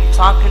 என்னுடைய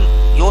சாக்கில்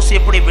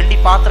யோசேப்புடைய வெள்ளி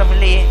பாத்திரம்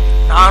இல்லையே,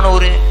 நான்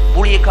ஒரு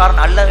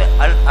ஊழியக்காரன்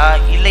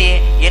இல்லையே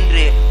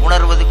என்று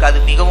உணர்வதற்கு அது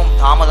மிகவும்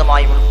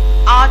தாமதமாய்விடும்.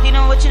 ఆ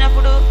దినం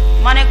వచ్చినప్పుడు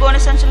మన గోనె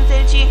సంచులు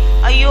తెరిచి,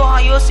 అయ్యో ఆ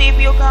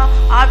యోసేపు యొక్క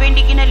ఆ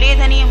వెండి గిన్నె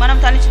లేదని మనం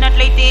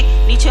తలచినట్లయితే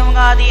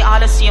నిజంగా అది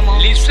ఆలస్యము.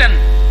 Listen,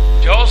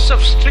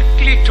 Joseph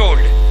strictly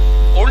told,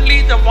 only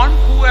the one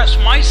who has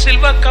my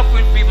silver cup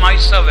will be my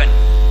servant,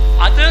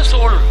 others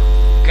all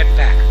get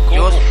back.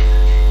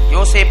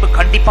 யோசேப்பு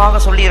கண்டிப்பாக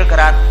சொல்லி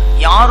இருக்கிறார்,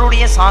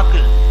 யாருடைய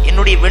சாக்கில்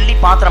என்னுடைய வெள்ளி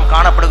பாத்திரம்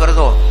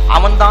காணப்படுகிறதோ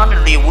அவன்தான்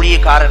என்னுடைய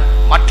ஊழியக்காரன்,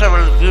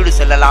 மற்றவர்கள் வீடு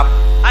செல்லலாம்.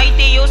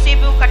 అయితే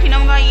యోసేపు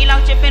కఠినంగా ఇలా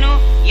చెప్పెను,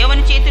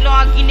 ఎవని చేతిలో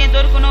ఆ గిన్నె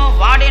దొరుకునో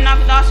వాడే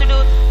నాకు దాసుడు,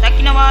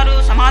 తక్కిన వారు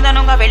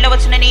సమాధానంగా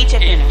వెళ్ళవచ్చునని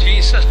చెప్పెను.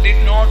 Jesus did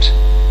not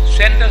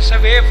send us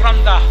away from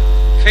the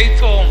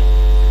faith home.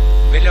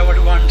 Beloved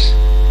ones,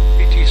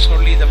 it is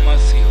only the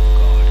mercy of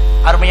God.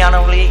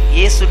 அருமையானவர்களே,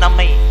 இயேசு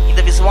நம்மை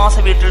இந்த விசுவாச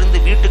வீட்டிலிருந்து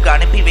வீட்டுக்கு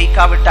அனுப்பி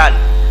வைக்காவிட்டால்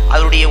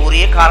அதனுடைய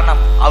ஒரே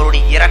காரணம்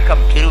அவருடைய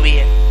இரக்கம்,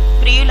 கிருபையே.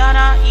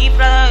 ప్రియులారా, ఈ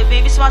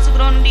విశ్వాస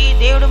గృహం నుండి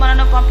దేవుడు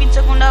మనను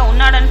పంపించకుండా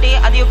ఉన్నాడంటే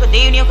అది ఒక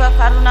దేవుని యొక్క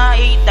కరుణ,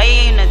 దయ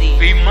ఉన్నది.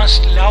 We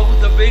must love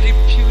the very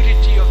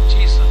purity of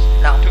Jesus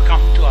to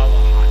come to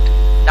our heart.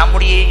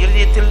 நம்முடைய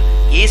இதயத்தில்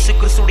இயேசு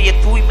கிறிஸ்துவுடைய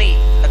தூய்மை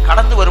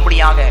கடந்து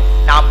வரும்படியாக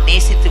நாம்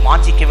நேசித்து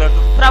வாஞ்சிக்க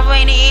வேண்டும்.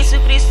 ప్రభువైన యేసు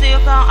క్రీస్తు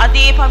యొక్క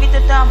అదే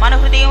పవిత్రత మన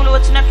హృదయంలో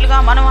వచ్చినట్లుగా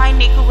మనం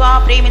ఆయన్ని ఎక్కువగా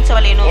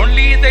ప్రేమించవలెను.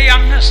 Only the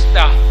youngest,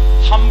 the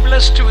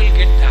humblest will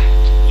get that.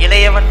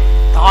 இளையவன்,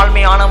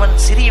 தாழ்மையானவன்,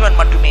 சிறியவன்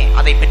மட்டுமே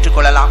அதை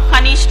பெற்றுக்கொள்ளலாம்.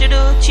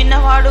 కనిష్ఠుడు,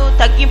 చిన్నవాడు,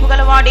 తగ్గింపు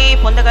గలవాడే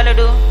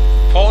పొందగలడు.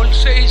 Paul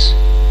says,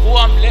 who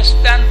am less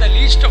than the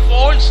least of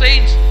all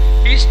saints,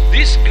 is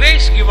this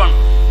grace given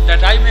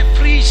that I may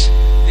preach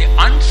the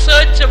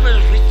unsearchable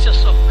riches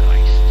of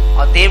Christ.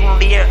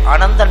 தேவனுடைய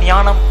அனந்த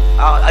ஞானம்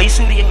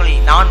ஐஸ்வரியங்களை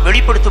நான்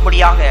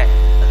வெளிப்படுத்தும்படியாக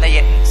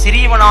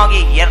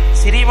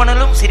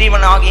சிறியவனிலும்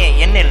சிறியவனாகிய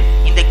என்னில்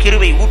இந்த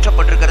கிருபை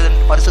ஊற்றப்பட்டிருக்கிறது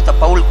பரிசுத்த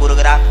பவுல்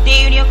கூறுகிறார்.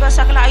 దేవుని యొక్క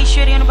సకల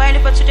ఐశ్వర్యమును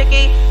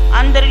బయలుపరచుటకే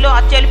అందరిలో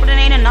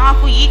అత్యల్పుడైన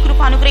నాకు ఈ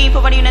కృప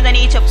అనుగ్రహింపబడి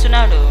ఉన్నదని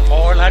చెప్తున్నాడు.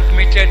 Paul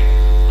admitted,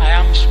 I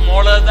am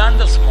smaller than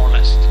the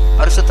smallest.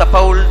 பரிசுத்த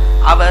பவுல்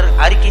அவர்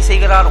அறிக்கை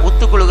செய்கிறார்,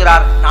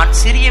 ஒத்துக்கொள்கிறார், நான்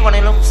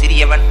சிறியவனிலும்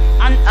சிறியவன்.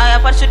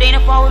 పరిశుద్ధైన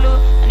పౌలు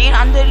నేను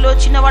అందరిలో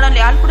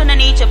చిన్నవాడని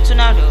అల్పుడనని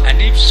చెప్తున్నాడు. And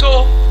if so,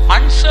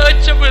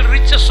 unsearchable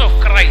riches of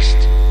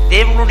Christ.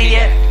 தேவனுடைய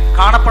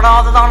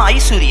காணப்படாததான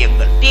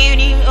ஐஸ்வரியங்கள்,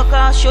 దేవుని యొక్క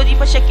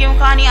శోధింప శక్యం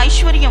కాని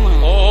ఐశ్వర్యమును.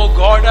 Oh,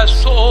 God has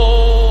so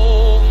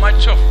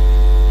much of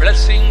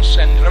blessings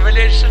and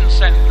revelations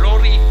and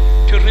glory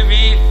to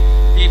reveal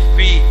if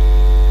we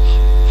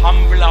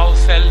humble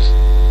ourselves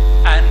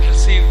and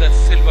receive the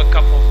silver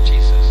cup of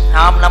Jesus.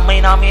 நாம் நம்மை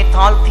நாமே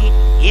தாழ்த்தி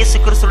இயேசு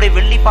கிறிஸ்துவின்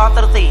வெள்ளி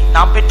பாத்திரத்தை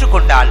நாம்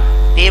பெற்றுக்கொண்டால்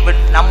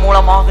தேவன் நம்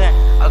மூலமாக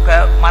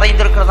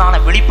மறைந்திருக்கிறதான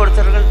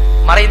வெளிப்படுத்தல்கள்,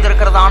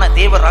 மறைந்திருக்கிறதான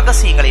தேவ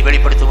ரகசியங்களை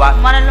வெளிப்படுத்துவார்.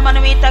 మనల్ని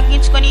మనమే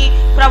తగ్గించుకొని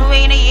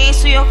ప్రభువైన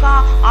యేసు యొక్క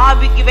ఆ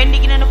వెండి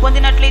గిన్నెను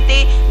పొందినట్లయితే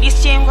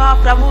నిశ్చయంగా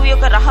ప్రభువు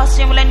యొక్క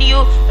రహస్యములన్నీ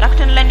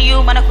ప్రకటనలన్నీ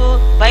మనకు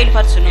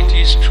బయలుపరచును. It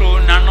is true,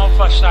 none of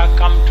us have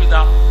come to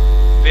the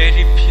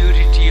very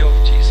purity of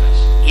Jesus.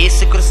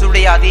 இயேசு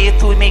கிறிஸ்துவுடைய அதே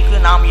தூய்மைக்கு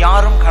நாம்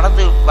யாரும்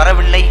கடந்து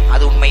வரவில்லை,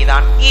 அது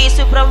உண்மைதான்.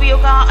 యేసు ప్రభు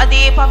యొక్క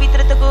అదే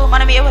పవిత్రతకు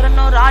మనం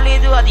ఎవరన్నో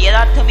రాలేదు, అది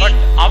యథార్థమే. But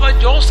our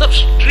Joseph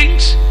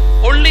drinks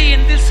only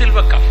in this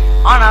silver cup.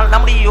 ஆனால்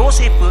நம்முடைய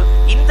யோசேப்பு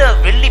இந்த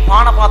வெள்ளி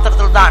பான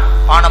பாத்திரத்தில் தான்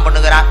பானம்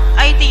பண்ணுகிறார்.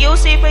 అయితే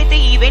యోసేపు అయితే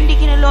ఈ వెండి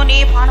గిన్నెలోనే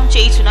పానం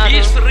చేయుచున్నాడు.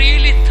 He is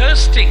really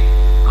thirsting.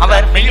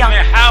 Our We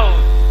may have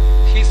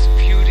his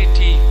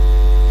purity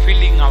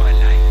filling our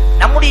life.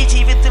 நம்முடைய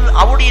ஜீவித்தில்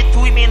அவருடைய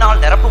தூய்மையினால்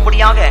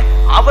நிரப்பும்படியாக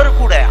அவர்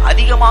கூட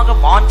அதிகமாக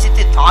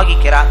வாஞ்சித்து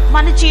தாகிக்கிறார்.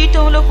 మన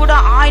జీవితంలో కూడా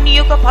ఆయన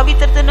యొక్క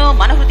పవిత్రతను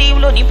మన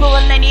హృదయంలో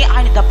నింపవలనని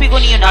ఆయన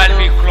దప్పికొని ఉన్నాడు.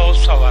 Shall we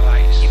close our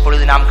eyes?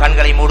 இப்பொழுது நாம்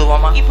கண்களை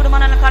மூடுவோமா? ఇప్పుడు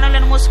మన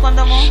కన్నులను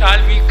మూసుకుందాము.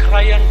 Shall we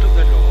cry unto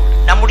the Lord?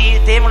 நம்முடைய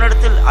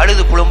தேவனிடத்தில்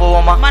அழுது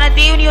புலம்புவோமா? మన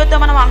దేవుని యొద్ద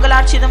మనం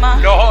అంగలార్చిదమా?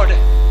 Lord,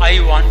 I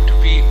want to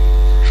be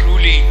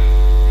truly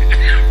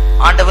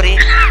ஆண்டவரே,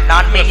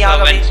 நான்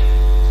மெய்யாகவே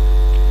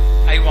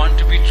I want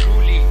to be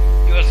truly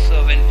your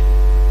servant.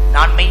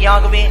 நான்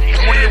மெய்யாகவே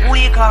உம்முடைய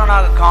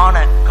ஊழியக்காரனாக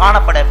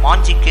காணப்பட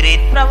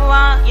வாஞ்சிக்கிறேன்.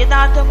 ప్రభువా,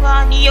 యథార్థంగా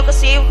నీ యొక్క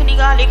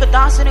సేవకునిగా లేక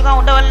దాసునిగా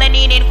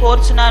ఉండవలనని నేను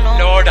కోరుచున్నాను.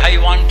 Lord, I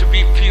want to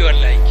be pure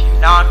like you.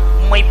 நான்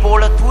உம்மை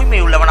போல தூய்மை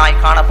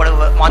உள்ளவனாய் காணப்பட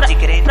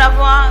வாஞ்சிக்கிறேன்.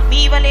 ప్రభువా,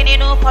 మీ వలె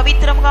నేను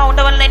పవిత్రంగా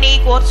ఉండవలనని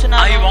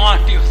కోరుచున్నాను. I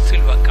want your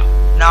silver cup.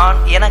 நான்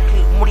எனக்கு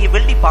உம்முடைய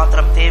வெள்ளி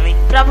பாத்திரம் தேவை.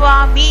 ప్రభువా,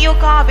 మీ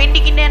యొక్క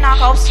వెండి గిన్నె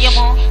నాకు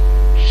అవశ్యము.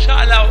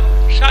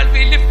 Shall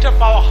we lift up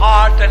our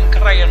heart and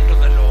cry unto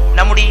the Lord?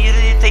 நம்முடைய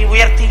இதயத்தை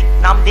உயர்த்தி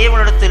நாம்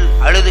தேவனிடத்தில்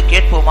அழுது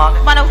கேட்போமாக.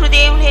 మన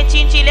హృదయం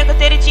హెచ్చించి లేక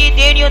తెరిచి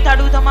దేవుని యొద్ద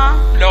అడుగుదామా?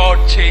 Lord,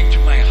 change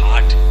my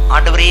heart.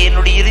 ஆண்டவரே,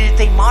 என்னுடைய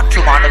இதயத்தை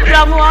மாற்றும் ஆண்டவரே.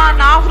 ప్రభువా,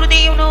 నా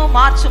హృదయమును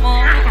మార్చుము.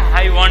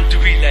 I want to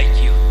be like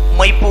you.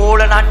 உம்மை போல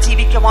நான்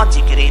ஜீவிக்க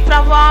வாஞ்சிக்கிறேன்.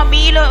 ప్రభువా,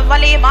 మీలో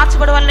వలె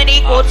మార్చబడవలనని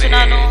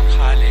కోరుచున్నాను.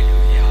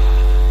 Hallelujah.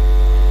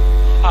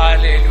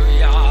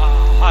 Hallelujah.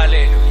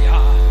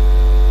 Hallelujah.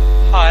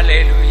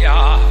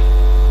 Hallelujah.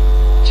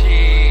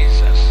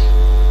 Jesus.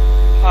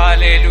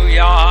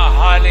 Hallelujah.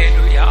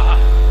 Hallelujah.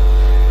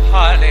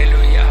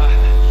 Hallelujah.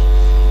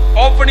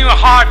 Open your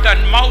heart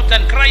and mouth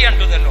and cry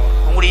unto the Lord.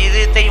 உங்களுடைய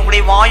இதயத்தை,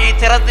 உங்களுடைய வாயை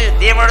திறந்து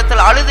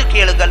தேவனிடத்தில் அழுது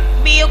கேளுங்கள்.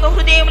 మీ యొక్క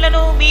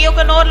హృదయములను, మీ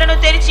యొక్క నోర్లను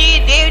తెరిచి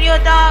దేవుని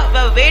యొద్ద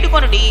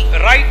వేడుకొనుడి.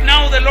 Right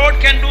now the Lord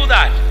can do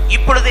that.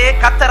 இப்பொழுதே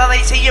கர்த்தர்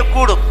அதை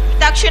செய்யக்கூடும்.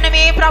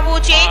 తక్షణమే ప్రభువు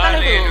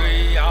చేయగలడు.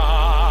 Hallelujah.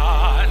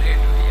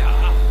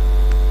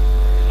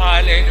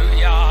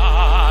 Hallelujah.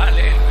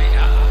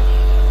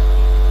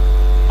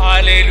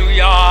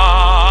 Hallelujah.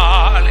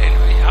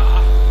 Hallelujah.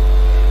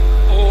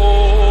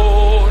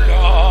 Oh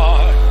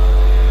Lord.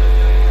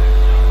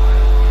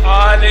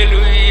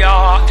 Hallelujah.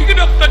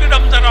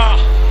 Tigidam tara.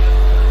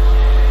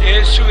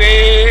 Yeshuve.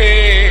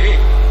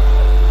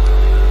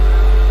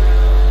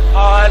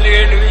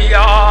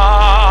 Hallelujah.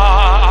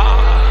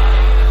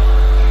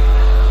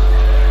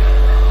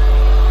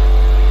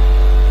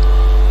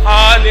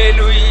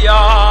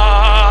 Hallelujah.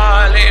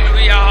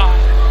 Hallelujah.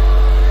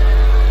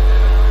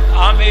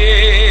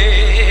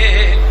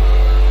 Amen.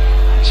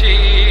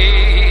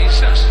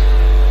 Jesus.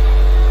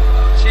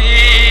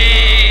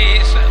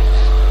 Jesus.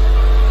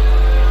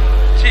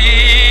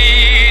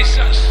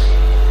 Jesus.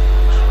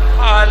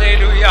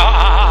 Hallelujah.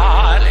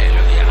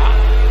 Hallelujah.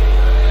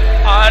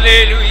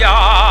 Hallelujah.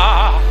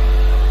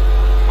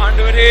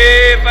 ஆண்டவரே,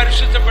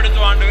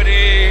 பரிசுத்தப்படுத்தும்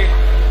ஆண்டவரே.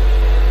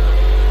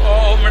 ஓ,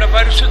 உம்முடைய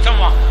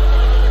பரிசுத்தமா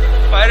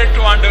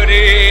வரட்டும்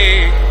ஆண்டவரே.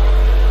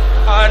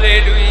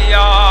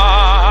 Hallelujah.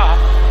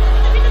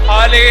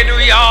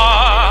 Hallelujah.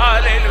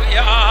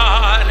 Hallelujah.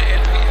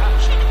 Hallelujah.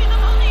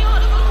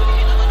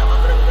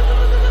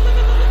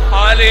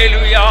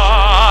 Hallelujah.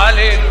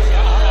 Hallelujah.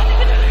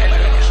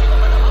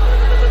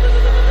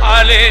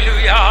 Hallelujah.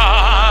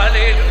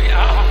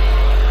 Hallelujah,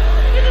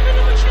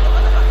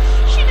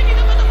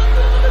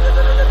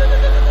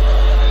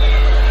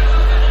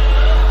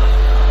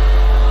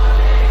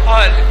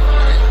 hallelujah.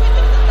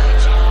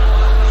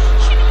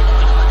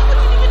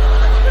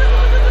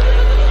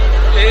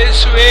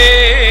 Yeshua,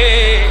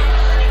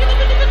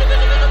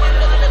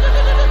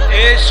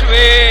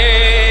 Yeshua,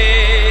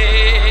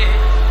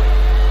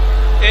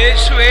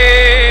 Yeshua,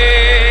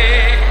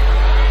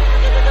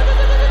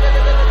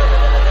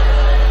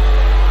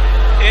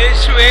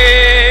 Yeshua.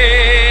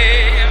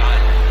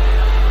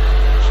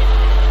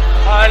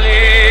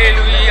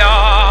 Hallelujah,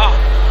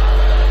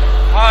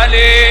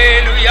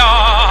 hallelujah.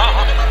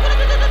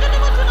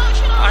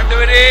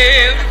 ஆண்டவரே,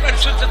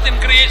 பரிசுத்தத்தின்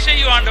கிரியை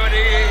செய்யும்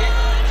ஆண்டவரே.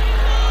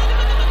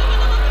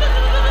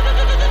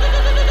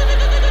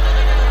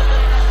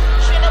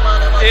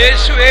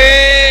 இயேசுவே,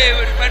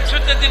 ஒரு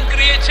பரிசுத்தத்தின்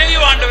கிரியை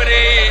செய்யும்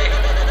ஆண்டவரே.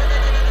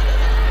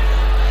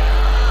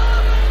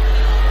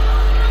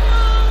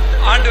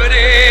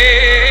 ஆண்டவரே,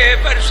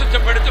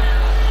 பரிசுத்தப்படுத்தும்.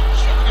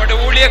 உம்முடைய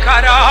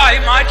ஊழியக்காராய்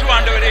மாற்றும்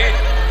ஆண்டவரே.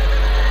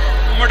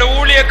 உம்முடைய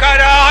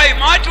ஊழியக்காராய்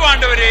மாற்றும்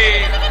ஆண்டவரே.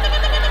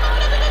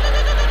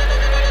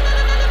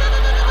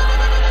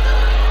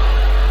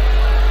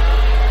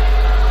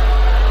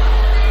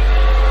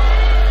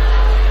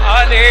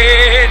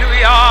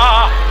 ஹல்லேலூயா.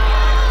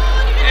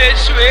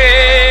 இயேசுவே,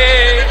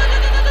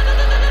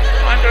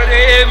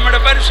 ஆண்டவரே,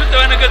 உம்முடைய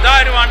பரிசுத்தம் எனக்கு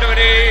தாரும்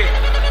ஆண்டவரே.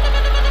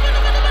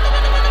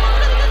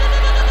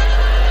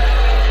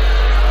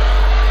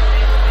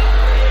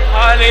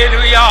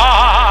 ஹல்லேலூயா,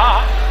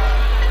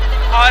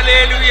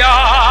 ஹல்லேலூயா.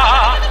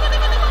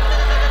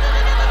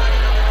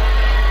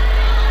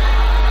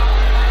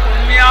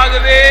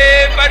 உண்மையாகவே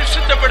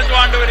பரிசுத்தப்படுத்தும்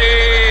ஆண்டவரே.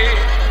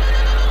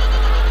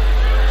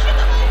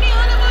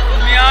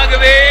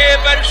 உண்மையாகவே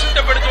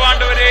பரிசுத்தப்படுத்தும்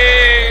ஆண்டவரே.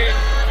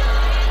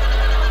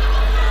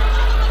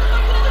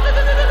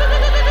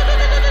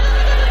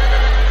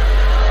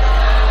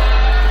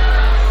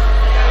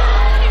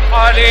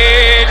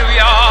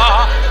 Hallelujah,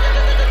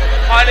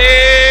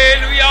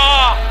 hallelujah,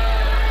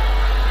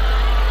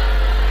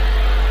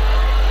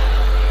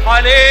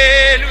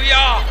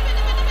 hallelujah.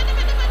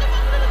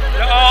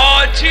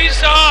 Lord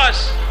Jesus,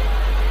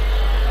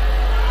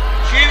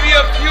 give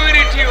your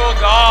purity, O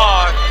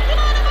God.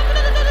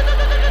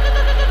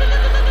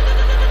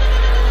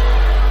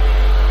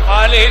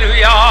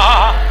 Hallelujah,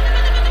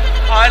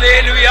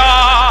 hallelujah.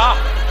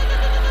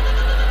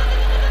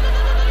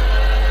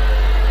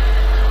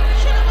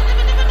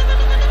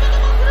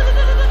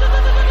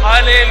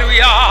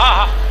 Hallelujah.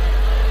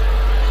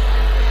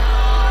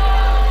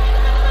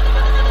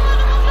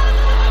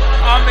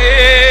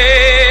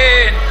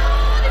 Amen.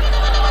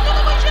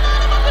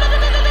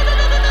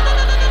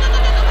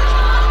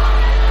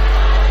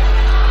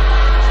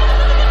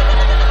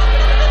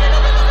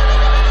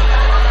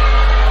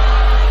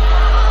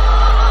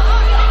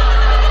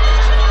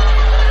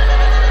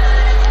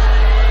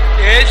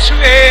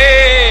 Yeshua.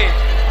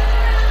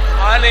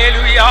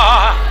 Hallelujah.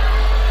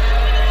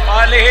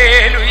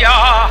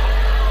 Hallelujah.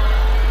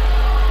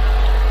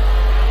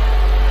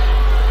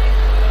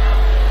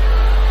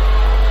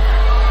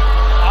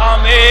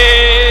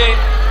 Amen.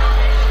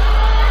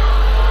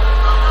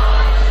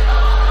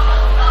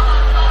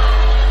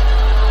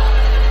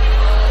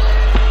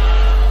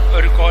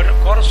 ஒரு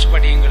கோரஸ்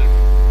படியுங்கள்.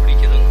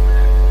 பிடிக்குது?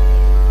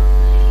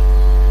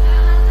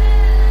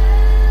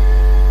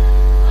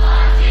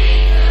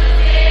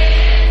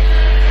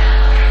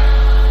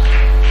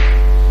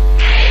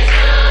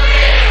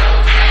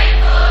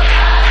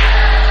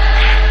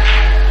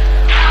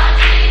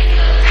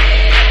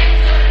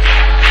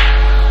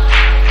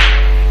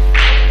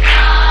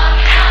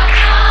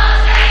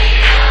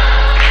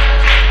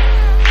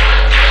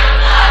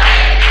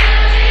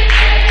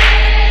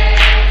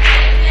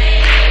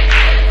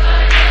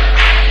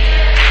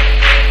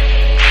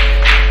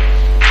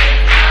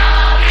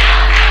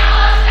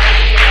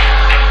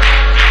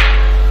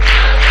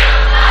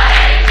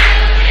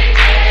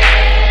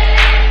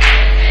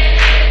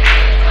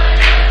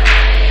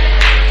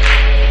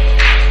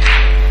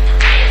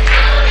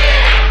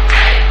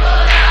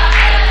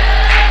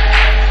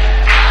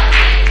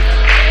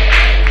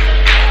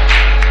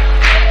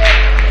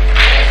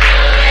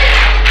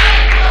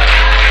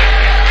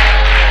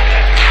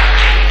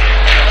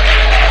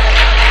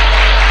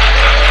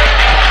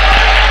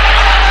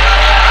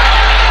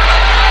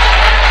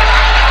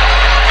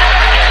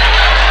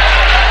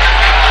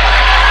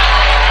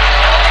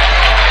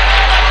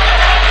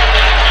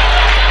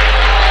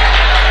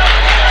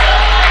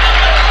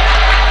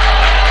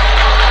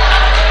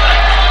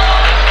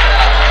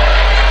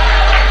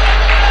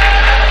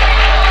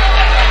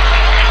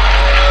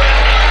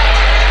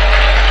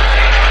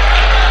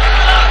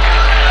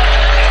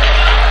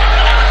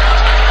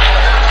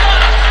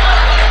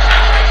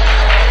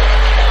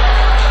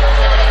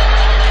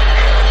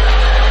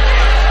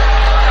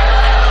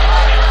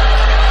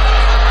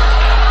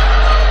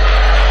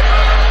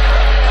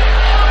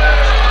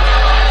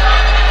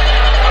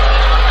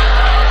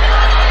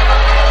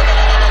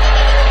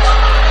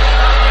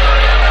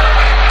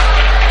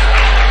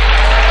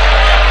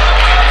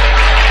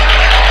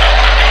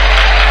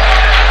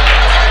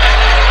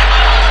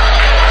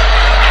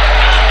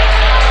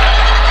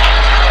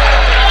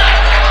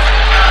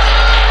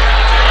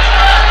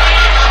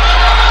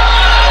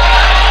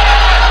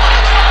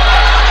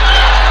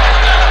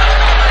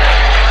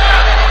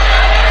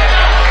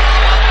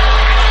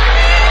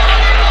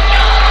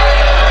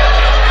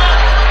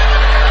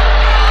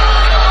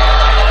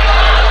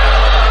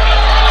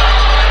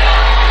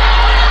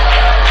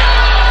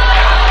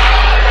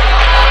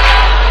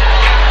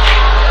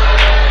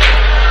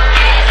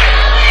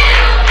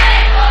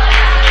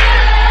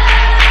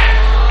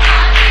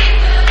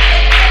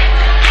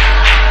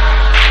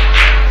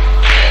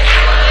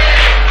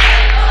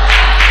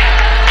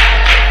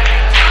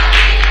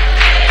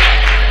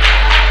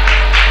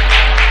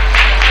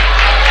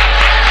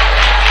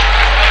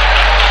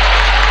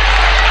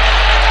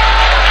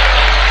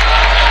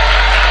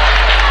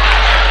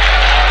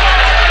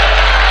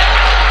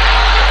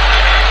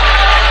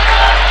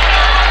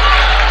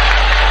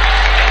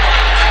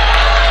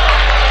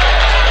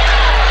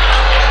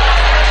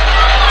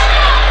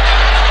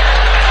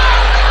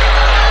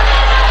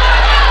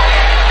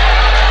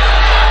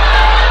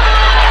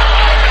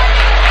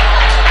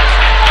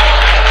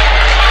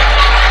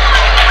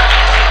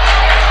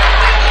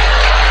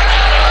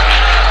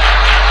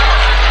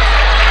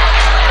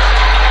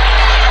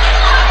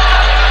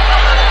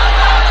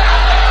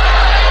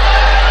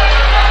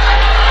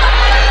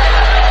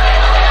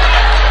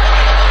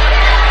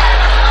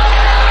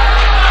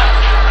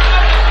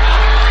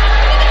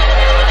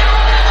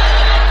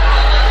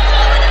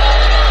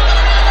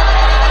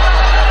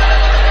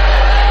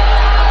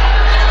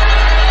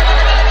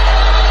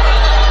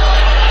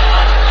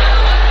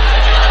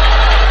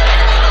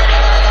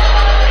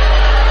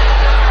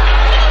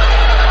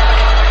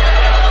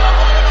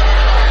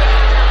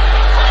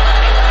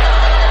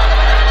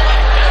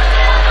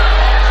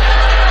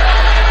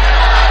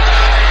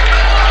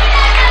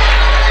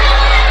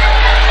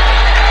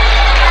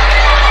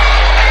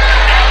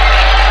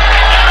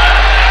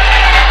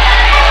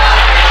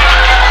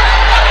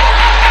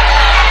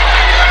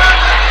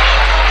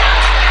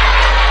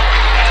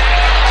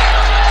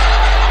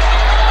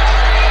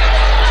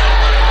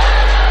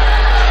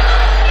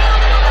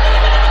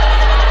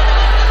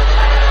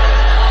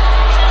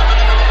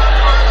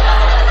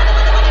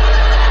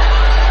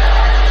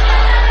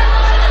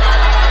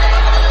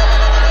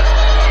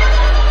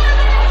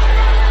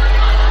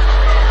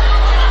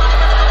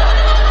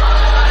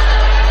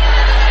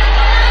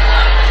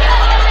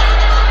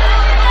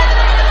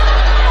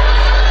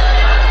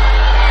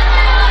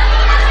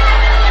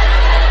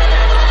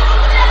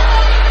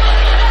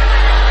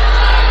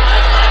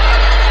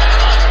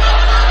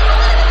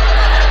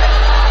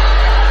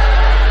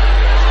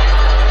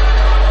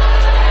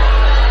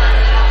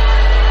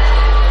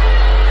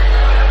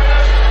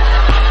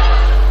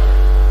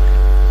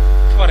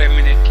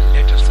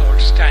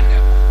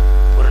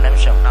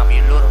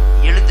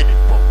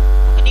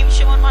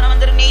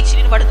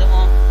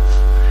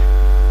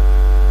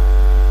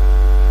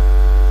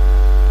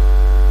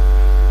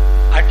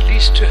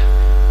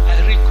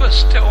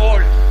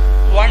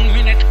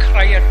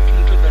 cry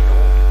unto the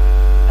Lord.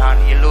 நான்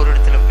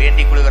எல்லோரிடத்திலும்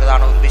வேண்டிக்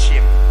கொள்கிறதான ஒரு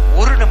விஷயம்,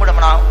 ஒரு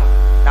நிமிடமாகவும்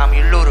நாம்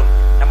எல்லோரும்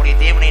நம்முடைய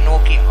தேவனை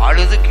நோக்கி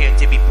அழுது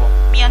ஜெபிப்போம்.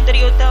 మీ అందరి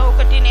యొద్ద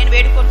ఒకటి నేను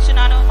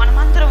వేడుకొంచున్నాను,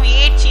 మనమందరం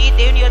ఏడ్చి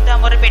దేవుని యొద్ద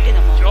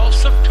మొరపెట్టుదాము.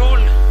 Joseph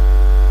told,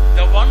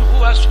 the one who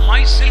has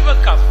my silver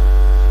cup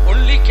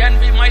only can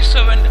be my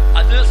servant,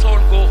 others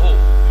all go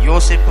home.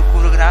 யோசேப்பு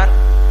கூறுகிறார்,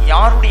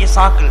 யாருடைய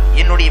சாக்கில்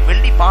என்னுடைய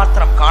வெள்ளி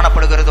பாத்திரம்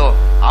காணப்படுகிறதோ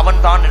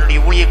அவன்தான் என்னுடைய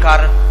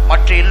ஊழியக்காரன்,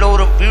 மற்ற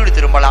எல்லோரும் வீடு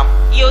திரும்பலாம்.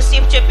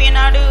 యోసేపు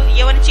చెప్పినాడు,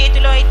 ఎవరి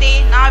చేతిలో అయితే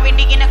నా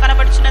వెండి గిన్నె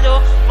కనబడుచున్నదో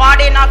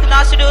వాడే నాకు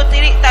దాసుడు,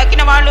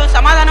 తక్కిన వాళ్ళు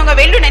సమాధానంగా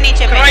వెళ్ళునని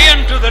చెప్పాడు. Cry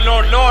unto the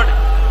Lord, Lord,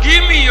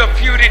 give me your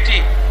purity,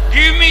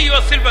 give me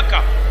your silver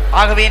cup.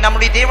 ஆகவே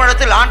நம்முடைய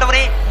தேவனிடத்தில்,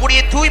 ஆண்டவரே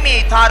உம்முடைய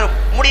தூய்மையை தாரும்,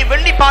 உம்முடைய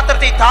வெள்ளி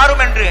பாத்திரத்தை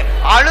தாரும் என்று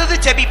அழுது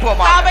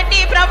ஜெபிப்போமா. కాబట్టి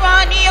ప్రభువా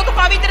నీ యొక్క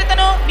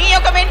పవిత్రతను, నీ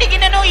యొక్క వెండి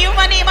గిన్నెను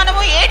ఇవ్వమని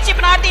మనము ఏడ్చి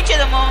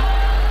ప్రార్థించెదము.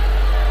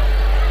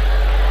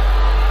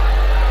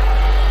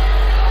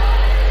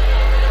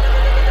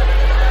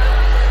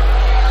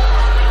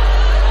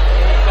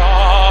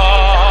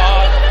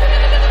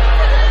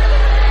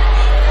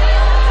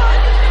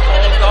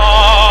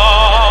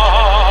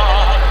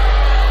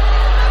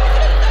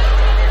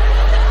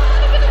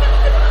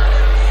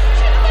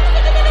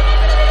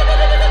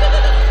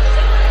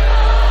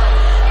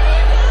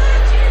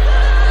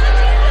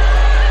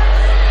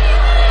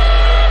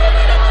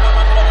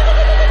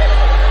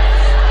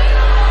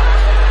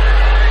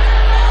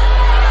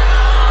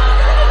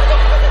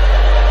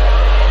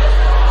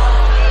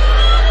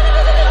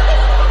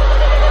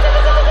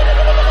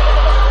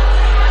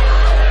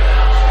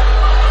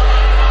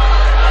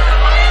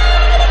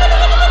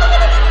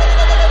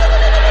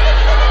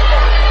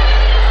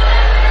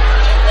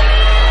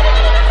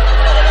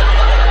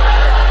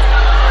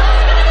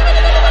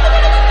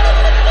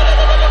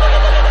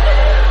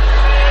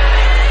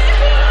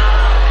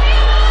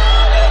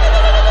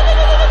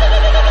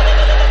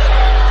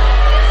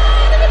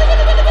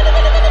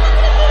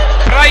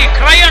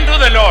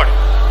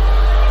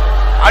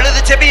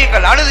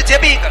 அழுது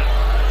ஜெபியுங்கள்.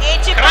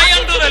 Cry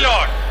unto the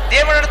Lord.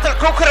 தேவனிடத்தில்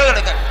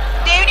கூக்குரலிடுங்கள்.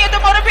 దేవుని యొద్ద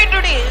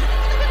మొరపెట్టుడి.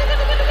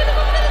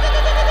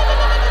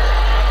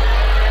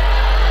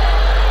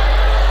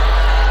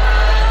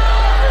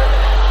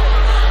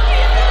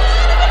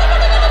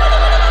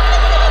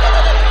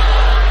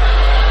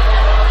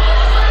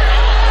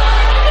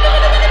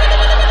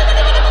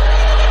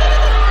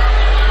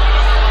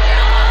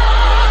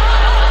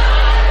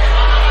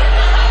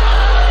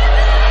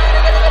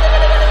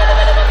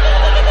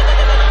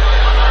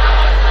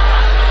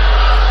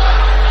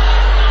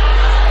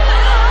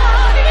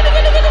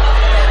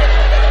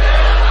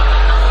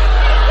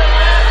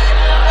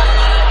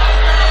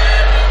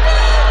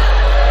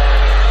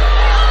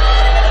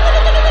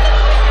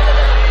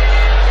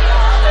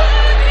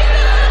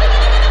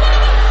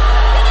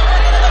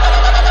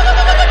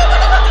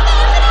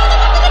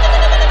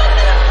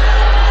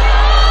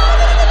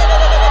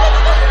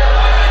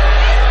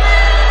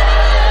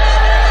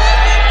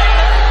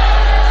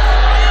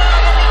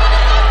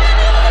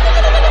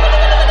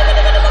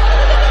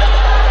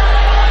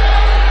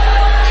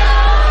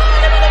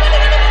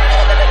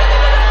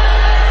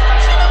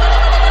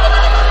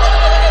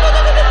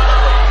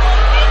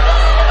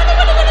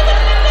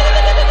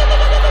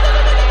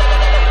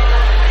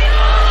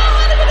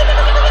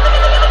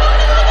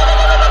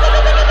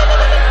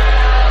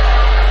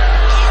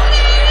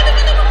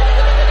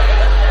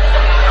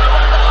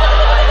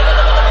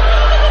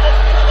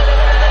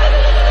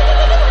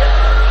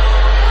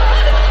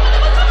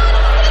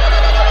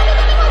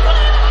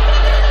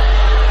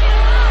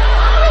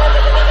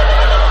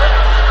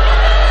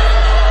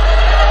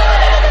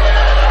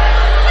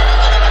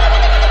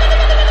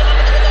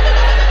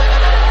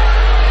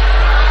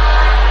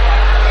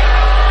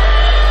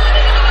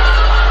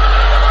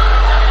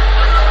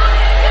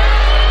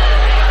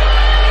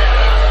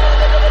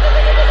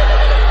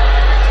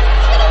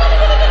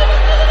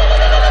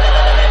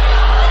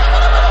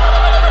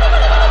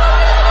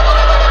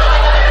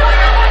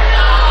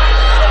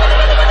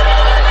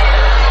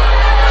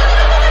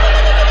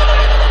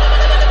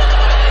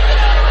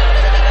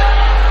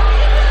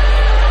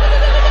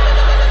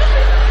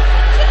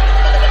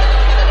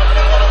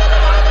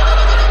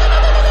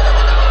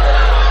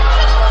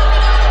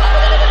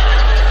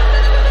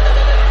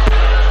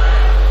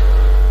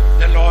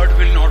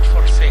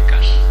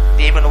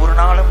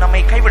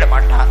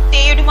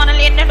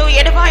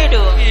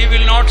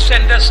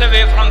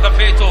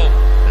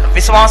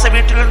 விசுவாச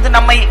வீட்டிலிருந்து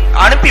நம்மை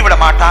அனுப்பிவிட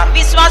மாட்டார்.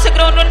 விசுவாச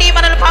கிரௌண்ட் నుండి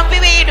మనల్ని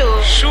పంపివేయడు.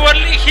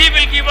 Surely he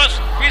will give us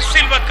his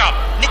silver cup.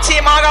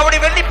 நிச்சயமாக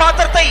அவருடைய வெள்ளி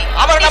பாத்திரத்தை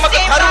அவர்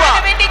நமக்கு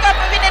தருவார். வெள்ளி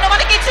கப் வினను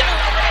మనకి ఇచ్చును.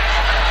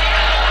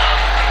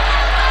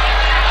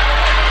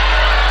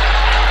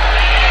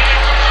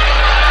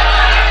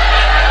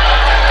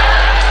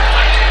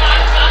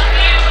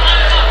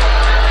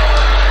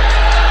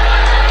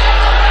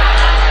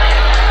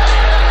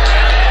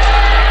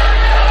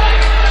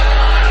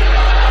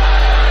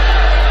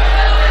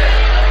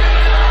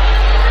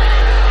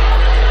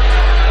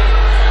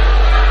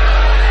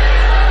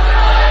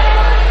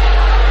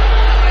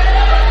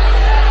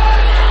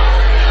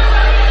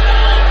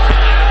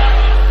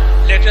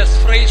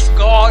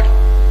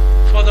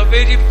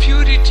 very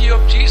purity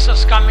of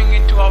Jesus coming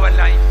into our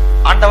life.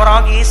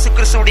 ஆண்டவராகிய இயேசு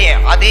கிறிஸ்துவுடைய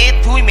அதே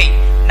தூய்மை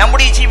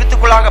நம்முடைய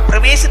జీవితకులాగా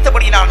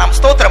ప్రవేశించబడిన நாம்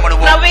స్తోత్రం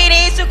అనుభవం. ప్రభువైన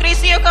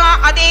యేసుక్రీస్తు యొక్క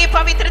అదే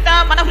పవిత్రత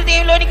మన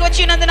హృదయంలోనికి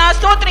వచ్చినందున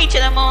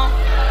స్తోత్రించెదము.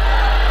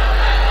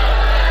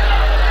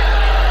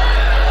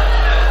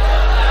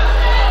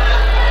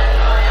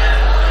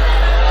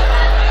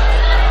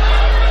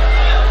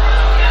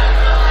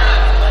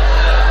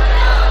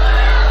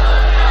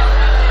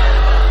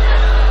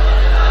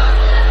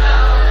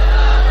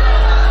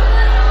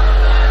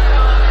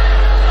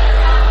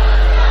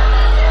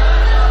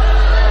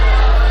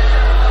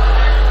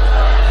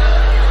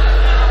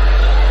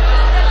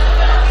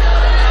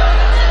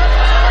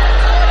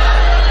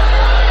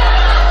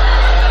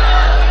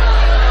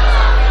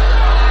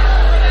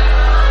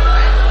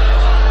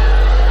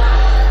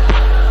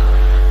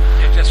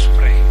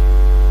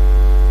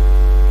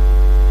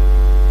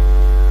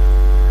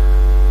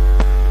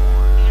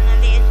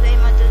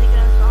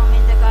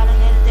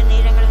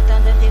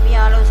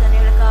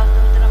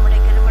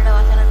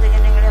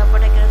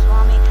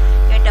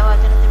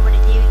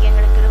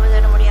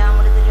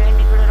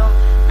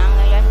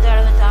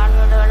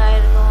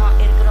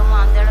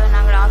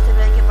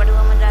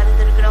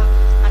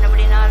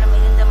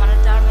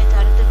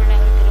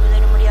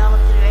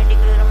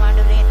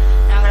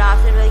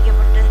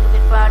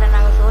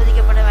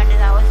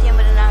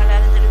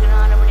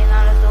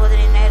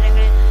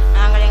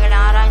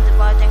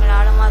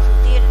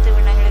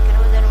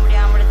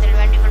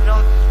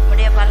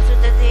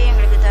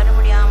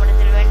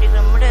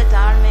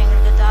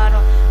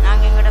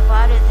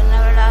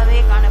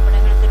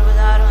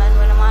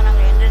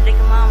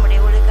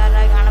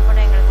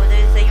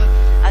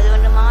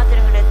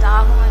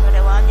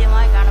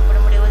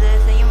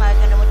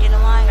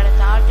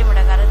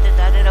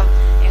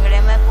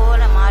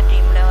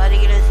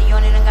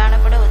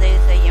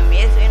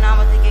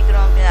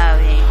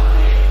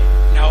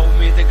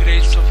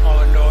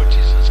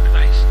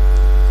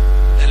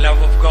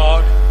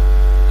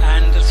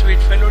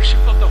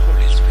 Fellowship of the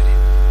Holy Spirit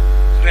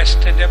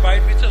rest and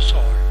abide with us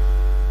all